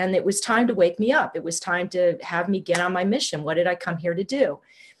guys. And it was time to wake me up. It was time to have me get on my mission. What did I come here to do?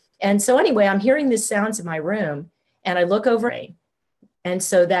 And so anyway, I'm hearing these sounds in my room and I look over. And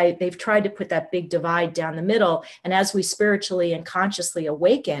so they've tried to put that big divide down the middle. And as we spiritually and consciously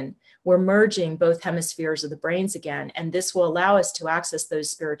awaken, we're merging both hemispheres of the brains again. And this will allow us to access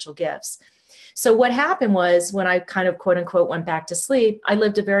those spiritual gifts. So what happened was when I kind of quote unquote went back to sleep, I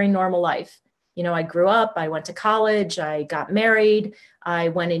lived a very normal life. You know, I grew up, I went to college, I got married, I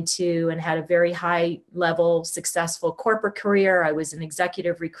went into and had a very high level, successful corporate career. I was an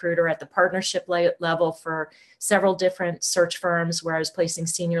executive recruiter at the partnership level for several different search firms where I was placing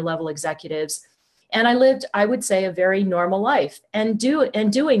senior level executives. And I lived, I would say, a very normal life and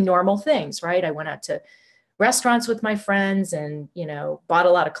doing normal things, right? I went out to restaurants with my friends and, you know, bought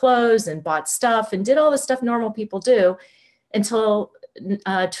a lot of clothes and bought stuff and did all the stuff normal people do until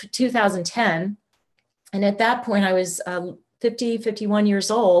 2010. And at that point, I was 51 years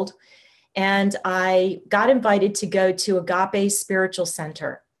old. And I got invited to go to Agape Spiritual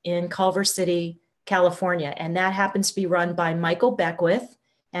Center in Culver City, California. And that happens to be run by Michael Beckwith.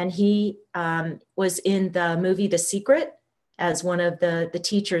 And he was in the movie The Secret as one of the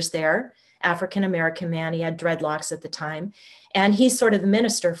teachers there, African-American man. He had dreadlocks at the time. And he's sort of the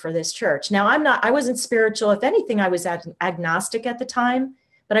minister for this church. Now, I wasn't spiritual. If anything, I was agnostic at the time,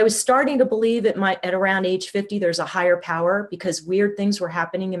 but I was starting to believe at around age 50, there's a higher power because weird things were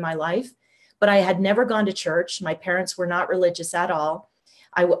happening in my life. But I had never gone to church. My parents were not religious at all.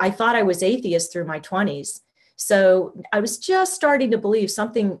 I thought I was atheist through my 20s. So I was just starting to believe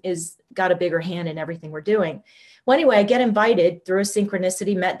something got a bigger hand in everything we're doing. Well, anyway, I get invited through a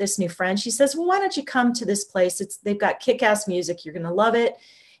synchronicity, met this new friend. She says, well, why don't you come to this place? They've got kick-ass music. You're going to love it.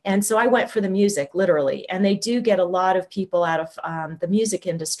 And so I went for the music, literally. And they do get a lot of people out of the music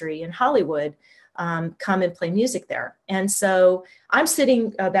industry in Hollywood come and play music there. And so I'm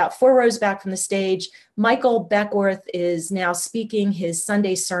sitting about 4 rows back from the stage. Michael Beckwith is now speaking his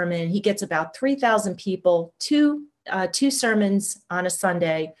Sunday sermon. He gets about 3,000 people, two sermons on a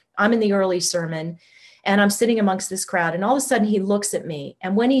Sunday. I'm in the early sermon and I'm sitting amongst this crowd. And all of a sudden he looks at me.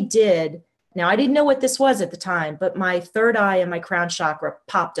 And when he did, now I didn't know what this was at the time, but my third eye and my crown chakra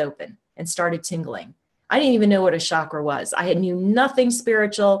popped open and started tingling. I didn't even know what a chakra was. I knew nothing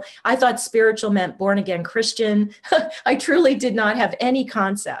spiritual. I thought spiritual meant born again Christian. I truly did not have any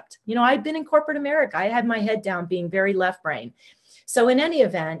concept. You know, I'd been in corporate America. I had my head down being very left brain. So in any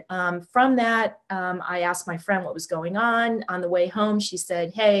event, from that, I asked my friend what was going on. On the way home, she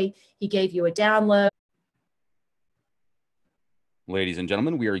said, hey, he gave you a download. Ladies and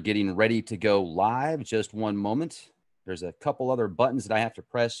gentlemen, we are getting ready to go live. Just one moment. There's a couple other buttons that I have to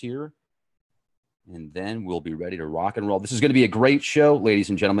press here. And then we'll be ready to rock and roll. This is going to be a great show, ladies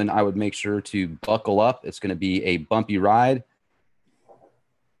and gentlemen. I would make sure to buckle up. It's going to be a bumpy ride.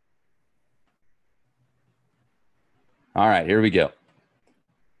 All right, here we go.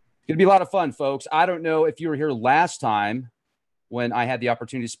 It's going to be a lot of fun, folks. I don't know if you were here last time when I had the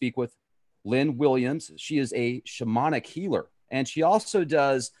opportunity to speak with Lynn Williams. She is a shamanic healer, and she also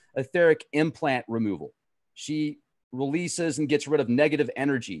does etheric implant removal. She releases and gets rid of negative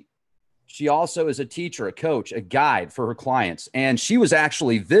energy. She also is a teacher, a coach, a guide for her clients. And she was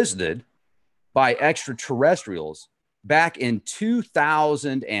actually visited by extraterrestrials back in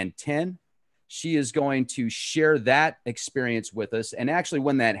 2010. She is going to share that experience with us. And actually,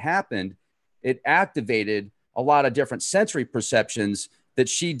 when that happened, it activated a lot of different sensory perceptions that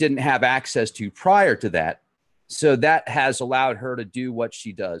she didn't have access to prior to that. So that has allowed her to do what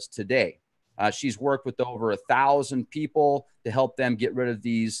she does today. She's worked with over 1,000 people to help them get rid of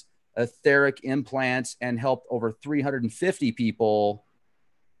these etheric implants and helped over 350 people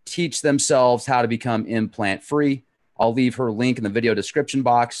teach themselves how to become implant free. I'll leave her link in the video description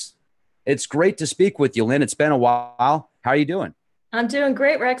box. It's great to speak with you, Lynn. It's been a while. How are you doing? I'm doing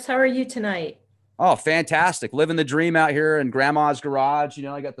great, Rex. How are you tonight? Oh, fantastic. Living the dream out here in grandma's garage. You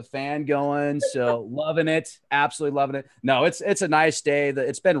know, I got the fan going, so loving it. Absolutely loving it. No, it's a nice day.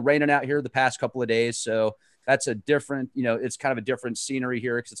 It's been raining out here the past couple of days, so that's a different, you know, it's kind of a different scenery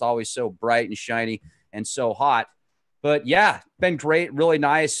here because it's always so bright and shiny and so hot. But yeah, been great, really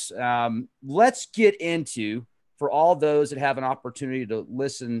nice. Let's get into, for all those that have an opportunity to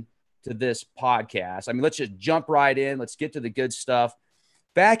listen to this podcast, I mean, let's just jump right in. Let's get to the good stuff.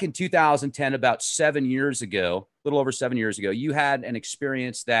 Back in 2010, about 7 years ago, a little over 7 years ago, you had an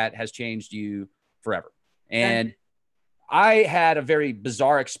experience that has changed you forever. And I had a very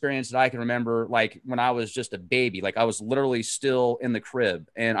bizarre experience that I can remember, like when I was just a baby, like I was literally still in the crib,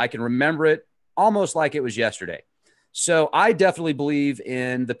 and I can remember it almost like it was yesterday. So I definitely believe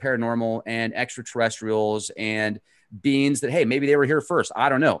in the paranormal and extraterrestrials and beings that, hey, maybe they were here first. I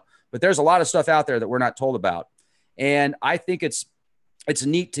don't know. But there's a lot of stuff out there that we're not told about. And I think it's it's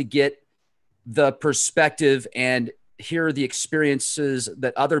neat to get the perspective and hear the experiences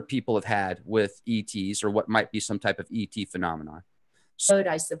that other people have had with ETs or what might be some type of ET phenomenon. So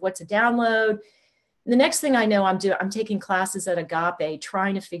I said, what's a download? The next thing I know, I'm taking classes at Agape,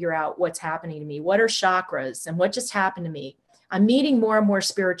 trying to figure out what's happening to me. What are chakras and what just happened to me? I'm meeting more and more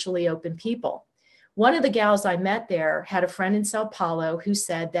spiritually open people. One of the gals I met there had a friend in Sao Paulo who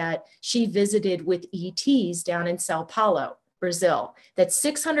said that she visited with ETs down in Sao Paulo, Brazil, that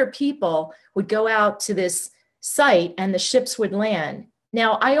 600 people would go out to this site and the ships would land.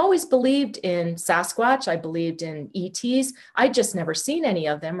 Now, I always believed in Sasquatch. I believed in ETs. I just never seen any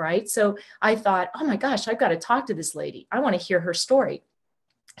of them, right? So I thought, oh my gosh, I've got to talk to this lady. I want to hear her story.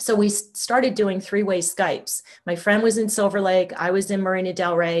 So we started doing three-way Skypes. My friend was in Silver Lake. I was in Marina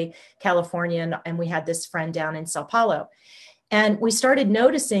del Rey, California, and we had this friend down in Sao Paulo. And we started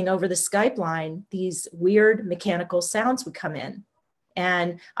noticing over the Skype line, these weird mechanical sounds would come in.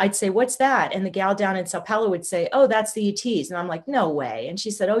 And I'd say, what's that? And the gal down in Sao Paulo would say, oh, that's the ETs. And I'm like, no way. And she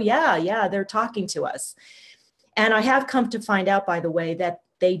said, oh, yeah, they're talking to us. And I have come to find out, by the way, that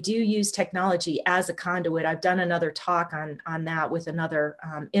they do use technology as a conduit. I've done another talk on that with another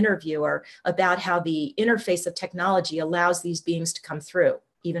interviewer about how the interface of technology allows these beings to come through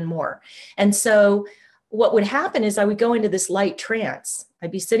even more. And so what would happen is I would go into this light trance.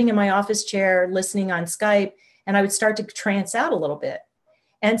 I'd be sitting in my office chair, listening on Skype, and I would start to trance out a little bit.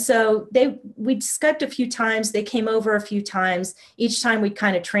 And so we'd Skyped a few times. They came over a few times. Each time we'd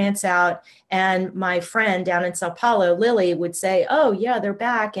kind of trance out. And my friend down in Sao Paulo, Lily, would say, oh, yeah, they're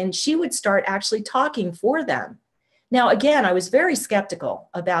back. And she would start actually talking for them. Now, again, I was very skeptical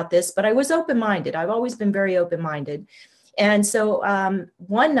about this, but I was open-minded. I've always been very open-minded. And so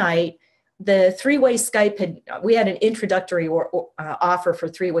one night, the three-way Skype we had an introductory offer for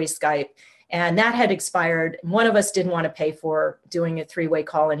three-way Skype. And that had expired. One of us didn't want to pay for doing a three-way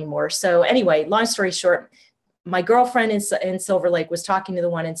call anymore. So anyway, long story short, my girlfriend in Silver Lake was talking to the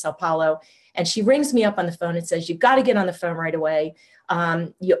one in Sao Paulo, and she rings me up on the phone and says, you've got to get on the phone right away.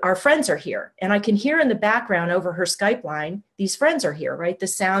 Our friends are here. And I can hear in the background over her Skype line, these friends are here, right? The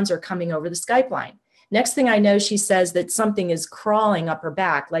sounds are coming over the Skype line. Next thing I know, she says that something is crawling up her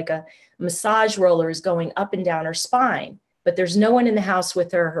back, like a massage roller is going up and down her spine. But there's no one in the house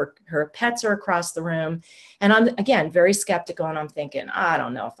with her. Her pets are across the room. And I'm, again, very skeptical. And I'm thinking, I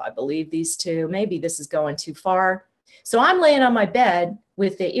don't know if I believe these two. Maybe this is going too far. So I'm laying on my bed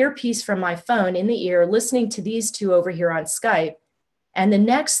with the earpiece from my phone in the ear, listening to these two over here on Skype. And the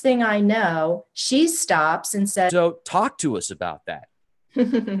next thing I know, she stops and says, so talk to us about that.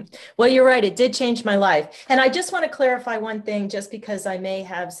 Well, you're right. It did change my life. And I just want to clarify one thing, just because I may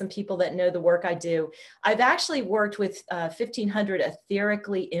have some people that know the work I do. I've actually worked with 1,500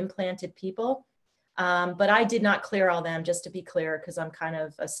 etherically implanted people, but I did not clear all them, just to be clear, because I'm kind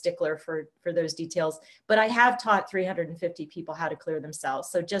of a stickler for those details. But I have taught 350 people how to clear themselves.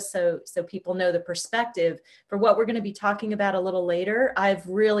 So just so people know the perspective for what we're going to be talking about a little later, I've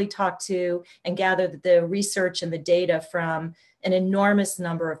really talked to and gathered the research and the data from an enormous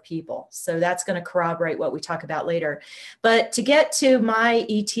number of people. So that's going to corroborate what we talk about later. But to get to my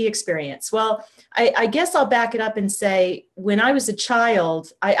ET experience, well, I guess I'll back it up and say, when I was a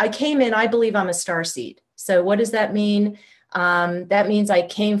child, I came in, I believe I'm a starseed. So what does that mean? That means I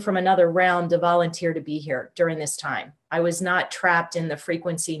came from another realm to volunteer to be here during this time. I was not trapped in the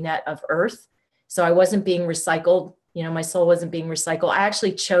frequency net of Earth. So I wasn't being recycled. You know, my soul wasn't being recycled. I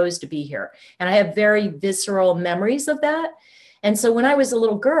actually chose to be here. And I have very visceral memories of that. And so when I was a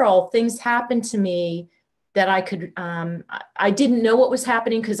little girl, things happened to me that I didn't know what was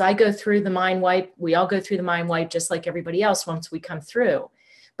happening, because I go through the mind wipe. We all go through the mind wipe just like everybody else once we come through.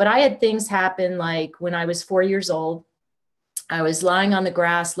 But I had things happen like when I was 4 years old, I was lying on the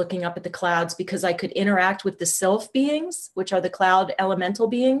grass looking up at the clouds because I could interact with the sylph beings, which are the cloud elemental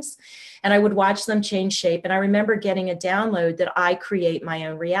beings, and I would watch them change shape. And I remember getting a download that I create my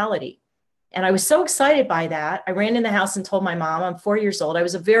own reality. And I was so excited by that. I ran in the house and told my mom, I'm 4 years old. I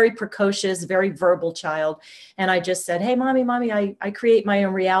was a very precocious, very verbal child. And I just said, hey, mommy, I create my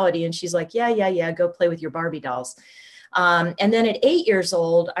own reality. And she's like, yeah, go play with your Barbie dolls. And then at 8 years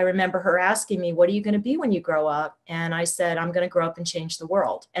old, I remember her asking me, what are you going to be when you grow up? And I said, I'm going to grow up and change the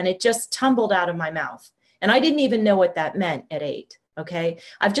world. And it just tumbled out of my mouth. And I didn't even know what that meant at 8. Okay.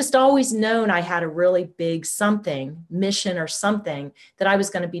 I've just always known I had a really big mission or something that I was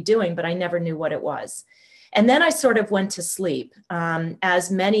going to be doing, but I never knew what it was. And then I sort of went to sleep, as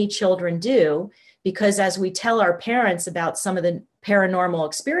many children do, because as we tell our parents about some of the paranormal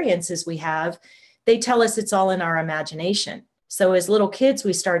experiences we have, they tell us it's all in our imagination. So as little kids,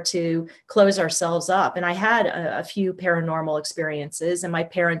 we start to close ourselves up. And I had a few paranormal experiences, and my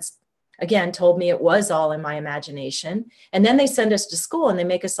parents, again, told me it was all in my imagination. And then they send us to school and they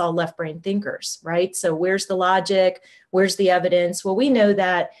make us all left brain thinkers, right? So where's the logic? Where's the evidence? Well, we know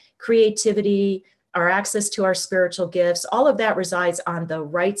that creativity, our access to our spiritual gifts, all of that resides on the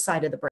right side of the brain.